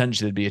 then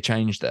potentially there'd be a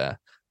change there,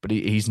 but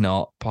he's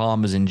not.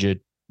 Palmer's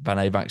injured. Van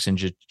Avak's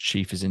injured.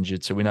 Sheaf is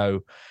injured. So we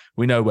know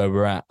where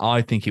we're at.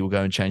 I think he will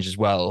go and change as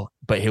well,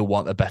 but he'll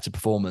want a better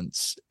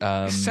performance.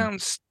 It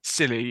sounds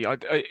silly.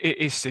 It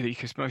is silly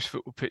because most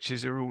football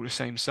pitches are all the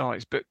same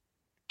size, but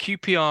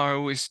QPR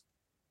always,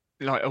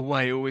 like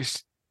away,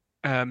 always,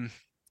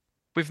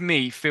 with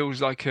me,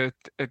 feels like a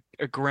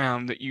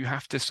ground that you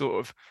have to sort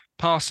of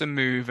pass and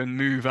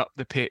move up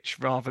the pitch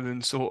rather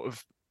than sort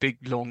of big,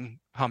 long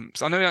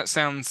humps. I know that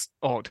sounds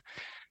odd.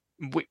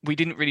 We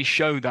didn't really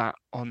show that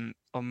on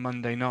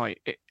Monday night.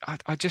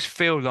 I just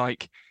feel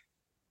like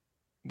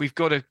we've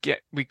got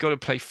to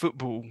play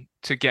football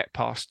to get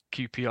past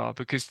QPR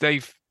because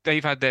they've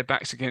had their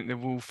backs against the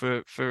wall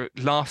for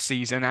last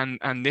season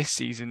and this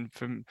season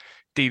from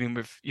dealing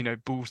with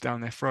balls down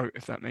their throat,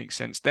 if that makes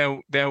sense.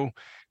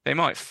 They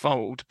might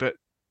fold, but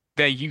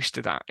they're used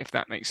to that, if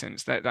that makes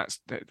sense. That's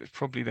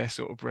probably their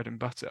sort of bread and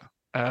butter.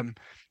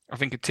 I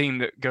think a team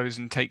that goes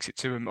and takes it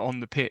to them on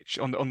the pitch,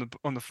 on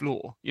the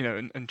floor,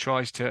 and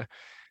tries to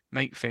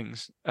make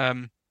things.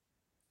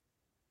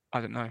 I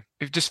don't know.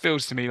 It just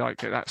feels to me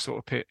like that sort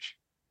of pitch.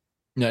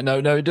 No,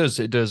 it does.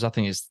 It does. I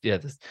think it's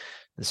the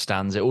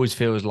stands. It always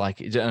feels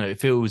like it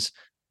feels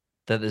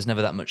that there's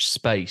never that much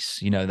space.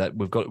 That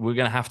we're going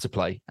to have to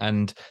play,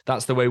 and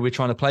that's the way we're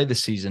trying to play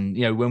this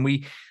season.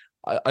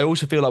 I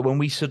also feel like when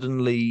we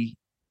suddenly,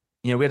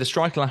 we had a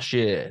striker last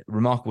year,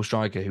 remarkable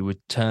striker who would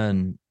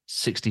turn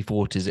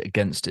 60-40s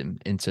against him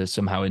into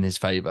somehow in his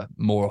favour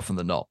more often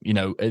than not.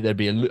 There'd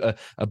be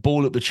a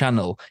ball up the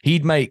channel.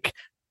 He'd make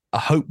a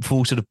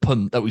hopeful sort of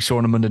punt that we saw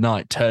on a Monday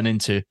night turn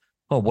into,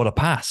 oh, what a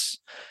pass.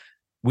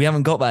 We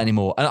haven't got that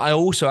anymore. And I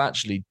also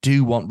actually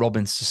do want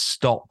Robbins to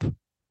stop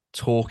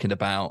talking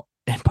about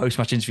in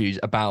post-match interviews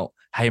about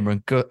Hamer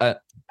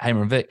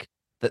and Vic,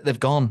 that they've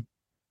gone.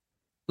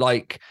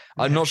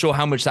 I'm not sure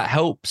how much that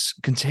helps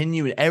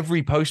continue in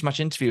every post-match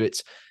interview.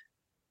 It's,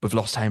 we've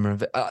lost Hamer and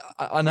Vic.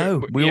 I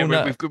know. We all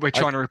know. We're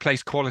trying to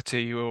replace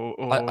quality or.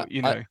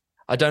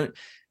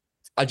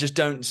 I just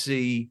don't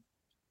see.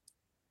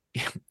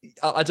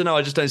 I don't know.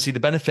 I just don't see the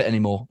benefit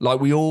anymore.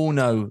 We all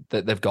know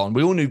that they've gone.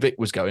 We all knew Vic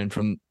was going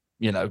from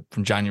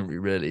January,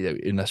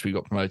 really, unless we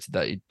got promoted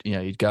that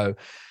he'd go.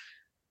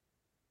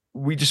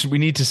 We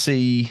need to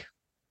see.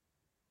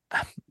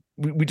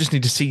 we just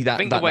need to see that. I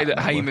think the way that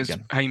Hamer's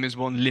Hamer's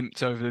one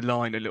limped over the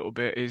line a little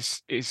bit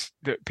is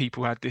that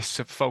people had this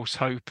false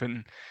hope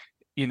and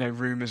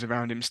rumours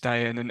around him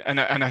staying, and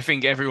I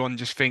think everyone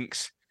just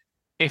thinks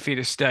if he'd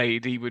have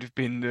stayed, he would have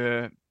been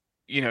the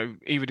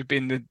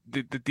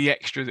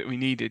extra that we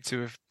needed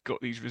to have got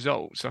these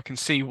results. So I can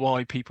see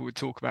why people would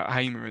talk about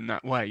Hamer in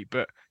that way,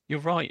 but you're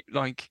right,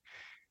 like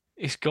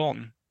it's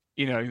gone.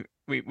 We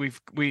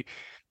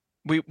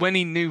when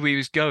he knew he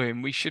was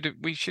going, we should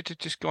have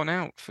just gone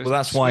out for. Well,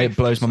 that's why it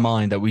blows my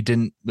mind that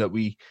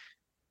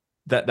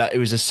it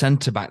was a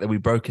centre back that we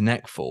broke a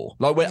neck for.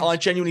 Like I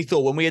genuinely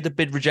thought when we had the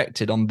bid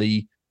rejected on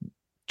the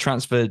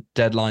transfer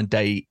deadline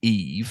day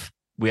eve,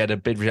 we had a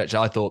bid rejected.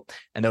 I thought,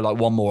 and they're like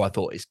one more. I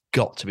thought it's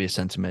got to be a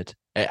centre mid.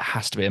 It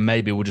has to be, and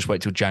maybe we'll just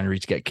wait till January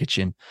to get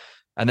Kitchen.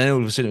 And then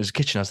all of a sudden it was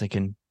Kitchen. I was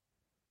thinking,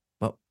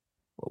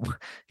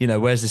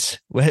 where's this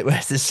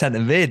centre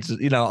mid?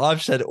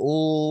 I've said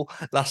all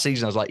last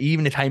season, I was like,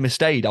 even if Hamer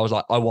stayed, I was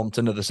like, I want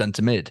another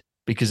centre mid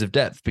because of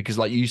depth. Because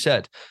like you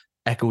said,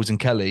 Eccles and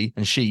Kelly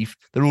and Sheaf,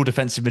 they're all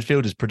defensive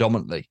midfielders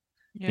predominantly.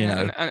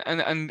 Yeah,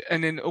 and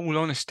in all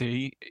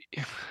honesty,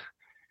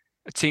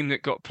 a team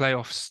that got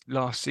playoffs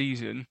last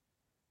season,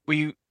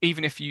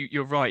 even if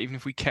you're right, even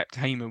if we kept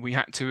Hamer, we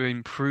had to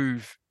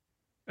improve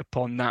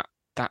upon that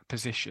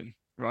position,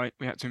 right?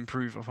 We had to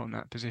improve upon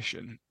that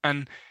position,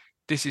 and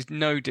this is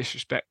no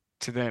disrespect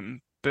to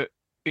them, but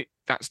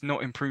that's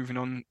not improving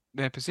on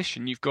their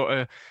position. You've got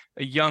a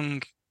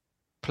young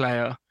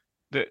player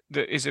that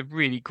is a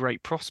really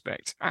great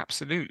prospect,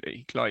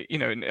 absolutely.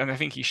 And I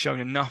think he's shown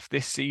enough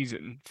this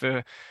season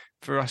for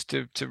us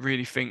to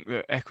really think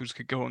that Eccles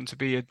could go on to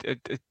be a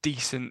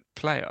decent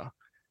player.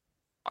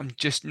 I'm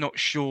just not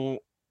sure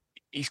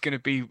he's going to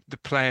be the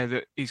player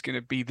that is going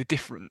to be the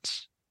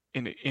difference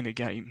in a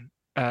game.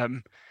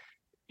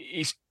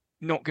 He's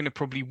not going to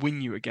probably win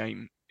you a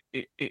game.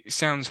 It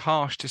sounds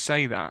harsh to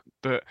say that,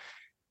 but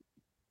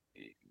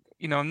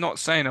I'm not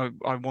saying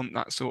I want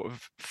that sort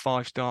of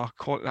 5-star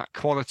that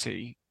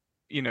quality.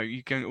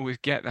 You can always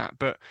get that,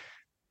 but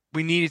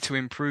we needed to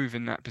improve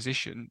in that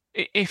position.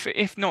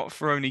 If not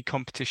for only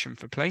competition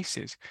for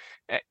places,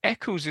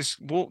 Eccles has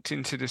walked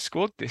into the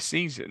squad this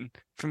season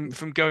from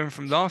going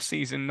from last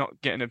season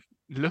not getting a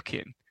look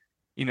in,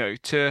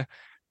 to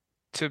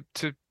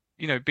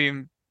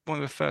being one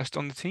of the first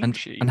on the team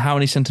sheet. And how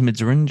many centre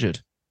mids are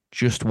injured?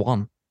 Just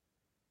one.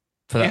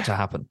 For that to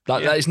happen.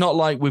 It's not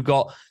like we've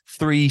got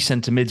 3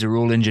 centre mids are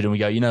all injured and we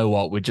go, you know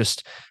what, we've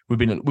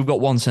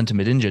got 1 centre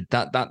mid injured.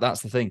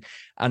 That's the thing.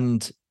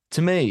 And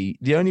to me,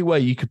 the only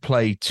way you could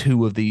play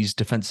 2 of these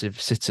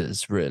defensive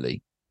sitters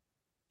really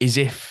is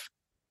if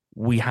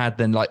we had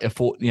then like a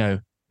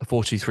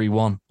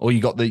 4-2-3-1, or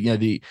you got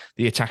the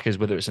attackers,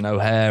 whether it's an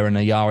O'Hare and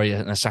a Yari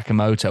and a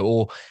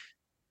Sakamoto,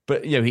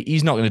 but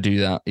he's not going to do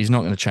that. He's not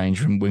going to change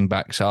from wing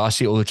back. So I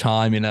see it all the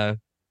time,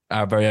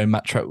 our very own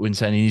Matt Trotwood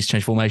saying he needs to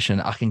change formation.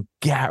 I can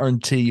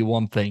guarantee you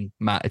one thing,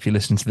 Matt, if you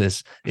listen to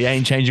this, he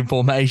ain't changing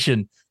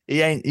formation.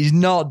 He's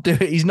not doing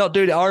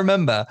it. I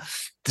remember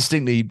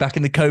distinctly back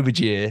in the COVID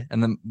year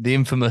and the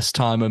infamous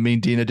time when me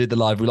and Dina did the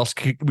live, we lost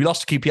to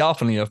QPR,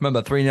 funnily enough.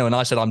 Remember 3-0, and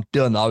I said, I'm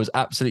done. I was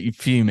absolutely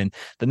fuming.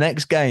 The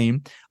next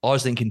game, I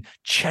was thinking,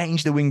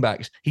 change the wing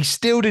backs. He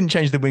still didn't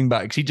change the wing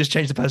backs. He just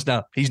changed the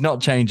personnel. He's not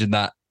changing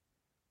that.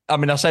 I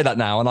mean, I say that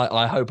now, and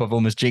I hope I've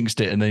almost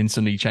jinxed it, and then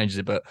suddenly he changes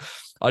it, but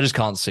I just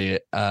can't see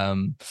it.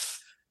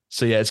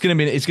 So yeah, it's gonna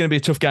be a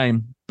tough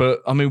game.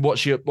 But I mean,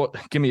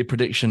 give me a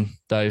prediction,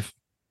 Dave.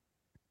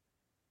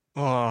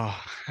 Oh,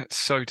 it's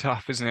so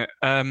tough, isn't it?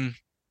 I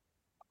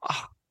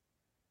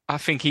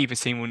think either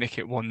team will nick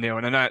it 1-0,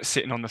 and I know it's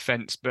sitting on the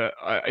fence, but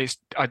I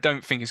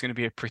don't think it's going to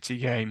be a pretty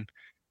game,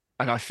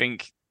 and I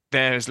think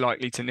they're as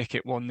likely to nick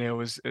it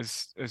 1-0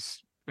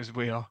 as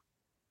we are.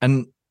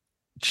 And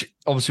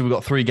obviously, we've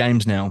got 3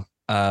 games now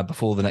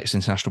before the next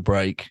international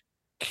break.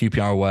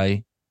 QPR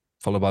away,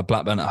 followed by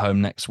Blackburn at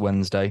home next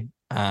Wednesday,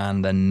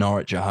 and then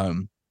Norwich at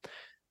home.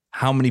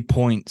 How many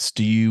points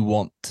do you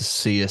want to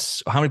see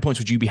us? How many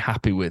points would you be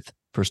happy with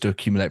for us to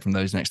accumulate from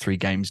those next 3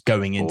 games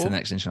going into the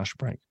next international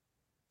break?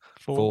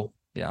 4.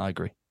 Yeah, I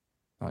agree.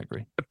 A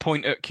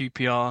point at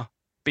QPR,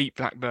 beat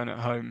Blackburn at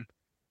home,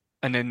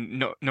 and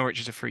then Norwich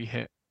is a free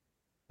hit.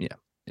 Yeah,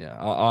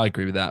 I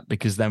agree with that,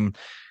 because then,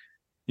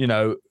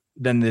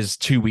 then there's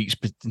 2 weeks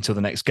until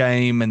the next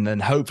game, and then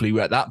hopefully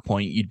at that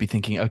point you'd be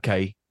thinking,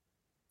 okay,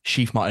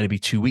 Sheaf might only be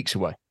 2 weeks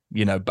away,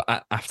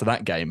 but after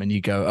that game, and you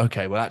go,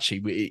 okay, well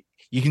actually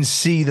you can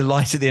see the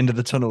light at the end of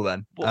the tunnel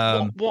then.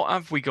 What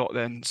have we got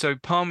then? So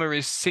Palmer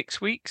is 6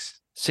 weeks?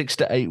 6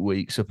 to 8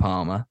 weeks of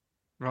Palmer.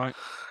 Right.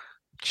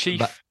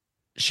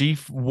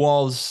 Sheaf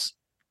was,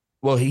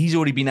 well, he's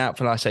already been out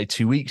for, I say,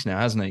 2 weeks now,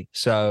 hasn't he?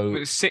 So it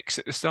was 6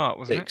 at the start,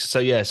 wasn't it? So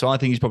yeah, so I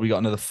think he's probably got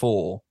another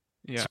 4.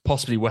 Yeah.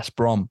 Possibly West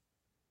Brom.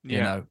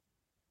 Yeah.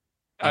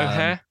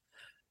 O'Hare,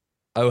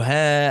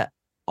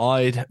 he's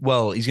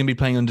going to be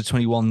playing under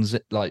 21s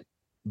like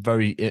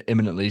very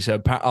imminently.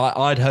 So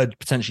I'd heard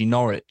potentially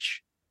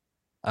Norwich,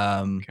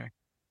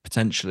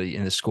 potentially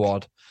in the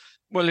squad.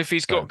 Well, if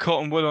he's got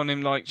cotton wool on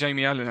him like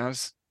Jamie Allen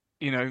has,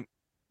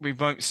 we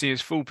won't see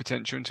his full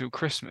potential until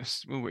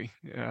Christmas, will we?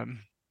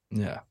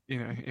 Yeah.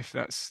 If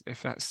that's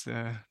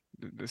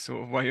the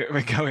sort of way that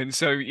we're going.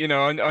 So,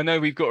 I know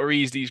we've got to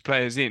ease these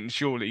players in.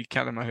 Surely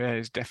Callum O'Hare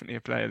is definitely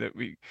a player that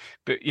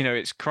but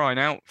it's crying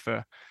out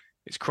for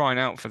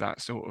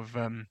that sort of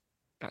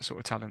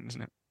talent,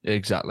 isn't it?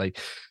 Exactly.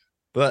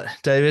 But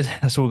David,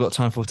 that's all we've got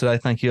time for today.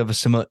 Thank you ever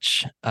so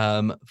much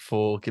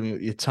for giving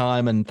it your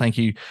time, and thank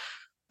you,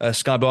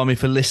 Sky Blue Army,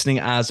 for listening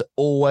as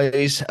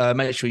always.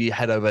 Make sure you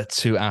head over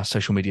to our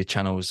social media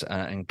channels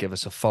and give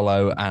us a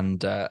follow.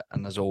 And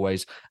as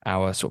always,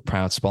 our sort of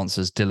proud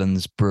sponsors,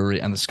 Dylan's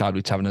Brewery and the Sky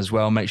Blue Tavern as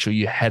well. Make sure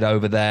you head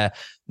over there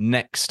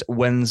next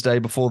Wednesday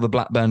before the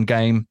Blackburn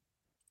game.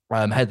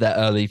 Head there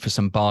early for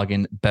some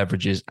bargain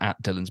beverages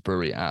at Dylan's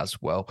Brewery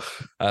as well.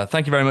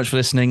 Thank you very much for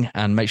listening,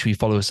 and make sure you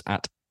follow us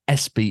at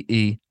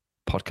SBE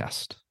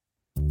Podcast.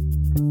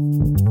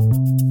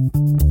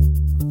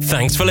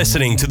 Thanks for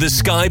listening to the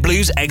Sky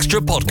Blues Extra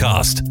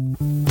podcast.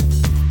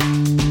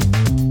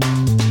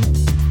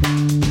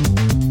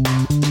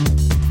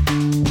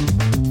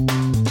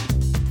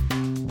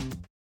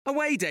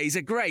 Away days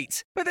are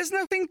great, but there's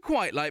nothing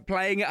quite like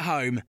playing at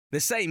home. The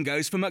same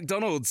goes for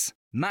McDonald's.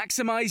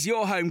 Maximise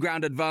your home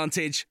ground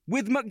advantage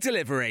with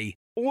McDelivery.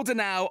 Order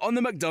now on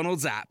the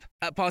McDonald's app.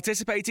 At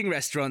participating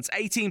restaurants,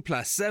 18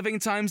 plus, serving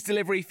times,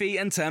 delivery fee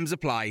and terms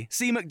apply.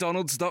 See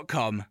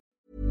mcdonalds.com.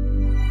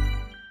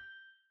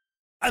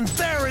 And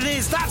there it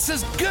is, that's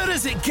as good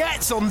as it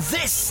gets on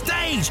this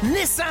stage.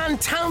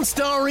 Nissan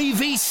Townstar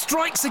EV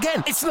strikes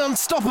again. It's an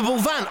unstoppable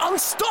van,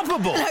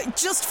 unstoppable.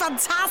 Just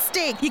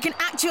fantastic. You can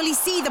actually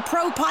see the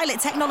Pro Pilot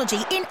technology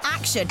in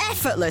action.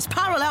 Effortless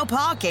parallel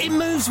parking. It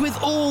moves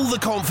with all the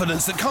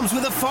confidence that comes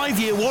with a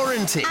 5-year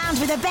warranty. And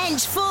with a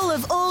bench full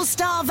of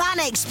all-star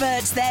van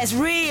experts, there's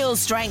real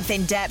strength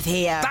in depth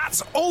here.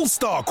 That's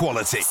all-star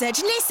quality.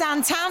 Search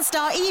Nissan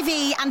Townstar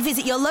EV and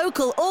visit your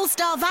local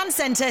all-star van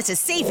centre to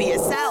see for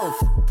yourself.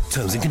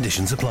 Terms and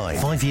conditions apply.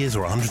 5 years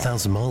or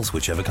 100,000 miles,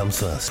 whichever comes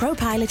first. Pro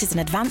Pilot is an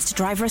advanced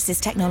driver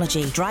assist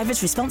technology.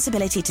 Driver's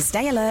responsibility to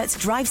stay alert,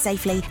 drive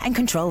safely, and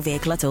control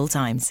vehicle at all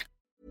times.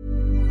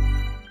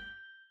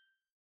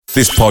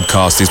 This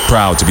podcast is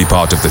proud to be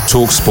part of the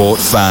TalkSport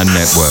Fan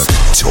Network.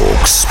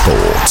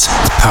 TalkSport.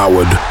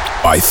 Powered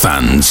by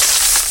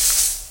fans.